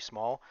very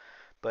small.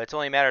 But it's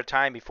only a matter of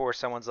time before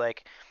someone's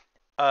like,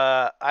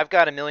 I've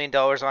got $1 million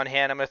on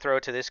hand. I'm gonna throw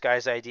it to this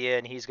guy's idea,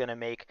 and he's gonna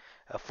make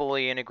a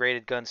fully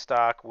integrated gun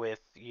stock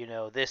with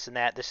this and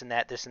that, this and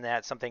that, this and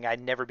that. Something I'd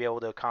never be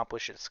able to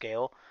accomplish at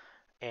scale.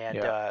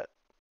 And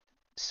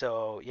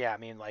so yeah, I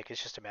mean, like,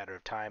 it's just a matter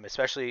of time.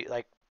 Especially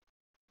like,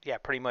 yeah,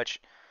 pretty much.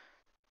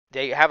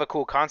 They have a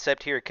cool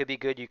concept here. It could be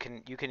good. You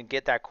can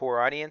get that core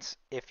audience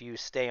if you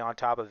stay on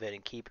top of it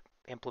and keep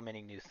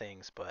implementing new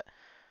things. But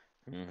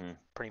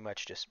pretty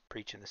much just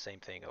preaching the same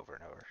thing over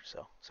and over.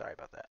 So sorry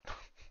about that.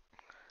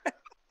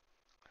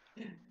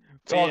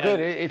 It's all good.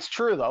 It's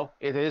true, though.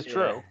 It is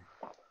true.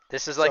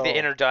 This is like the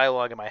inner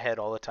dialogue in my head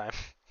all the time.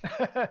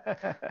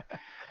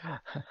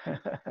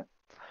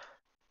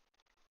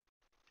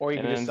 Or you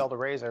can just sell the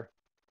Razer.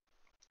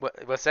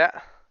 What's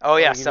that? Oh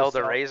yeah, sell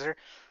the Razer.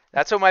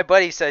 That's what my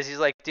buddy says. He's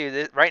like,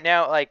 dude, right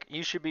now, like,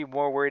 you should be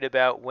more worried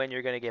about when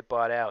you're gonna get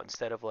bought out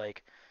instead of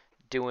like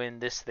doing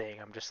this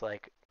thing. I'm just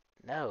like,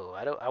 no,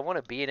 I don't. I want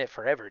to be in it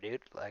forever,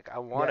 dude. Like, I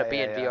want to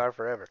be in VR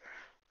forever.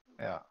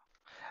 Yeah,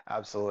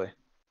 absolutely.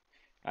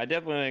 I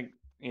definitely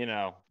think,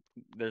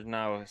 there's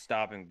no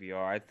stopping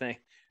VR. I think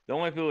the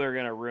only people that are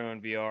going to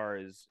ruin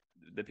VR is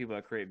the people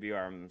that create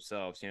VR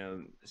themselves,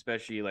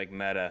 especially like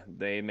Meta.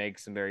 They make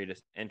some very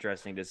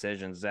interesting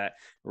decisions that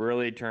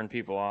really turn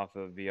people off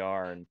of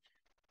VR.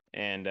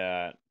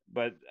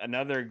 But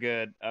another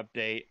good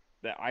update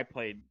that I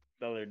played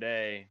the other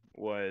day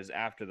was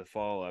After the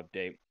Fall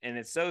update. And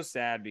it's so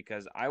sad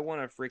because I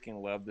want to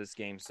freaking love this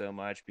game so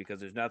much, because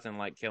there's nothing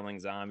like killing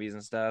zombies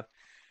and stuff.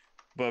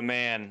 But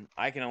man,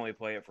 I can only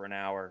play it for an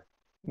hour.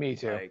 Me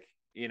too. Like,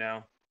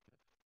 Yeah.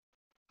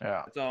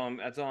 That's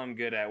all I'm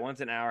good at. Once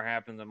an hour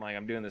happens, I'm like,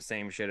 I'm doing the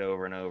same shit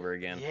over and over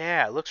again.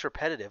 Yeah, it looks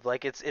repetitive.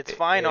 Like, it's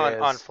fine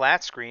on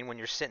flat screen when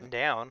you're sitting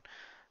down,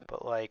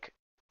 but like,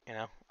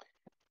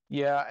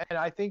 Yeah, and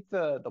I think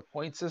the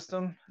point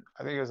system,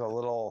 I think, is a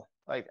little,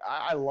 like,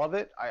 I love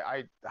it.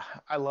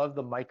 I love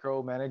the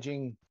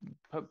micromanaging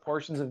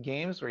portions of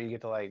games where you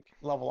get to like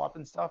level up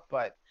and stuff,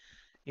 but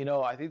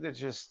I think that's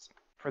just,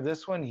 for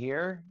this one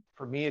here,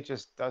 for me, it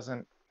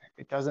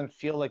doesn't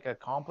feel like an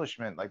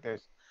accomplishment. Like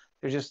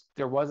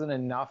there wasn't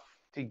enough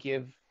to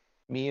give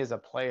me as a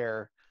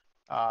player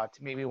to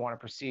maybe want to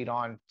proceed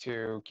on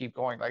to keep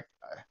going. Like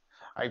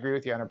I agree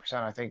with you 100%.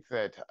 I think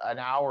that an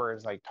hour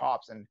is like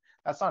tops, and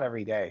that's not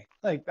every day.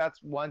 Like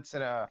that's once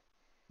in a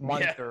Yeah.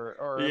 month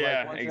or like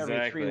Yeah, once in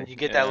every three exactly. weeks You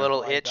get or that Yeah. something little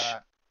like itch.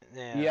 that.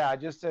 Yeah. Yeah,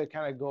 just to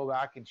kind of go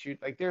back and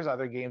shoot. Like there's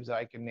other games that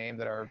I can name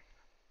that are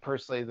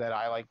personally that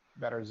I like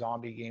better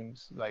zombie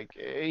games. Like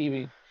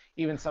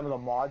even some of the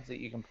mods that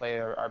you can play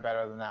are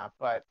better than that.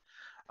 But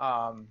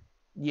um,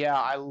 yeah,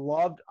 I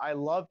loved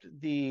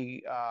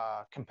the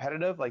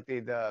competitive, like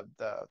the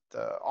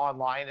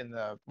online and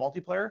the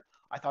multiplayer.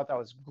 I thought that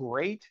was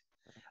great.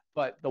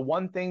 But the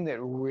one thing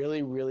that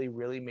really, really,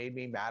 really made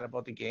me mad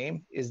about the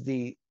game is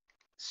the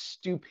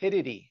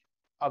stupidity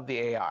of the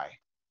AI.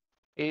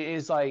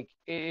 It's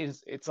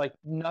like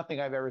nothing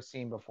I've ever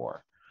seen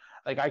before.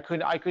 Like I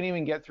couldn't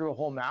even get through a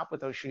whole map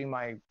without shooting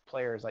my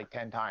players like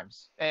 10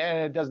 times. And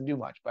it doesn't do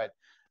much, but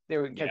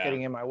kept Yeah.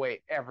 getting in my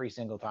way every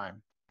single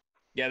time.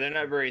 Yeah, they're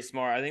not very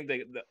smart. I think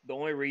the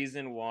only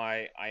reason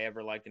why I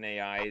ever liked an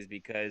AI is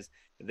because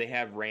they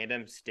have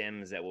random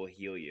stems that will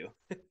heal you.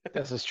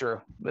 This is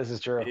true. This is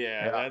true.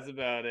 Yeah, Yeah. that's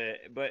about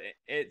it. But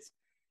it's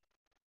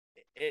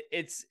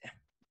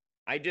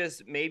I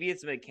just maybe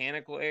it's a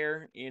mechanical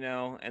error,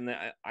 and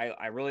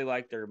I really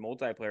liked their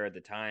multiplayer at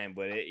the time,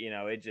 but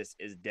it just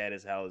is dead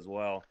as hell as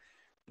well.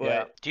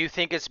 Yeah. But Do you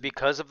think it's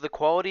because of the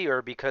quality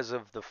or because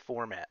of the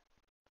format?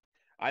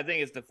 I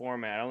think it's the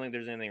format. I don't think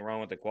there's anything wrong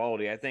with the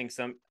quality.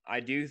 I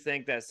do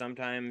think that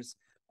sometimes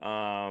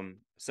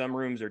some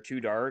rooms are too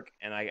dark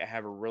and I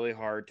have a really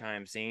hard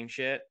time seeing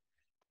shit,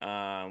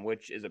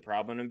 which is a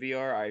problem in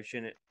VR. I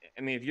shouldn't.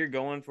 I mean, if you're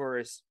going for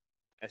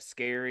a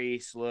scary,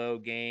 slow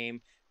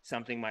game,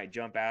 something might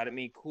jump out at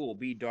me. Cool,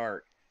 be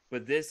dark.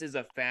 But this is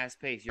a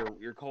fast pace.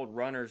 You're called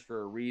runners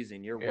for a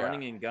reason. You're Yeah.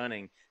 running and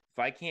gunning. If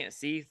I can't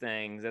see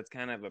things, that's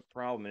kind of a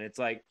problem. And it's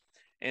like,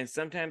 and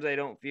sometimes I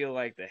don't feel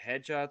like the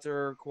headshots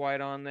are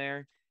quite on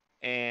there.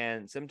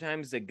 And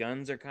sometimes the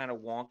guns are kind of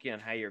wonky on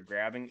how you're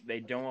grabbing. They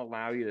don't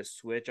allow you to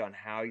switch on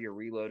how you're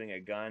reloading a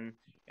gun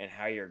and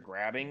how you're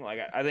grabbing. Like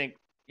I think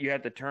you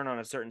have to turn on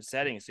a certain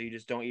setting so you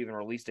just don't even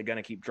release the gun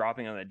and keep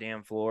dropping on the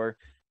damn floor.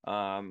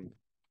 Um,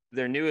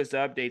 their newest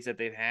updates that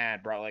they've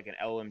had brought like an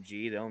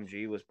LMG. The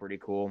LMG was pretty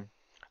cool.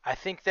 I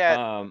think that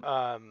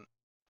Um,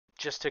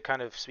 just to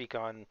kind of speak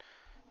on,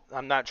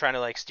 I'm not trying to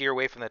like steer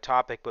away from the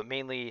topic, but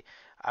mainly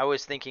I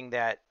was thinking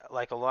that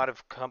like a lot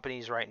of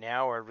companies right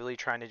now are really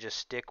trying to just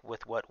stick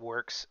with what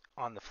works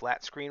on the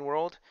flat screen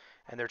world,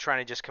 and they're trying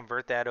to just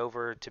convert that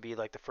over to be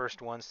like the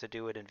first ones to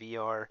do it in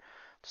VR.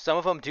 Some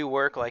of them do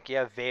work, like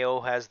yeah,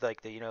 Vale has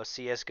like the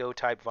CS:GO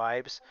type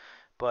vibes,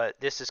 but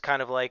this is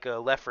kind of like a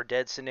Left 4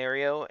 Dead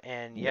scenario,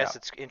 and Yeah. yes,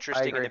 it's I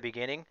interesting in agree. the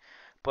beginning,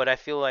 but I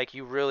feel like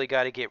you really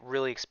got to get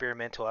really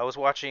experimental. I was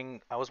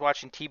watching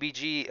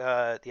TBG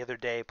the other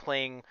day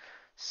playing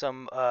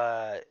some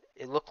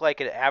it looked like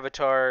an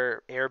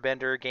Avatar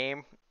Airbender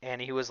game, and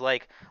he was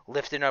like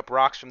lifting up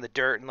rocks from the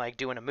dirt and like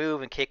doing a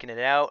move and kicking it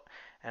out,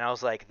 and I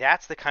was like,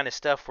 that's the kind of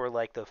stuff where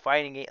like the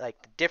fighting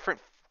like the different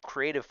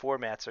creative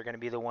formats are going to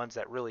be the ones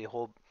that really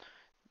hold.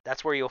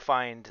 That's where you'll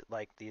find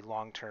like the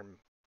long term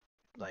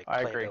like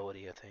I agree.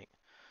 playability, I think.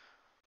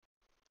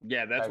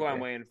 yeah, I that's why I'm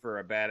agree. waiting for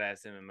a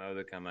badass MMO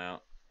to come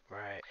out.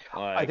 Right.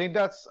 Like I think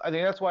that's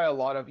why a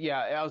lot of, yeah,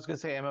 I was gonna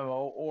say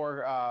MMO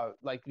or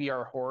like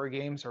VR horror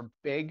games are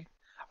big.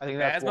 I think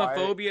that's why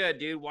Phasmophobia,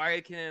 dude. Why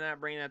can I not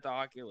bring that to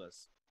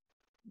Oculus?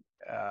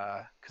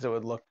 because it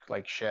would look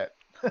like shit.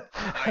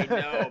 I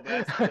know,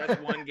 but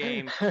that's one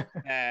game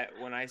that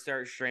when I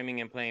start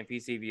streaming and playing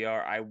PC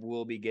VR, I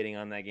will be getting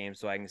on that game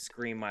so I can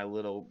scream my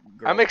little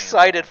girl I'm pants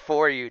excited off.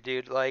 for you,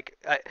 dude.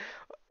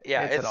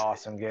 Yeah, It's an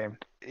awesome game.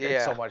 It's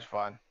yeah. so much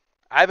fun.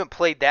 I haven't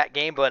played that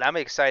game, but I'm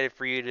excited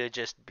for you to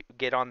just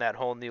get on that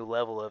whole new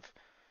level of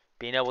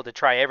being able to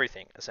try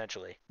everything,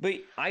 essentially. But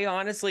I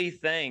honestly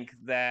think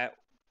that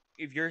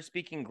if you're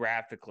speaking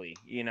graphically,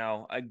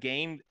 a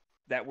game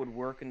that would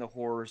work in the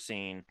horror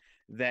scene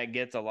that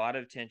gets a lot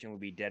of attention would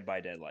be Dead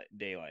by Daylight. That'd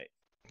be a perfect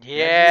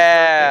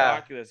Yeah. Yeah.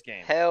 Oculus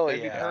game. Hell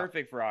That'd be yeah. Yeah.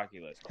 perfect for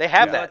Oculus. They You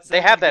have Yeah. that. let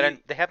They have someone that.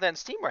 be They have that in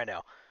Steam right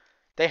now.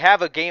 They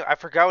have a game. I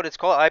forgot what it's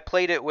called. I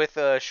played it with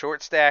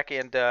Short Stack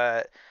and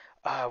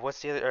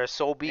what's the other?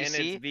 Soul and it's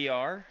BC.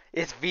 VR.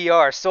 It's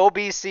VR. Soul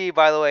BC,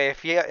 by the way.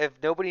 If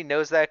nobody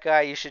knows that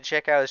guy, you should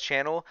check out his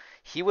channel.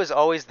 He was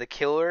always the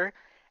killer,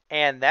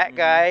 and that Mm-hmm.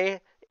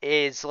 guy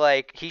is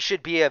like he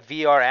should be a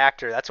VR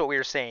actor. That's what we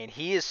were saying.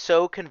 He is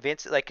so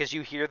convinced, like, cause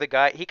you hear the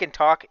guy. He can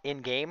talk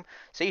in game,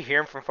 so you hear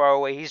him from far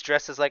away. He's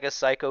dressed as like a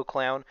psycho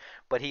clown,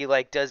 but he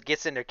like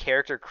gets into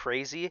character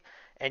crazy,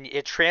 and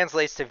it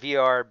translates to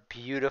VR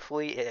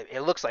beautifully.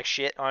 It looks like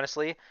shit,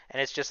 honestly,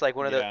 and it's just like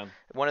Yeah.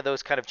 one of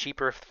those kind of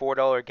cheaper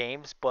 $4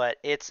 games, but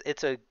it's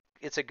a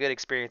good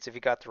experience if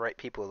you got the right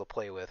people to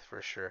play with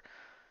for sure.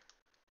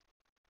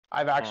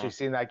 I've actually Huh.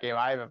 seen that game.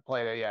 I haven't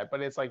played it yet, but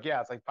it's like, yeah,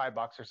 it's like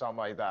 $5 or something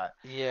like that.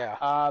 Yeah.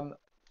 Um,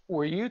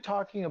 were you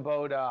talking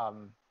about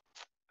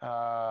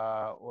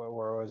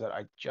Where was it?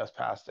 I just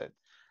passed it.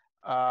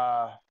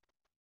 Uh,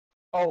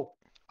 oh,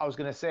 I was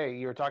gonna say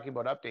you were talking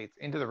about updates.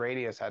 Into the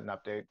Radius had an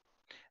update.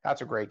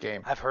 That's a great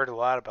game. I've heard a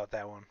lot about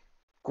that one.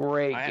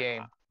 Great I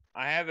game.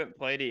 I haven't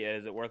played it yet.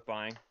 Is it worth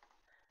buying?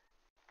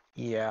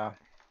 Yeah.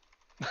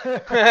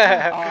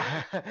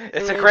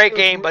 It's a great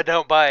game, but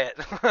don't buy it.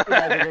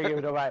 Yeah, it's a great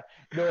game. Don't buy it.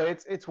 No,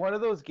 it's one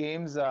of those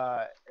games.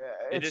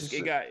 It just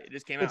came out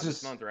it's this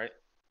just month, right?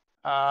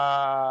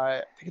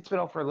 I think it's been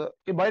out for a little.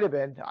 It might have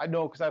been. I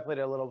know because I played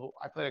it a little.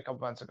 I played it a couple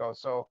months ago.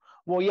 So,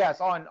 well,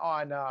 yes, on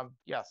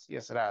yes,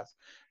 it has.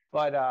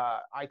 But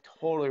I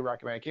totally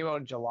recommend it. It came out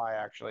in July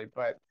actually.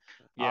 But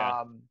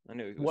Yeah, I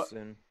knew it was what?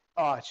 soon.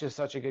 Oh, it's just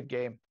such a good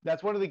game.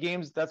 That's one of the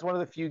games. That's one of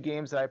the few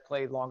games that I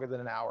played longer than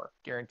an hour,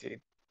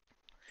 guaranteed.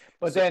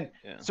 But So, then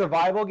yeah.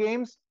 survival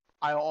games,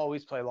 I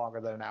always play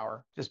longer than an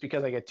hour, just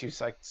because I get too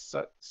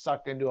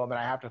sucked into them and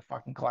I have to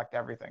fucking collect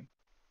everything.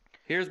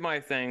 Here's my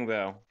thing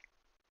though.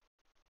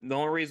 The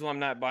only reason why I'm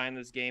not buying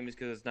this game is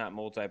because it's not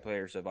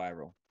multiplayer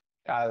survival.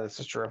 This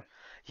is true.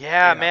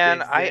 Yeah,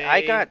 man, If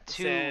I they got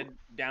too. said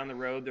down the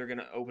road they're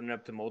gonna open it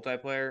up to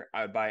multiplayer,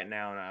 I would buy it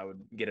now and I would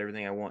get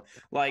everything I want.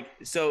 Like,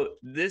 so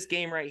this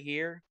game right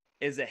here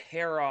is a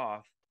hair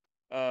off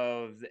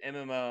of the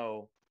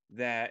MMO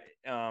that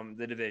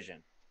the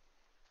Division.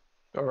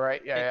 All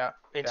right. Yeah.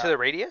 Into the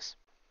Radius?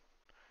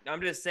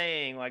 I'm just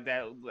saying, like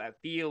that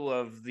feel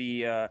of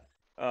the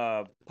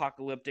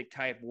apocalyptic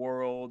type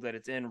world that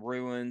it's in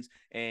ruins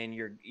and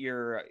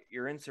you're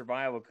in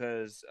survival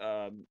because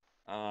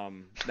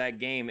that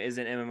game is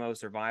an MMO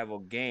survival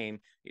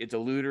game. It's a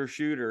looter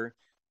shooter,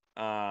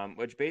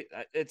 which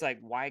it's like,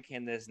 why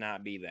can this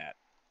not be that?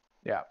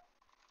 Yeah.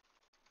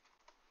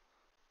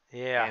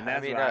 Yeah, And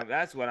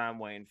that's what I'm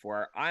waiting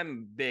for. I'm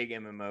a big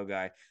MMO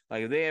guy.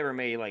 Like if they ever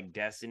made like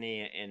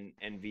Destiny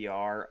and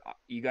VR,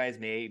 you guys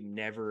may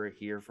never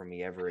hear from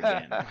me ever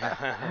again.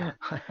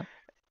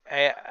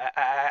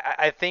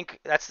 I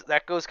think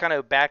that goes kind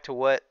of back to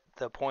what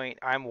the point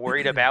I'm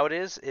worried about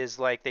is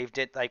like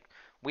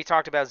we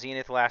talked about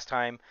Zenith last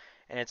time,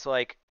 and it's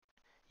like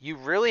you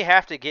really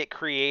have to get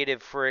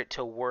creative for it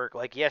to work.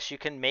 Like yes, you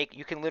can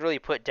literally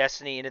put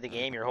Destiny into the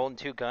game. You're holding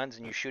two guns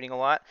and you're shooting a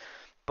lot,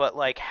 but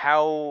like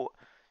how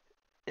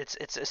it's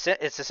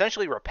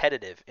essentially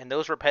repetitive, and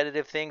those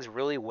repetitive things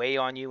really weigh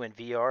on you in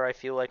VR. I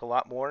feel like a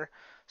lot more.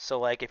 So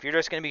like if you're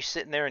just gonna be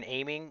sitting there and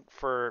aiming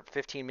for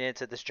 15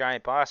 minutes at this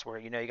giant boss where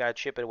you gotta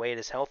chip it away at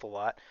his health a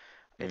lot,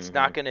 it's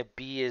not gonna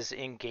be as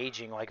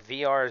engaging. Like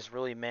VR is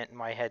really meant in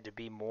my head to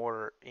be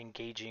more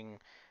engaging,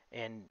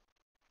 and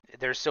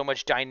there's so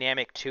much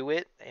dynamic to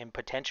it and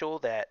potential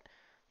that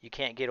you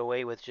can't get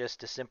away with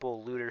just a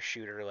simple looter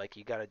shooter. Like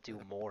you gotta do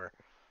more.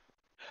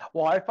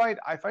 Well, I find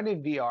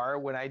in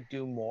VR when I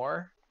do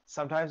more,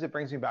 sometimes it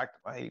brings me back to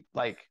my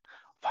like,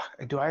 fuck,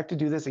 do I have to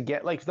do this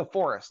again? Like the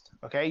forest,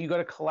 okay? You got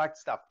to collect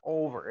stuff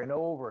over and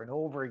over and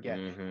over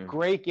again.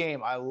 Great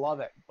game, I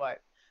love it, but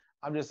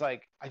I'm just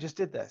like, I just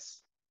did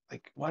this.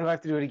 Like, why do I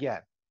have to do it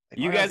again? Like,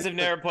 You guys have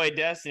never played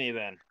Destiny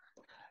then?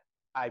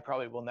 I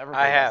probably will never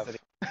I play have.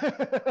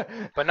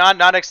 Destiny. But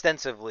not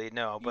extensively,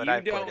 no. But I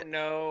You played don't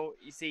know.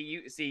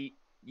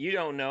 You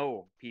don't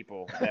know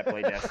people that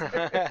play Destiny.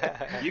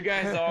 it. You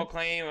guys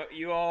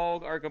you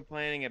all are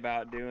complaining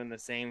about doing the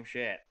same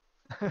shit.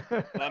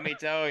 Let me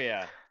tell you,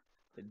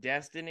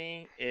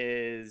 Destiny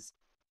is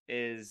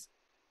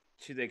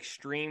to the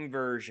extreme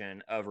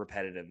version of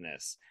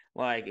repetitiveness.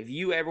 Like if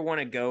you ever want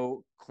to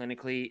go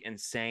clinically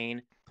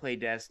insane, play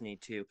Destiny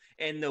 2.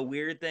 And the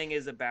weird thing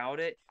is about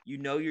it,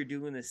 you're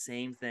doing the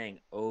same thing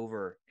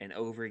over and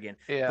over again.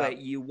 Yeah. But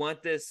you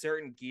want this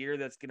certain gear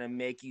that's going to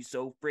make you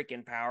so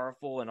freaking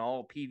powerful in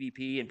all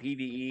PvP and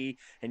PvE,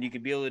 and you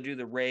can be able to do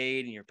the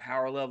raid and your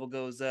power level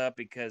goes up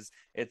because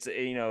it's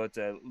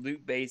a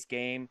loot-based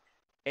game.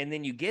 And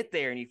then you get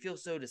there and you feel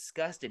so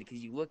disgusted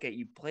because you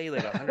play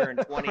like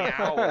 120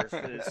 hours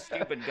for this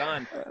stupid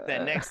gun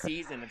that next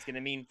season it's going to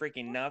mean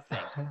freaking nothing.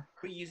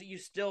 But you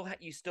still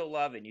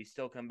love it and you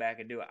still come back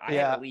and do it. I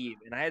had to leave,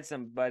 and I had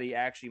somebody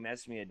actually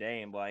message me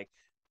today and like,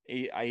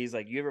 he's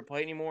like, "You ever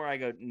play anymore?" I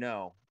go,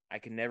 "No, I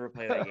can never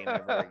play that game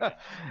ever again."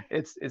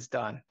 It's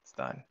done. It's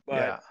done. But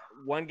yeah.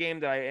 One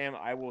game that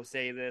I will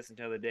say this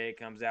until the day it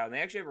comes out, and they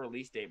actually have a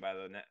release date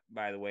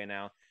by the way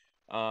now,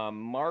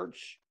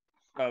 March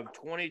of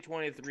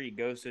 2023,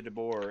 Ghost of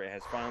Tabor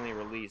has finally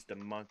released a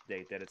month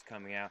date that it's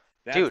coming out.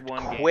 That's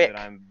one game that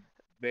I'm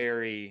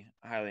very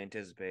highly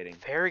anticipating.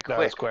 Very quick.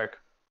 That was quick.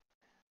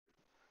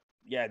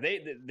 Yeah,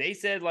 they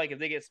said like if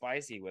they get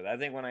spicy with it. I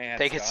think when I had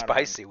they get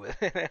spicy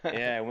with it.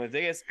 Yeah, when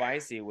they get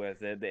spicy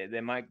with it,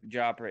 they might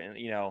drop it. And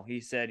he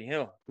said,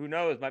 who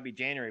knows, might be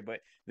January, but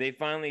they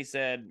finally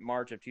said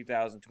March of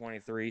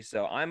 2023.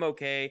 So I'm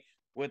okay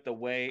with the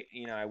wait.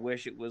 I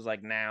wish it was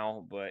like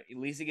now, but at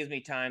least it gives me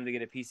time to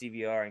get a PC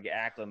VR and get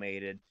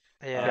acclimated.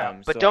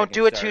 Yeah, but don't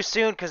do it too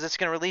soon because it's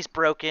going to release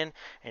broken and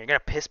you're going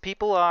to piss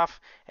people off.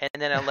 And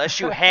then unless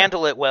you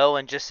handle it well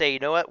and just say, you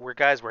know what, we're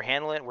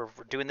handling it, we're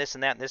doing this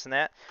and that and this and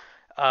that.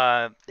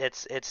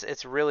 It's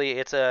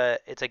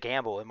a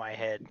gamble in my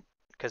head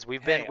because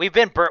Hey, we've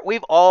been burnt.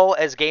 We've all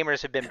as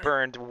gamers have been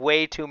burned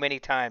way too many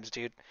times,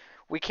 dude.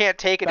 We can't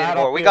take it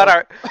anymore.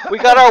 Battlefield. We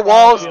got our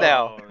walls Battlefield.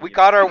 now. oh, We yeah,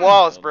 got our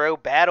walls, Battlefield.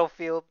 bro.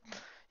 Battlefield.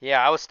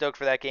 Yeah, I was stoked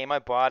for that game. I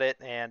bought it,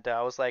 and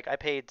I was like, I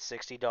paid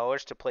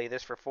 $60 to play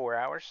this for 4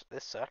 hours.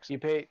 This sucks. You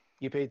paid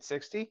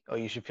 60? Oh,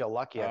 you should feel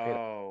lucky. I paid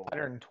Oh,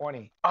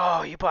 120.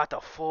 Oh, you bought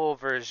the full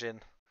version.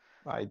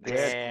 I did.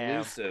 Damn.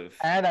 exclusive.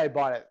 And I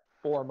bought it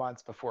 4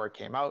 months before it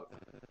came out.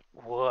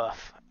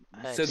 Woof.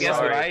 I'm So guess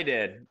what sorry. I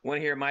did? Want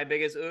to hear my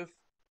biggest oof?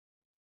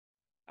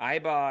 I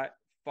bought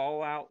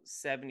Fallout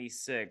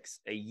 76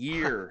 a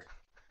year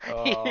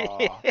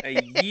Oh.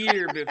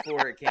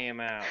 before it came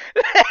out.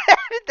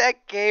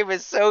 That game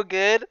is so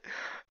good.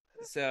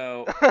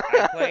 So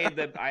I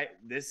played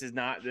this is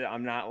not,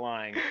 I'm not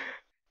lying.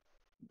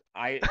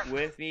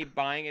 With me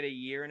buying it a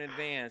year in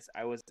advance,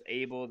 I was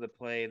able to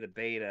play the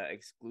beta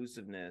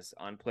exclusiveness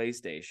on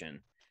PlayStation.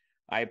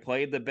 I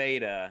played the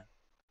beta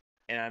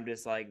and I'm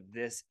just like,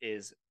 this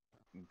is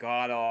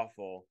god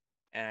awful.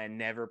 And I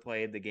never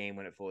played the game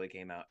when it fully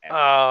came out. Ever.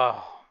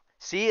 Oh.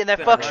 See, and that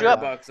Spent fucks you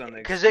up $100 on the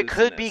because it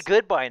could be exclusiveness.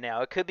 good by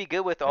now. It could be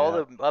good with all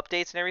Yeah. the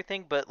updates and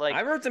everything, but like,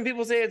 I've heard some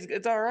people say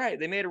it's all right.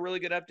 They made a really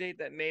good update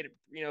that made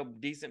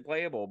it, decent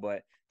playable,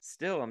 but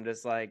still, I'm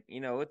just like,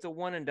 it's a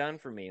one and done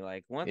for me.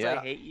 Like once I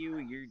Yeah. hate you,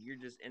 you're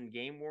just in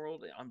game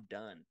world. I'm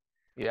done.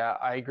 Yeah,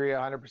 I agree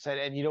 100%.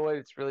 And you know what?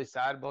 It's really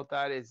sad about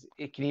that is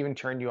it can even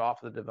turn you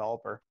off the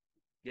developer.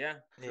 Yeah,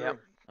 true, Yep.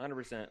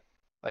 100%.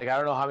 Like I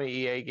don't know how many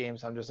EA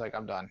games I'm just like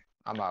I'm done.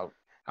 I'm out.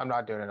 I'm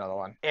not doing another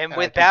one. and I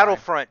with keep buying.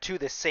 Battlefront 2,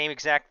 the same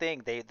exact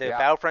thing. The Yeah.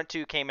 Battlefront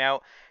 2 came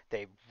out,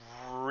 they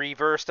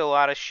reversed a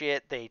lot of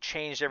shit, they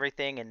changed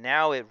everything, and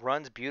now it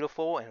runs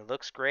beautiful and it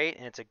looks great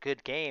and it's a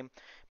good game.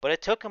 But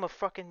it took them a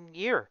fucking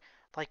year.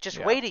 Like, just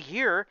Yeah. wait a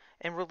year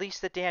and release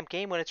the damn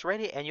game when it's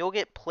ready, and you'll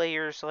get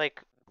players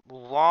like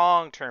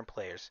long-term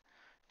players.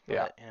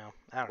 Yeah. But,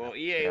 I don't Well, know.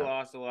 EA Yeah.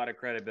 lost a lot of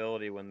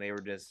credibility when they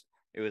were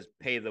it was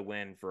pay the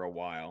win for a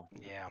while.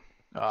 Yeah,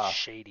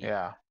 shady.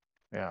 Yeah.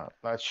 Yeah.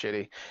 That's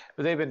shitty.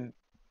 But they've been,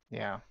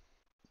 yeah.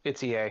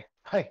 It's EA.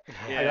 I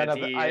Yeah, got it's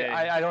nothing. EA.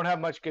 I don't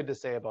have much good to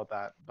say about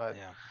that. But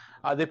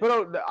Yeah. they put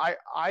out.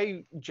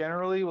 I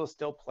generally will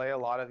still play a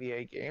lot of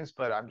EA games,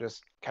 but I'm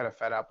just kind of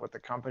fed up with the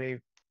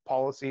company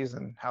policies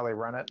and how they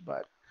run it.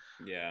 But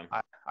Yeah.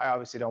 I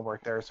obviously don't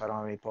work there, so I don't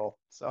have any pull.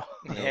 So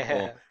No Yeah.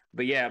 pull.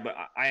 But yeah,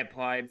 I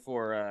applied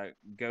for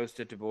Ghost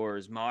of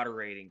Tabor's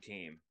moderating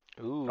team.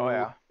 Ooh. oh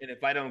yeah. And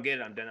if I don't get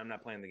it, I'm done. I'm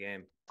not playing the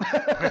game.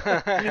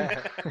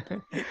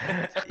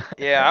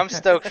 Yeah, I'm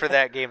stoked for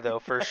that game though,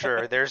 for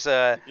sure. There's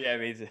a Yeah,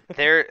 me too.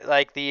 there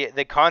like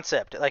the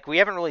concept. Like, we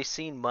haven't really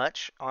seen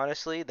much,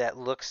 honestly, that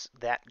looks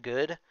that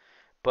good,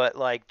 but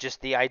like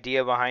just the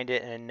idea behind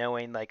it and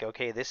knowing like,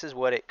 okay, this is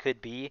what it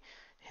could be.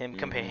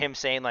 Him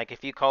saying like,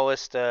 if you call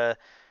us what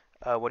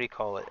do you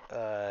call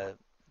it?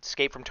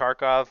 Escape from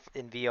Tarkov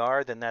in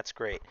VR, then that's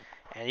great.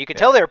 And you can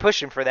tell they're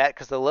pushing for that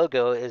because the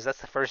logo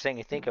that's the first thing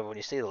you think of when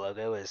you see the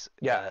logo is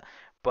Yeah.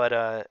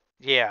 but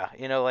yeah,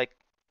 like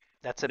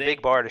that's a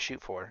big bar to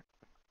shoot for.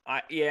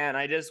 And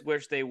I just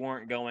wish they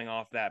weren't going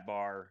off that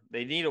bar.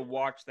 They need to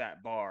watch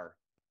that bar.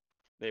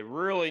 They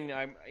really,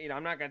 I'm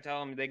not gonna tell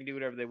them they can do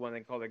whatever they want. They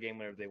can call their game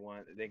whatever they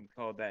want. They can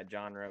call it that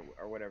genre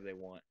or whatever they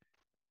want.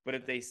 But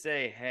if they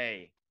say,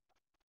 hey,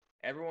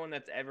 everyone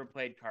that's ever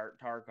played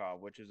Tarkov,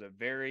 which is a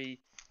very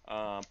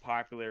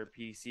popular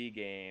PC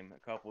game a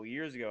couple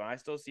years ago, and I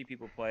still see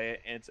people play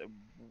it, and it's a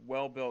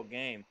well-built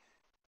game.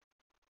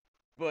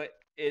 But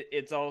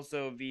it's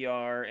also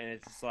VR, and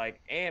it's just like,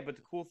 but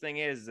the cool thing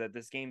is that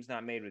this game's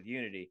not made with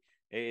Unity.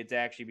 It's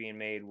actually being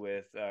made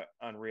with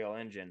Unreal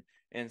Engine.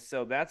 And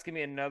so that's going to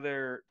be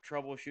another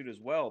troubleshoot as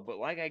well. But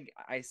like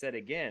I said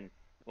again,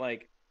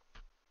 like,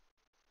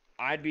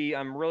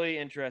 I'm really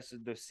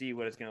interested to see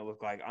what it's going to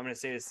look like. I'm going to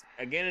say this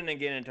again and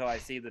again until I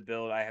see the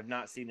build. I have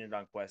not seen it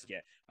on Quest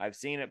yet. I've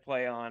seen it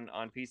play on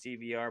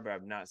PC VR, but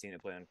I've not seen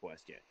it play on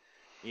Quest yet.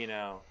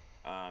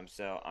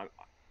 So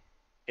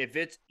if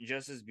it's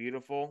just as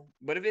beautiful,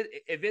 but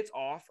if it's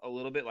off a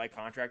little bit like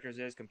Contractors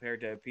is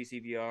compared to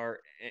PC VR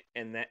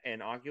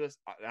and Oculus,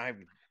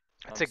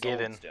 That's a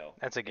given. Still.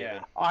 That's a given.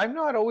 Yeah. I'm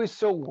not always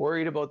so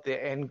worried about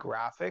the end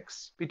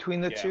graphics between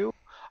the Yeah. two.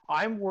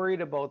 I'm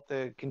worried about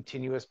the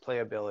continuous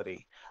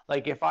playability.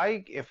 Like if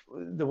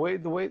the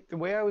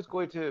way I was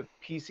going to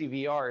PC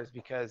VR is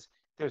because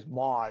there's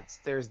mods,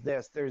 there's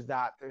this, there's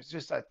that, there's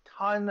just a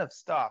ton of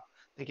stuff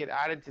that get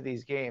added to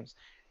these games.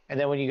 And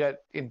then when you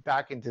get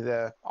back into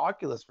the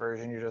Oculus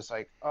version, you're just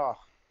like, oh,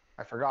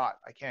 I forgot,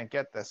 I can't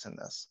get this and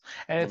this.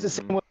 And it's the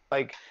same with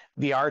like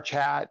VR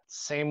chat,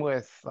 same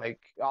with like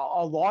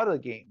a lot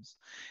of games.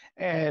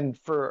 And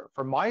for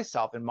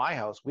myself in my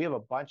house, we have a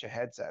bunch of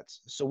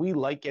headsets. So we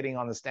like getting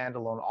on the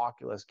standalone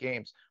Oculus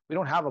games. We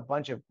don't have a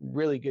bunch of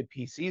really good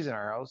PCs in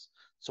our house.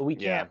 So we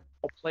can't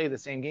play the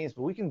same games,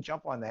 but we can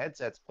jump on the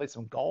headsets, play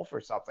some golf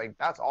or something.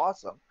 That's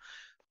awesome.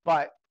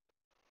 But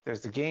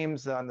there's the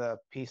games on the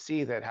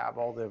PC that have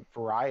all the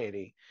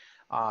variety.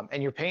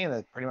 And you're paying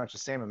pretty much the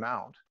same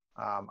amount.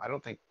 I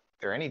don't think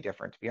they're any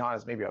different, to be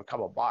honest, maybe a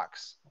couple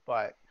bucks.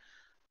 But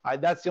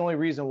That's the only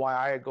reason why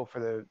I go for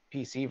the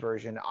PC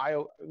version.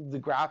 The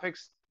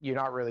graphics, you're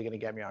not really going to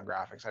get me on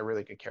graphics. I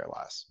really could care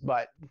less.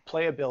 But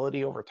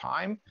playability over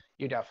time,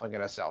 you're definitely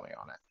going to sell me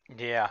on it.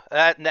 Yeah,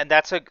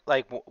 that's a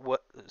like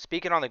what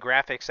speaking on the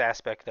graphics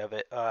aspect of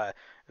it.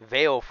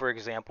 Vale, for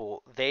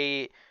example,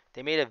 they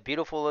made a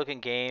beautiful looking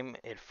game.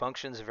 It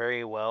functions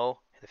very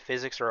well. The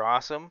physics are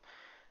awesome,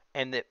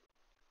 and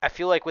I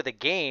feel like with a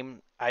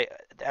game,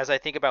 as I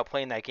think about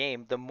playing that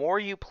game, the more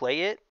you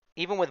play it,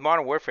 even with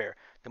Modern Warfare,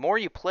 the more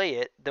you play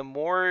it, the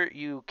more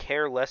you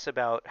care less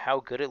about how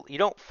good it. You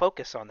don't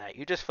focus on that.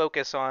 You just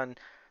focus on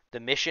the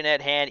mission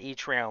at hand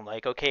each round.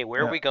 Like, okay,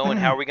 where are we going?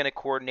 How Yeah. are we going to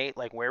coordinate?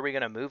 Like, where are we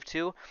going to move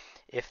to?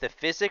 If the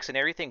physics and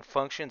everything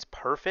functions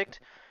perfect,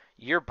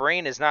 your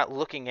brain is not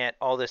looking at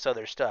all this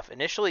other stuff.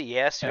 Initially,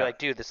 yes, you're Yeah. like,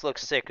 dude, this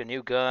looks sick. A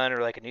new gun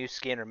or like a new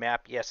skin or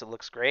map. Yes, it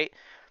looks great.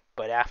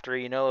 But after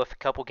a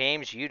couple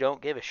games, you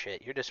don't give a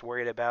shit. You're just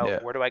worried about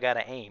Yeah. where do I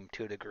gotta aim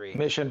to a degree.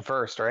 Mission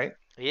first, right?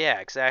 Yeah,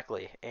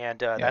 exactly.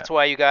 And Yeah. that's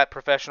why you got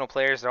professional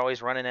players that are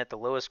always running at the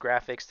lowest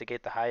graphics to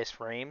get the highest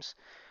frames.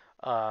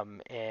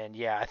 And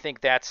yeah, I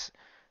think that's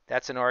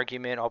an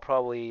argument I'll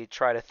probably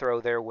try to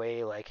throw their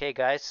way. Like, hey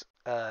guys,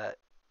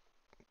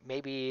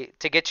 maybe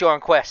to get you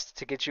on Quest,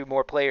 to get you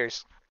more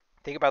players,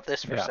 think about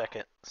this for a Yeah.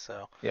 second.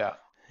 So Yeah.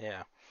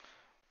 yeah,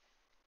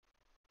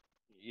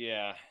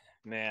 Yeah,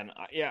 man.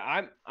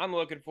 Yeah, I'm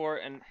looking for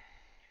it,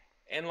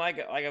 and like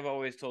I've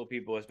always told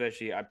people,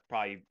 especially I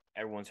probably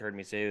everyone's heard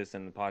me say this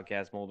in the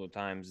podcast multiple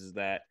times, is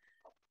that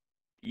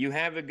you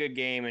have a good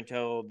game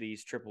until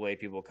these AAA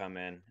people come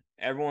in.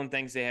 Everyone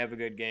thinks they have a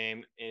good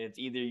game, and it's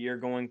either you're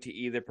going to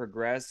either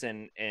progress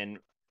and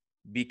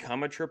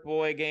become a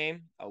AAA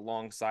game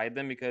alongside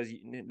them, because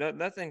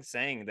nothing's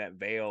saying that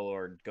Vale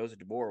or Ghost of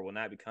Tabor will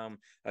not become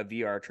a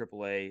VR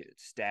AAA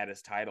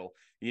status title.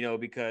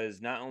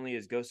 Because not only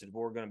is Ghost of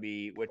Tabor going to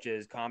be, which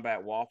is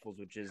Combat Waffles,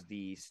 which is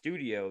the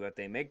studio that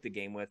they make the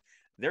game with,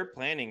 they're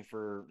planning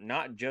for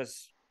not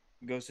just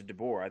Ghost of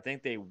Tabor. I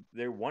think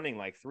they're wanting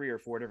like 3 or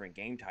 4 different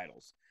game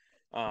titles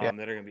Yeah.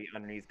 that are going to be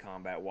underneath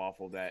Combat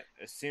Waffle. That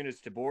as soon as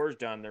Tabor's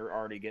done, they're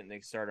already getting they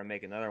started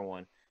making another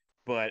one.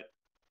 But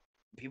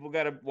people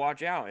got to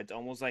watch out. It's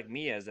almost like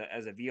me as a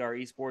VR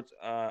esports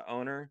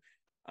owner.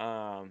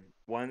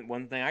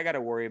 One thing I got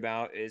to worry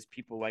about is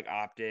people like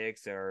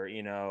Optics or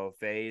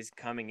FaZe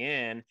coming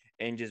in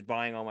and just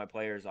buying all my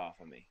players off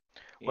of me.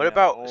 what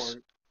about Or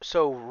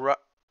so?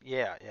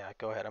 Yeah, yeah.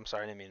 Go ahead. I'm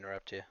sorry, I didn't mean to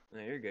interrupt you.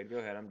 no, you're good. Go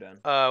ahead. I'm done.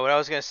 What I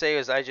was gonna say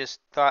is I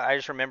just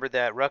remembered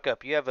that Ruck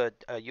Up. You have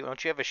you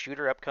don't you have a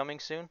shooter upcoming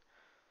soon?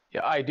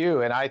 Yeah, I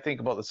do, and I think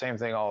about the same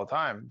thing all the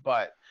time,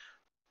 but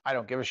I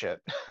don't give a shit.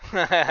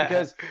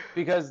 because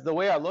because the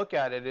way I look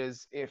at it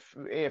is if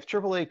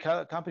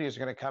AAA companies are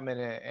going to come in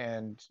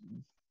and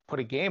put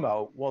a game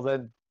out, well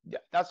then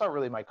that's not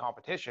really my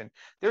competition.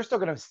 They're still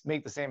going to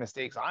make the same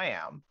mistakes I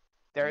am.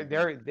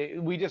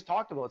 We just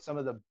talked about some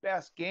of the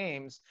best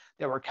games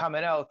that were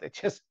coming out that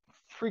just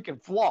freaking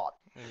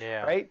flopped,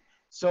 Yeah. right?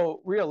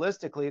 So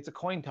realistically, it's a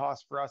coin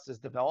toss for us as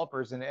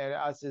developers and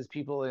us as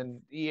people in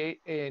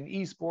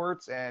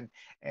esports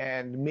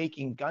and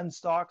making gun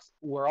stocks.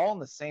 We're all in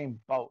the same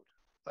boat.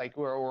 Like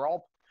we're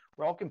all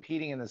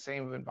competing in the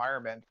same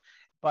environment,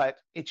 but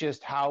it's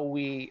just how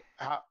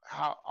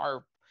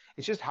our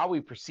it's just how we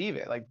perceive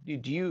it. Like,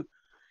 do you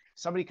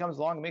somebody comes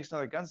along and makes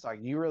another gun stock?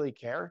 Do you really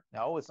care?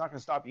 No, it's not going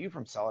to stop you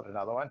from selling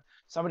another one.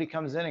 Somebody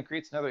comes in and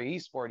creates another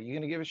esport. Are you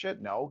going to give a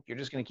shit? No, you're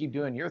just going to keep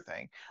doing your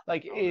thing.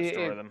 Like I'll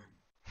destroy them.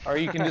 or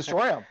you can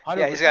destroy them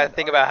Yeah, he's got to 100%.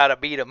 think Or about how to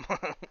beat him.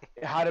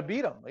 how to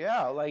beat them.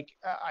 Yeah, like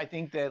I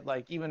think that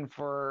like even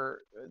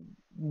for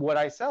what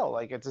I sell,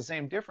 like it's the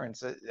same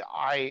difference.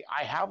 I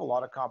have a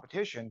lot of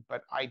competition,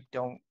 but I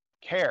don't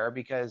care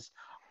because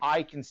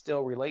I can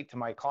still relate to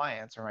my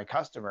clients or my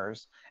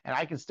customers, and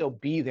I can still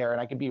be there and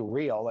I can be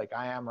real like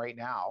I am right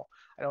now.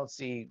 I don't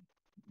see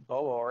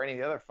Bobo or any of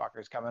the other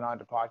fuckers coming on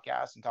to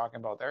podcasts and talking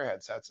about their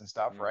headsets and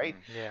stuff, right?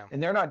 Yeah.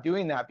 And they're not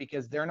doing that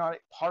because they're not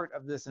part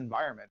of this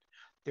environment.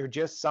 They're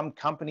just some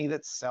company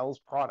that sells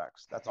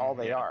products. That's all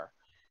they Yeah. are.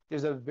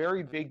 There's a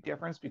very big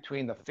difference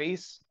between the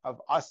face of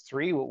us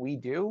three, what we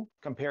do,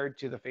 compared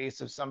to the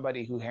face of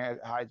somebody who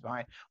hides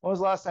behind. When was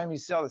the last time you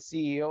saw the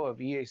CEO of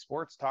EA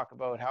Sports talk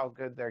about how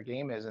good their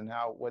game is and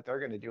what they're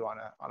going to do on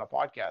a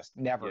podcast?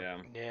 Never.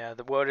 Yeah. Yeah,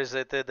 what is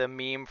it, the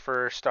meme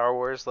for Star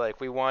Wars? Like,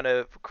 we want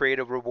to create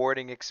a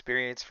rewarding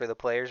experience for the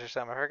players or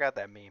something. I forgot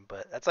that meme,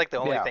 but that's like the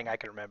only Yeah, thing I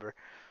can remember.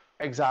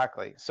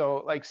 exactly.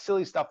 So like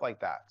silly stuff like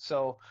that.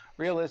 So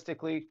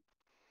realistically,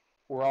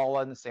 we're all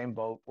in the same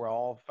boat. We're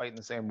all fighting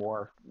the same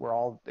war. We're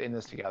all in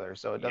this together.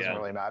 So it doesn't Yeah.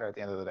 really matter at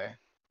the end of the day.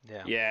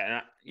 Yeah. Yeah,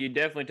 and you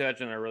definitely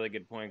touched on a really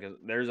good point, because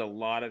there's a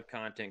lot of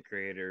content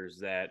creators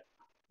that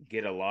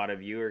get a lot of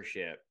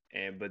viewership,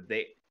 but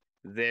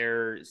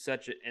they're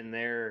such in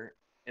their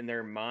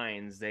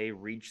minds they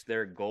reach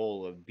their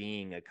goal of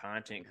being a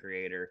content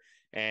creator,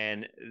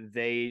 and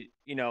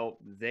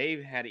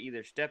they've had to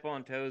either step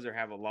on toes or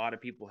have a lot of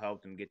people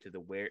help them get to the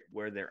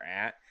where they're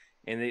at,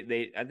 And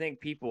they I think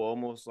people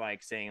almost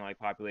like saying like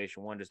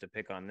population one just to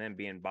pick on them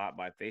being bought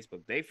by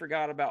Facebook. They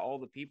forgot about all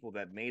the people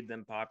that made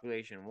them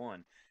population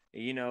one.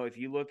 If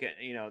you look at,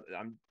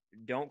 I'm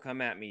don't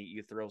come at me,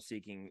 you thrill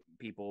seeking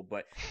people,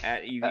 but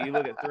you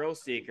look at Thrill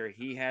Seeker,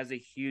 he has a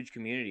huge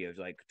community of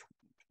like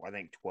I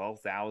think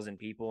 12,000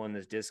 people in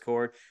this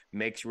Discord,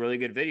 makes really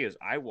good videos.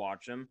 I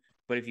watch them,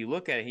 but if you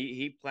look at it,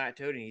 he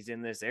plateaued and he's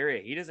in this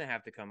area. He doesn't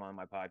have to come on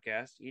my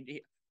podcast.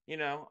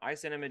 I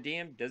send him a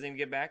DM, doesn't even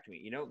get back to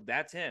me.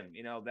 That's him.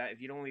 That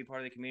if you don't want to be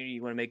part of the community,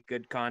 you want to make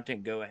good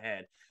content, go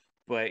ahead.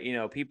 But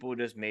people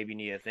just maybe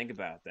need to think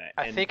about that.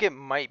 I think it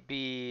might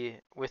be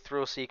with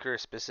Thrill Seeker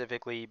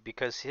specifically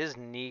because his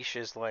niche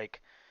is like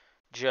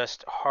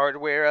just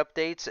hardware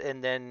updates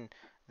and then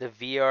the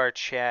VR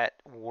chat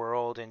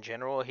world in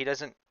general. He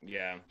doesn't.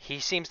 Yeah. He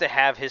seems to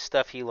have his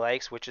stuff he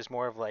likes, which is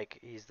more of like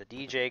he's the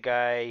DJ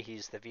guy,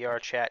 he's the VR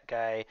chat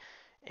guy,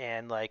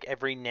 and like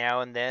every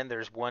now and then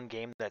there's one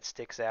game that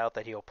sticks out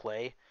that he'll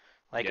play.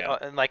 Like Yeah.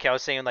 and like I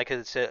was saying, like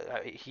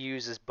he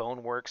uses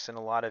Boneworks in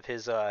a lot of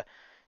his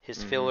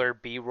filler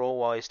B-roll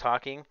while he's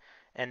talking,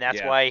 and that's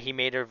Yeah. why he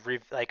made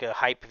like a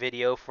hype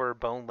video for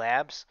Bone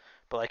Labs.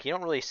 But like you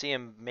don't really see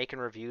him making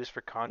reviews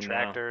for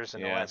contractors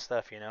and all Yeah. that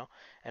stuff,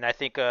 And I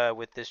think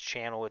with this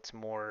channel, it's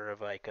more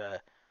of like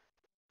a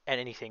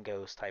anything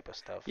goes type of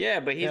stuff. Yeah,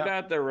 but he's Yeah.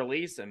 about to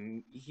release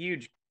a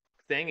huge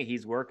thing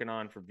he's working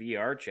on for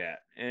VR chat,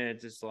 and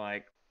it's just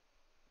like,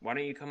 why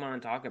don't you come on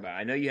and talk about it?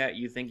 I know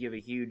you think you have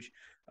a huge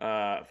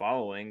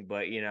following,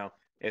 but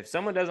if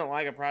someone doesn't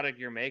like a product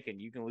you're making,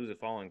 you can lose a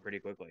following pretty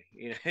quickly.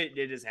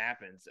 It just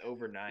happens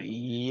overnight.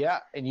 Yeah,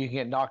 and you can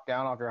get knocked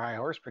down off your high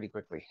horse pretty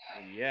quickly.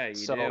 Yeah, you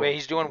So- do. Wait,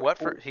 he's doing what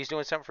for? He's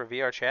doing something for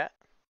VR chat.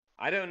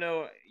 I don't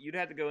know. You'd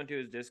have to go into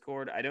his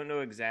Discord. I don't know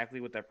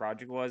exactly what that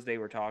project was. They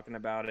were talking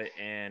about it,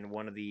 and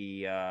one of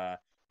the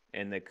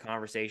in the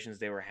conversations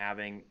they were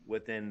having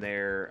within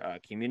their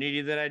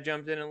community that I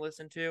jumped in and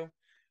listened to.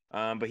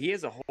 But he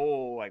has a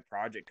whole like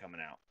project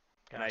coming out,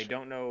 and I Gotcha.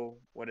 don't know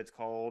what it's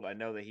called. I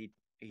know that he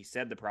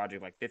said the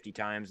project like 50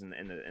 times in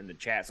the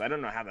chat, so I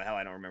don't know how the hell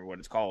I don't remember what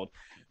it's called.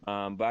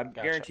 But I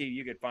guarantee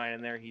you could find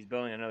in there. He's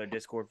building another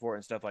Discord for it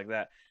and stuff like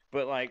that.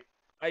 But like.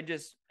 I'm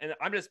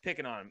just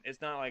picking on him. It's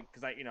not like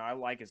because I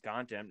like his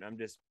content. I'm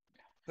just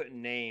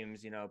putting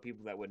names,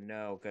 people that would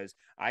know because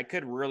I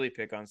could really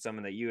pick on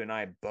someone that you and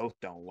I both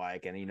don't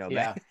like, and Yeah.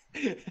 that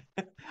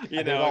I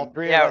think all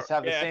three Yeah, of us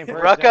have the same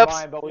person Ruckup's- in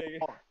mind, but we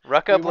won't.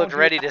 Ruckup won't looked do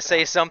ready that. to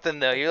say something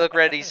though. You look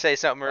ready to say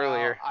something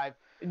earlier.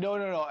 No.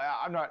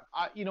 I'm not.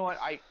 You know what?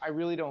 I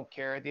really don't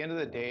care. At the end of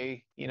the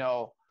day,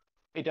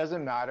 it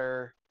doesn't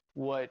matter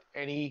what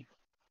any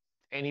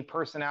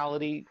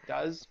personality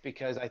does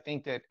because I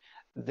think that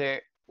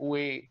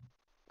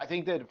I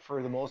think that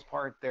for the most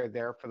part they're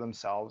there for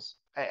themselves,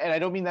 and I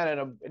don't mean that in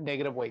a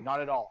negative way, not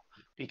at all.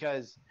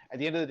 Because at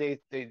the end of the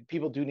day,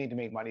 people do need to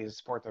make money to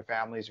support their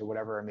families or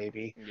whatever it may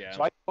be. Yeah.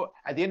 So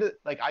at the end of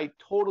I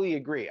totally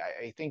agree.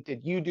 I think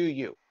that you do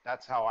you.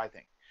 That's how I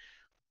think.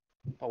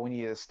 But when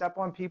you step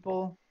on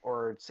people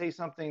or say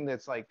something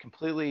that's like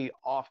completely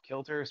off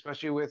kilter,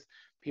 especially with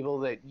people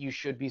that you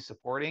should be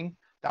supporting,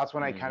 that's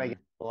when I kind of get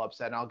a little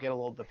upset and I'll get a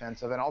little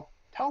defensive and I'll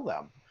tell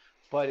them.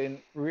 But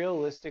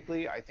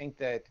realistically, I think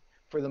that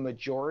for the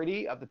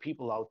majority of the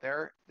people out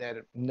there, that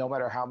no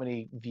matter how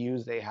many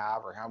views they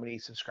have or how many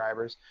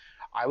subscribers,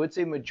 I would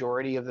say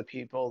majority of the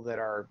people that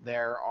are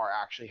there are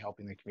actually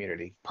helping the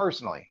community.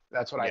 Personally,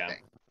 that's what I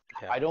think.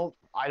 Yeah. I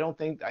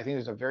think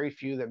there's a very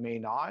few that may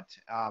not,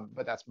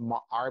 but that's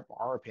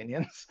our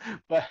opinions.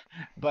 But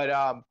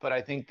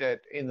I think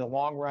that in the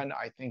long run,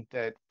 I think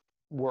that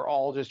we're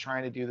all just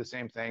trying to do the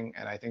same thing,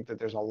 and I think that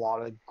there's a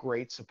lot of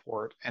great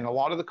support, and a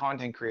lot of the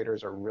content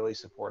creators are really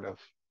supportive,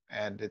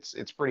 and it's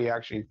pretty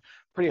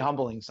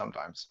humbling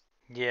sometimes.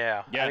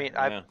 Yeah. Yeah, I mean,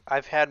 yeah.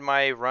 I've had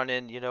my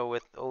run-in,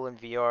 with Olin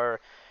VR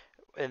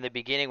in the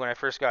beginning when I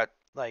first got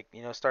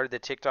started the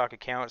TikTok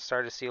account,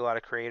 started to see a lot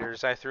of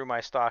creators. I threw my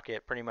stock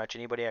at pretty much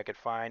anybody I could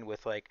find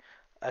with like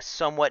a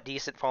somewhat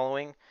decent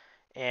following,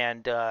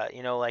 and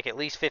like at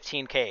least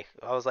 15K.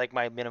 I was like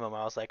my minimum.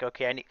 I was like,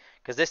 okay, I need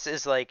because this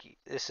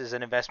is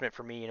an investment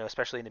for me,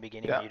 especially in the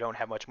beginning when you don't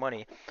have much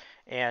money,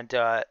 and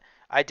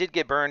I did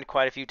get burned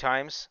quite a few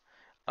times,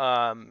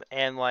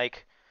 and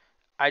like.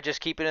 I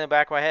just keep it in the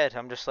back of my head.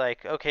 I'm just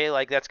like, okay,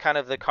 like that's kind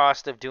of the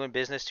cost of doing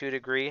business to a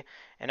degree.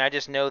 And I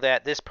just know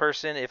that this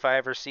person, if I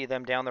ever see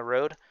them down the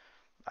road,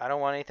 I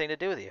don't want anything to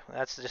do with you.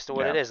 That's just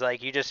what it is.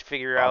 Like you just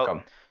figure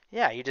out,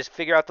 you just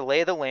figure out the lay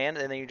of the land,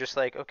 and then you're just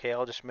like, okay,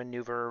 I'll just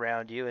maneuver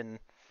around you, and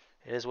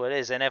it is what it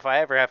is. And if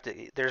I ever have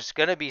to, there's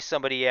gonna be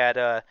somebody at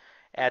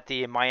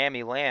the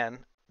Miami LAN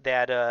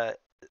that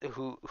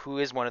who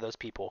is one of those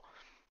people.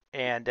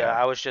 And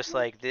I was just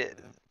like,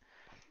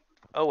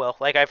 oh well,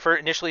 like I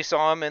initially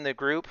saw him in the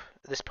group,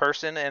 this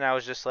person, and I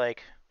was just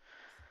like,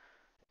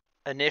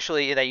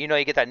 initially that you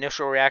get that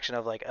initial reaction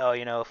of like, oh,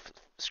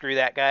 screw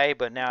that guy.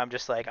 But now I'm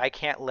just like, I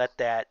can't let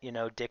that,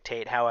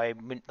 dictate how I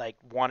like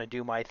want to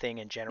do my thing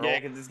in Yeah, general.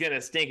 because it's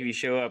gonna stink if you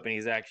show up and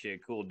he's actually a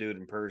cool dude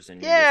in person.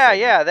 You're just Yeah, like,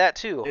 yeah, that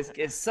too.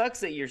 it sucks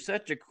that you're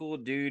such a cool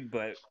dude,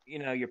 but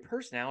your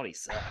personality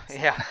sucks.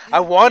 Yeah, I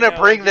want to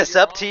bring like this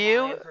your up to you.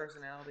 online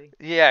personality.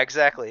 Yeah,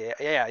 exactly.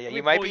 Yeah. Let me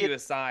You might pull be. you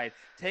aside.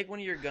 Take one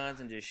of your guns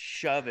and just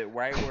shove it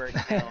right where it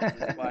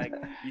counts. It's like,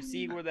 you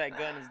see where that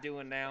gun is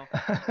doing now.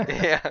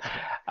 Yeah.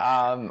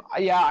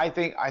 Yeah, I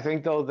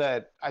think though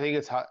that I think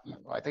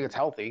it's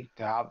healthy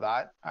to have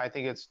that. I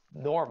think it's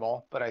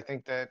normal, but I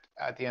think that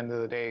at the end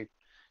of the day,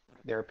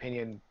 their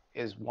opinion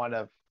is one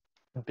of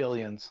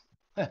billions.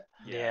 Yeah.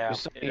 There's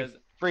so It many is.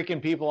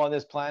 freaking people on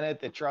this planet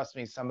that, trust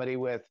me, somebody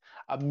with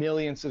 1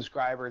 million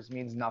subscribers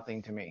means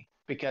nothing to me,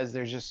 because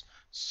there's just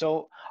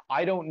so,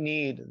 I don't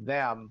need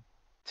them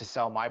to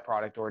sell my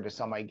product or to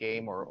sell my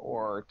game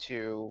or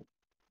to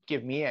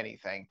give me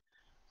anything.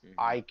 Mhm.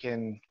 I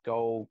can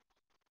go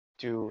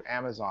to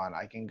Amazon,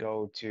 I can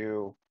go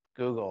to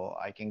Google,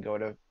 I can go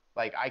to,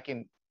 like,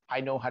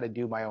 I know how to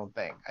do my own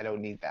thing. I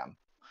don't need them.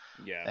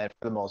 Yeah. And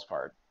for the most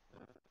part,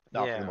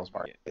 not for the Yeah. most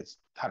part, Yeah. it's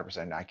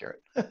 100%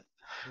 accurate.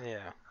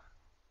 Yeah.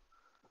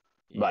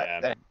 But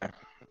Yeah.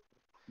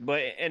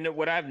 But and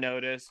what I've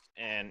noticed,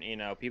 and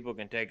people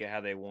can take it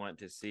how they want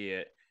to see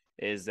it,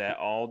 is that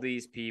all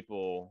these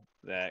people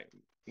that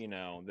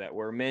that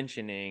we're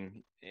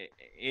mentioning,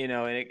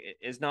 and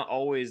it's not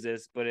always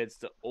this, but it's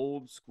the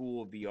old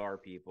school VR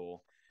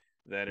people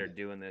that are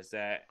doing this,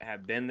 that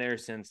have been there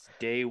since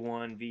day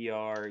one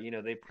VR.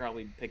 They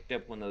probably picked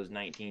up one of those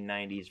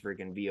 1990s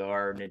freaking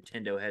VR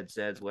Nintendo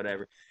headsets,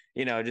 whatever.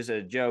 Just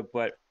a joke,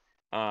 but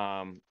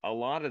a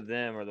lot of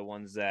them are the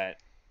ones that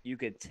you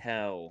could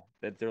tell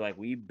that they're like,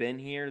 we've been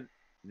here.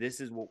 This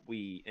is what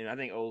and I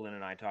think Olin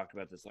and I talked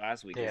about this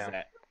last week, is Yeah.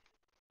 that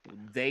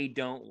they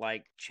don't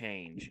like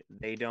change.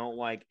 They don't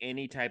like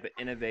any type of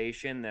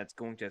innovation that's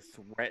going to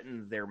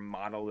threaten their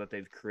model that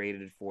they've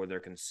created for their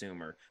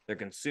consumer. Their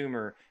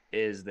consumer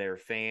is their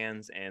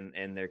fans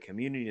and their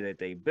community that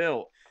they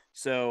built.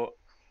 So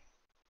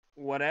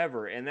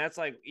whatever. And that's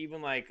like,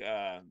 even like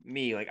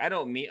me, like I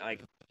don't meet,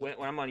 like when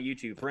I'm on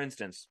YouTube, for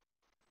instance,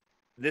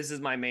 this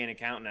is my main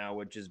account now,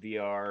 which is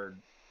VR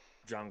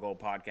Jungle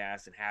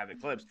Podcast and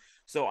Havoc Clips.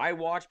 So I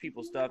watch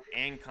people's stuff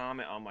and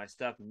comment on my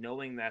stuff,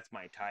 knowing that's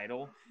my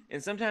title.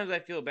 And sometimes I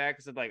feel bad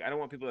because I don't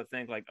want people to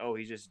think like, oh,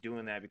 he's just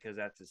doing that because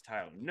that's his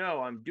title.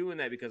 No, I'm doing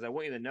that because I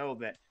want you to know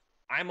that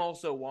I'm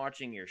also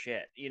watching your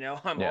shit.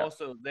 I'm yeah.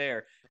 also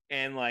there.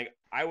 And like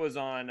I was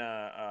on,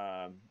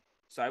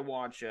 so I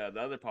watch the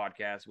other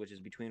podcast, which is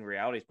Between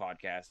Realities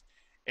podcast.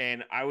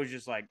 And I was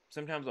just like,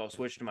 sometimes I'll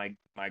switch to my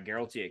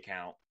Geralty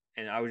account,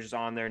 and I was just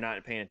on there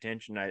not paying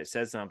attention. I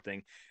said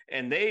something,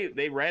 and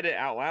they read it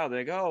out loud.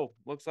 They go, oh,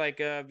 looks like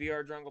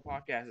VR Jungle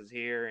Podcast is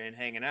here and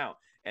hanging out.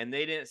 And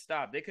they didn't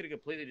stop. They could have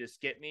completely just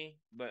skipped me,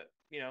 but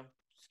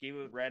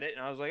Skiba read it,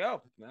 and I was like,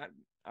 oh,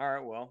 all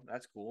right, well,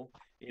 that's cool.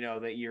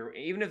 That you're,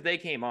 even if they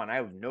came on, I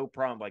have no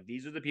problem. Like,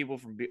 these are the people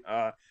from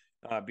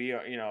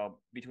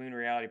Between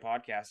Reality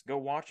Podcasts. Go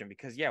watch them,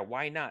 because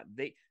why not?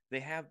 They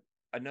have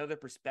another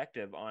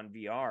perspective on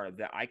VR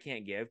that I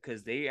can't give,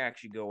 because they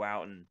actually go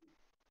out and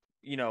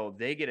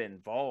they get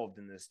involved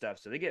in this stuff.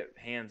 So they get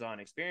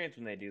hands-on experience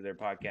when they do their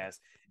podcast,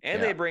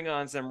 and they bring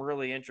on some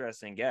really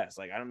interesting guests.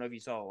 Like, I don't know if you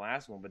saw the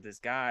last one, but this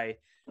guy,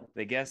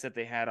 the guest that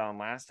they had on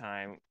last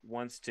time,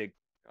 wants to,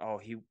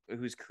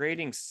 who's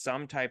creating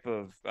some type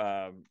of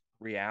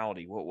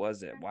reality. What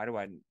was it? Why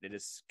it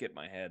just skipped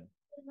my head?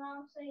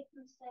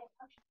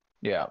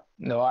 Yeah,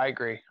 no, I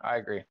agree.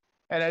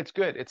 And it's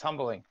good. It's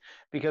humbling,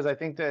 because I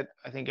think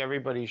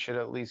everybody should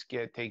at least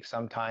take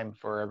some time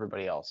for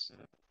everybody else,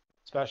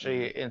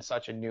 especially in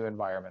such a new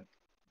environment.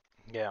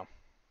 Yeah.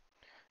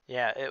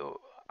 Yeah.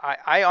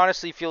 I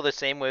honestly feel the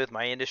same way with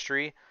my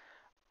industry.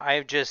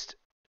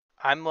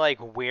 I'm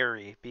like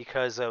wary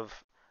because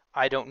of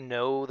I don't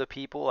know the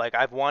people. Like,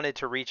 I've wanted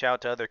to reach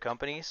out to other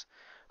companies,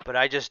 but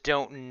I just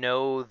don't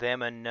know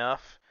them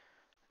enough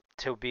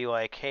to be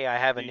like, hey, I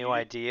have a new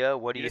idea.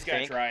 What do you just gotta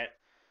think? try it.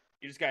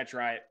 You just gotta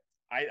try it.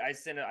 I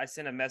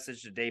sent a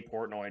message to Dave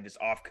Portnoy, just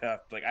off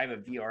cuff, like, I have a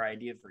VR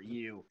idea for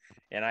you,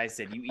 and I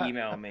said, you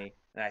email me,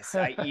 and I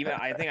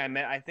think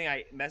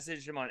I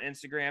messaged him on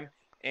Instagram,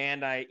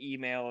 and I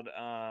emailed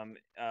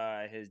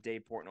his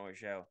Dave Portnoy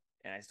show,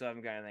 and I still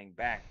haven't got anything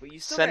back. But you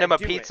still Send him a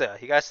do pizza.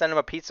 You gotta send him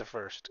a pizza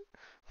first.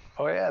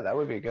 Oh yeah, that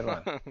would be a good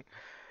one.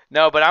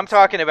 No, but I'm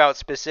talking about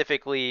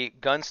specifically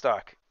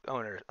gunstock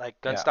owners, like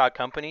Yeah. gunstock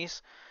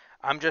companies.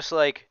 I'm just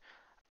like,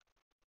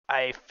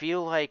 I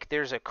feel like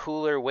there's a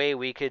cooler way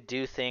we could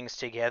do things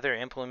together,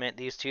 implement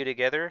these two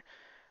together,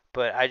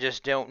 but I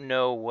just don't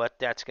know what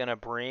that's gonna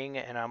bring.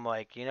 And I'm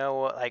like, you know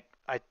what? Like,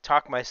 I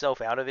talk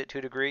myself out of it to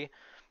a degree,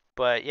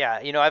 but yeah,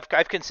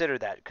 I've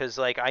considered that, because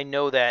like I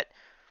know that,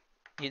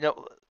 you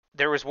know,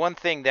 there was one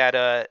thing that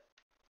I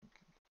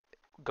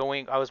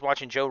was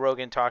watching Joe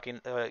Rogan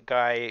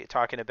guy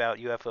talking about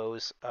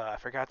UFOs. I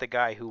forgot the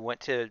guy who went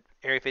to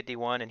Area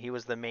 51, and he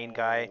was the main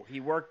guy. He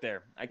worked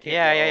there. I can't.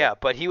 Yeah.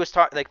 But he was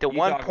talking, like, the You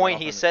one talk point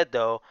about he from said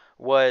though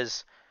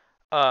was,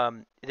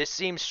 This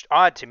seems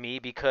odd to me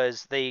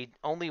because they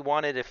only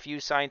wanted a few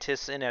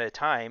scientists in at a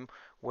time,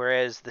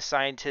 whereas the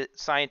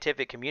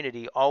scientific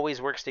community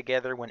always works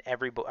together when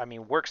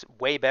works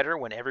way better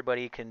when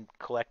everybody can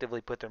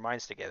collectively put their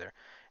minds together.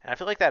 And I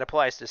feel like that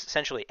applies to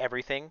essentially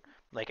everything.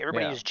 Like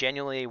everybody Yeah. just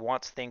genuinely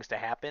wants things to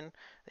happen.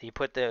 You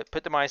put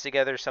the minds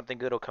together, something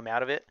good will come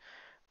out of it.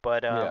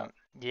 But Yeah.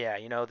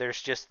 yeah,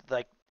 there's just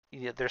like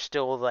there's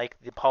still like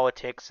the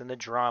politics and the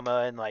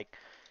drama and like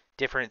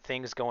different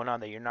things going on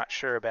that you're not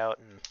sure about,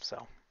 and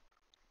so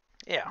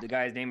yeah. The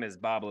guy's name is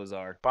Bob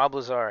Lazar. Bob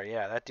Lazar,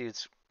 yeah, that I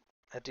dude's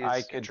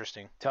could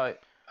interesting. tell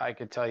I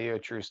could tell you a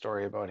true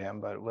story about him,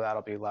 but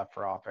that'll be left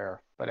for off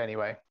air. But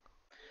anyway,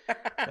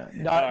 not All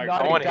right,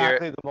 not I want to hear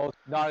it. exactly the most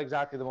not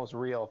exactly the most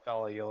real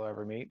fella you'll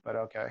ever meet, but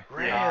okay.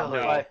 Yeah,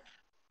 Really? no.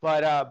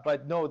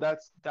 But no,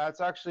 that's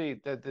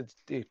actually that's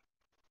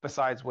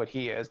besides what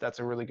he is, that's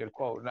a really good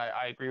quote, and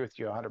I agree with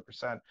you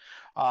 100%.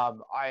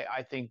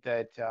 I think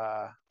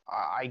that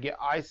I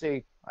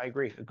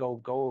agree.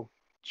 Go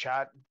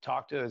chat,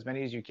 talk to as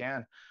many as you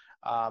can,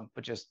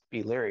 but just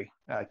be leery.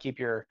 Keep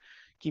your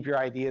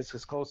ideas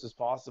as close as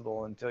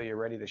possible until you're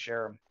ready to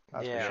share them.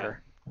 That's for Yeah.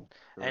 sure.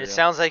 For And it real.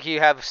 sounds like you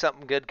have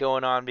something good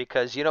going on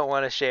because you don't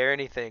want to share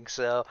anything.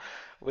 So,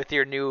 with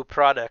your new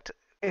product,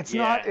 It's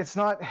Yeah. not it's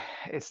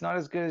not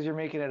as good as you're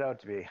making it out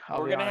to be. I'll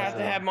We're be gonna honest have to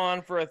with have you. him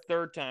on for a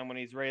third time when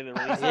he's ready to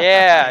release it.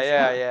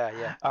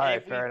 yeah. All right,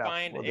 If we fair enough.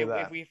 find We'll do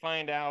that. if we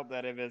find out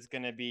that if it's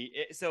gonna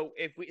be so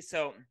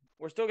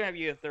we're still gonna have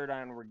you a third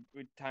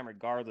time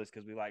regardless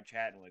because we like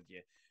chatting with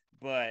you,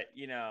 but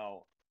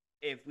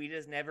if we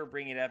just never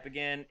bring it up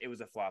again, it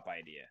was a flop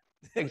idea.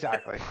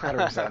 Exactly,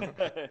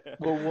 100%.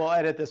 We'll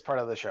edit this part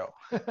of the show.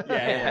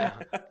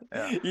 Yeah.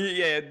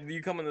 Yeah.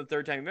 You come on the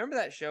third time. Remember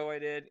that show I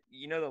did?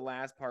 The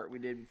last part we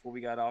did before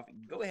we got off?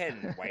 Go ahead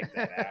and wipe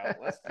that out.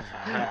 Let's just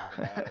talk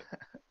about it.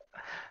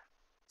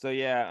 So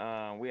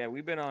yeah,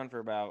 we've been on for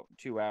about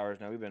 2 hours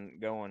now. We've been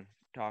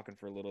talking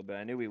for a little bit.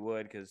 I knew we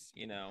would because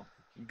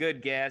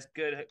good guest,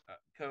 good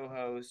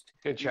co-host.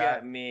 Good You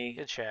chat. got me.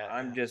 Good chat.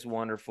 I'm just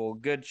wonderful.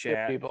 Good Good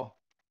chat. people.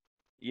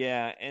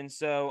 Yeah, and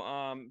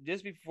so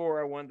just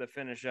before I wanted to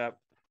finish up,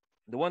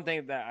 the one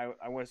thing that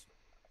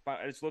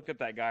I just looked up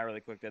that guy really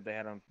quick that they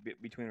had on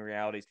Between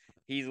Realities.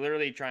 He's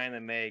literally trying to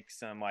make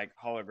some like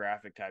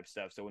holographic type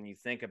stuff. So when you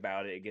think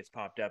about it, it gets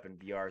popped up in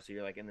VR. So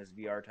you're like in this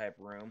VR type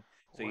room.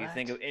 So you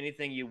think of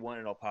anything you want,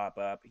 it'll pop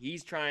up.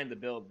 He's trying to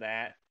build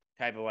that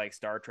type of like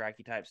Star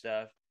Trek-y type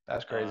stuff.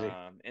 That's crazy.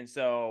 And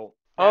so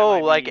that Oh,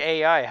 might like be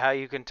AI, how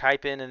you can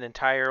type in an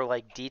entire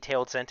like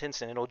detailed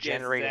sentence and it'll Yes,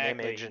 generate an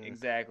image and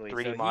exactly.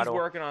 3D So he's model.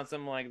 working on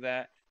something like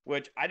that,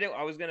 which I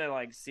was gonna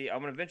like see. I'm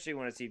gonna eventually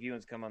want to see if he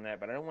wants to come on that,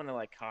 but I don't want to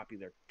like copy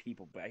their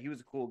people. But he was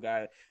a cool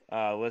guy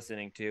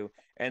listening to.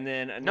 And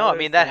then No, I another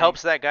mean that thing,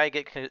 helps that guy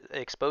get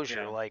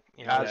exposure, Yeah, like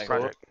this exactly.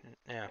 project.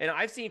 Yeah. And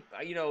I've seen,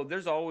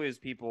 there's always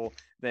people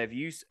that if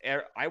you,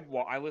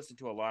 I listen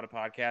to a lot of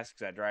podcasts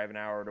because I drive an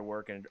hour to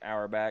work and an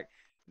hour back.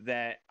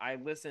 That I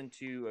listen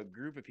to a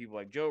group of people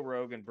like Joe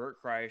Rogan,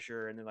 Bert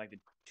Kreischer, and then like the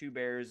Two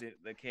Bears at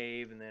the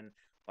Cave, and then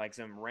like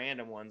some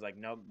random ones like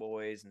Nug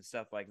Boys and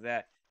stuff like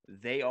that.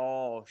 They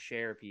all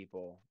share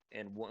people,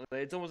 and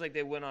it's almost like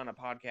they went on a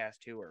podcast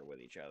tour with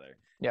each other.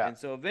 Yeah. And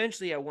so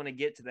eventually, I want to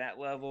get to that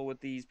level with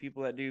these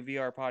people that do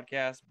VR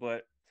podcasts,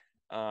 but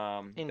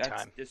that's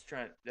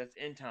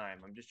in time.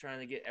 I'm just trying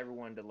to get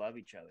everyone to love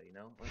each other.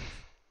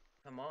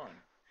 Come on.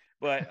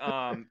 But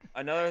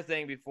another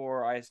thing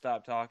before I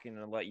stop talking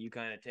and let you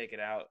kind of take it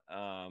out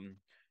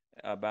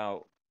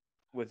about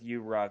with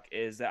you, Ruck,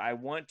 is that I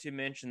want to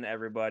mention to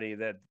everybody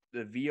that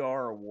the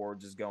VR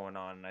Awards is going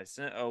on, and I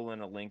sent Olin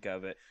a link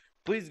of it.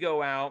 Please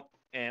go out,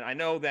 and I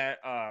know that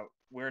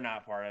we're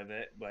not part of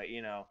it, but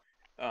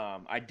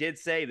I did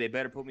say they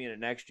better put me in it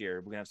next year.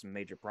 We're gonna have some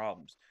major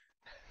problems.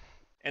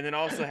 And then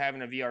also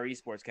having a VR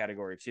esports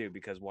category too,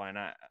 because why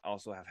not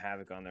also have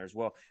Havoc on there as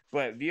well?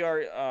 But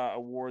VR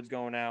awards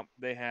going out.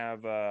 They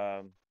have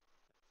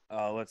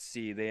let's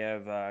see, they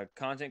have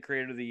content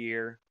creator of the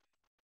year,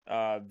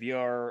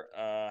 VR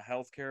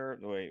healthcare.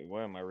 Wait,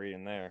 what am I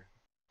reading there?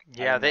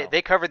 Yeah,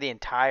 they cover the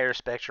entire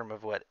spectrum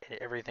of what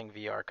everything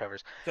VR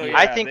covers. So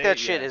I think that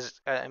shit is,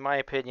 in my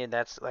opinion,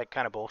 that's like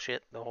kind of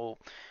bullshit. The whole,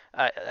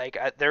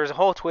 there was a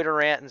whole Twitter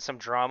rant and some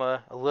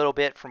drama, a little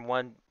bit from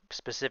one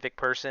specific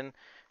person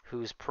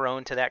who's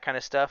prone to that kind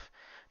of stuff.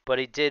 But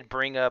he did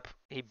bring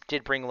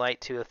light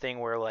to a thing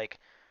where like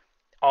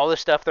all the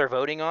stuff they're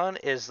voting on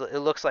it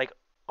looks like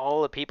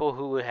all the people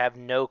who would have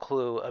no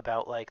clue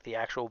about like the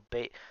actual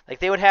like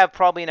they would have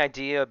probably an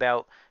idea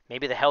about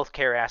maybe the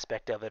healthcare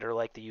aspect of it or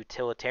like the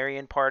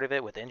utilitarian part of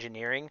it with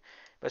engineering.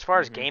 But as far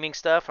as gaming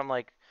stuff, I'm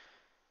like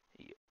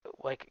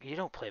you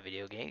don't play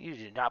video games. You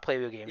do not play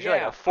video games. You're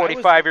like a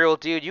 45-year-old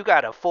dude. You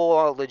got a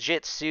full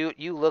legit suit.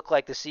 You look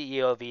like the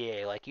CEO of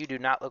EA. Like you do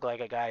not look like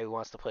a guy who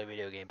wants to play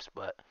video games.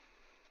 But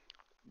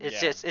it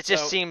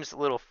just seems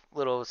little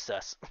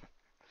sus.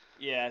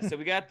 Yeah, so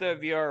we got the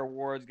VR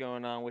awards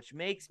going on, which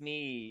makes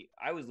me.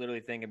 I was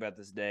literally thinking about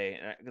this day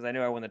because I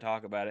knew I wanted to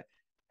talk about it.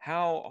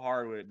 how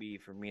hard would it be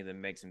for me to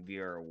make some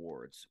VR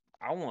awards?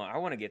 I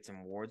want to get some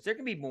awards. There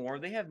can be more.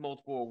 They have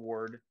multiple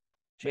award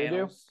They do?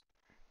 channels.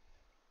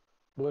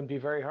 Wouldn't be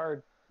very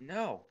hard.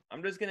 No,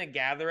 I'm just gonna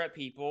gather at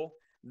people.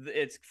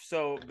 It's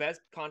so best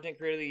content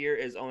creator of the year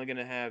is only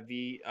gonna have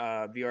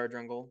VR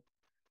Jungle,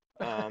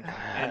 and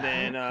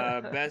then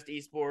best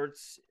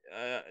esports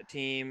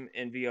team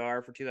in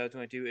VR for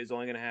 2022 is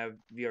only gonna have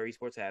VR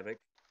Esports Havoc.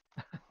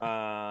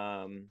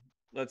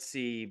 Let's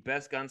see,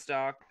 best gun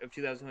stock of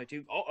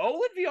 2022,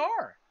 OLED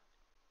VR,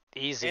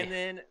 Easy. and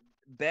then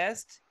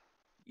best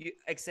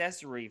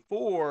accessory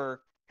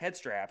for head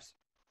straps,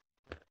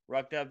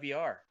 Rucked Up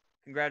VR.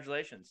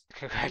 Congratulations.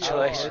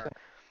 Congratulations. VR.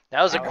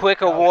 That was a That was quick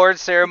tough. award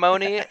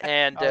ceremony,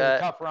 and That was a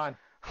tough run.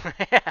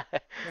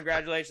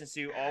 Congratulations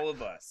to all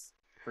of us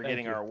for Thank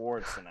getting you. our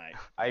awards tonight.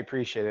 I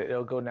appreciate it.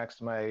 It'll go next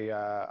to my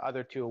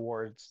other 2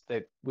 awards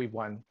that we've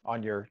won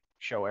on your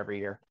show every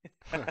year.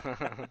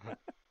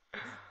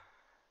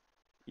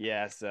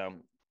 Yeah, so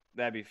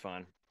that'd be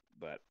fun.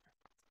 But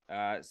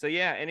so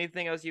yeah,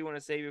 anything else you want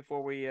to say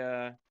before we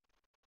get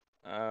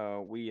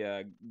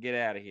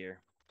out of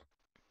here?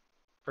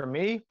 For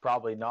me,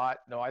 probably not.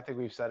 No, I think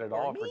we've said it For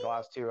all for me? the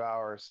last 2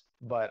 hours.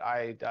 But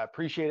I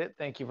appreciate it.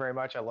 Thank you very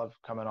much. I love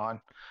coming on.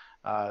 It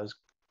was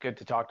good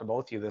to talk to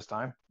both of you this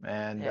time.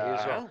 And Yeah, you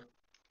as well. Well,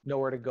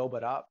 nowhere to go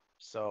but up.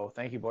 So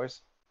thank you,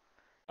 boys.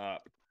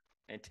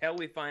 until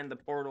we find the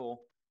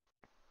portal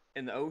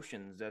in the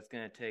oceans, that's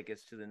gonna take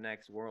us to the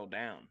next world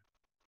down.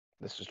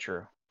 This is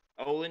true.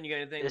 Olin, you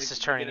got anything? This to is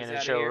turning get us into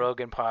out of Joe here?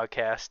 Rogan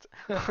podcast.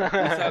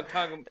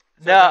 Talking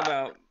No.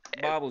 about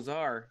Bob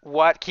Lazar.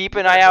 What? Keep You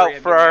an gotta eye hurry out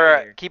up for and get outta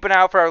our here. keep an eye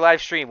out for our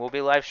live stream. We'll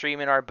be live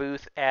streaming our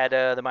booth at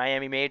the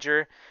Miami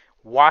Major.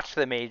 Watch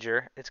the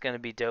Major. It's gonna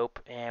be dope,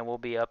 and we'll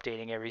be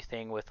updating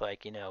everything with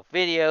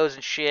videos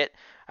and shit.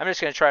 I'm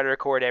just gonna try to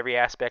record every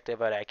aspect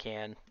of it I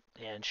can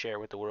and share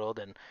with the world,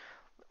 and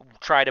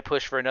try to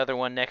push for another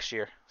one next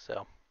year.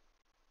 So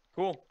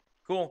Cool.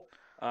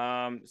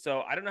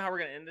 So I don't know how we're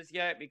gonna end this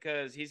yet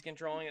because he's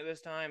controlling it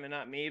this time and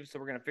not me. So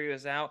we're gonna figure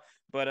this out.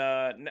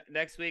 But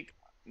next week,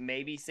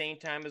 maybe same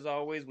time as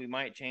always. We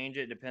might change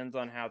it. Depends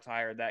on how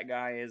tired that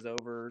guy is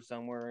over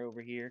somewhere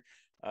over here.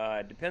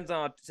 Depends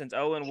on since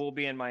Owen will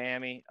be in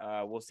Miami.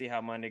 We'll see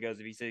how Monday goes.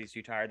 If he says he's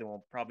too tired, then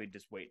we'll probably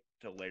just wait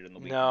till later in the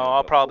week. to no, do it.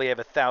 I'll But probably have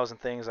 1,000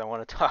 things I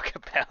want to talk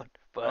about.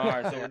 But all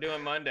right, so we're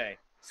doing Monday.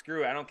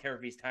 Screw it. I don't care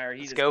if he's tired.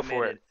 He's Let's go for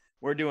committed. it.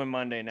 We're doing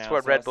Monday now. That's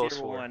what So Red I'll see Bull's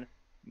for. everyone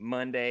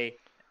Monday,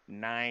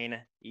 9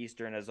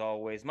 Eastern, as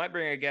always. Might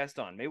bring a guest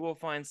on. Maybe we'll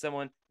find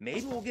someone.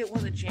 Maybe we'll get one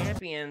of the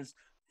champions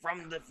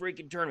from the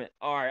freaking tournament.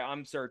 All right,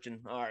 I'm searching.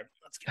 All right,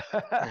 let's go.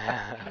 All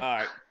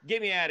right,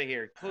 get me out of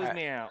here. Close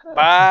me out.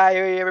 Bye,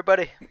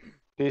 everybody.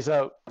 Peace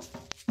out.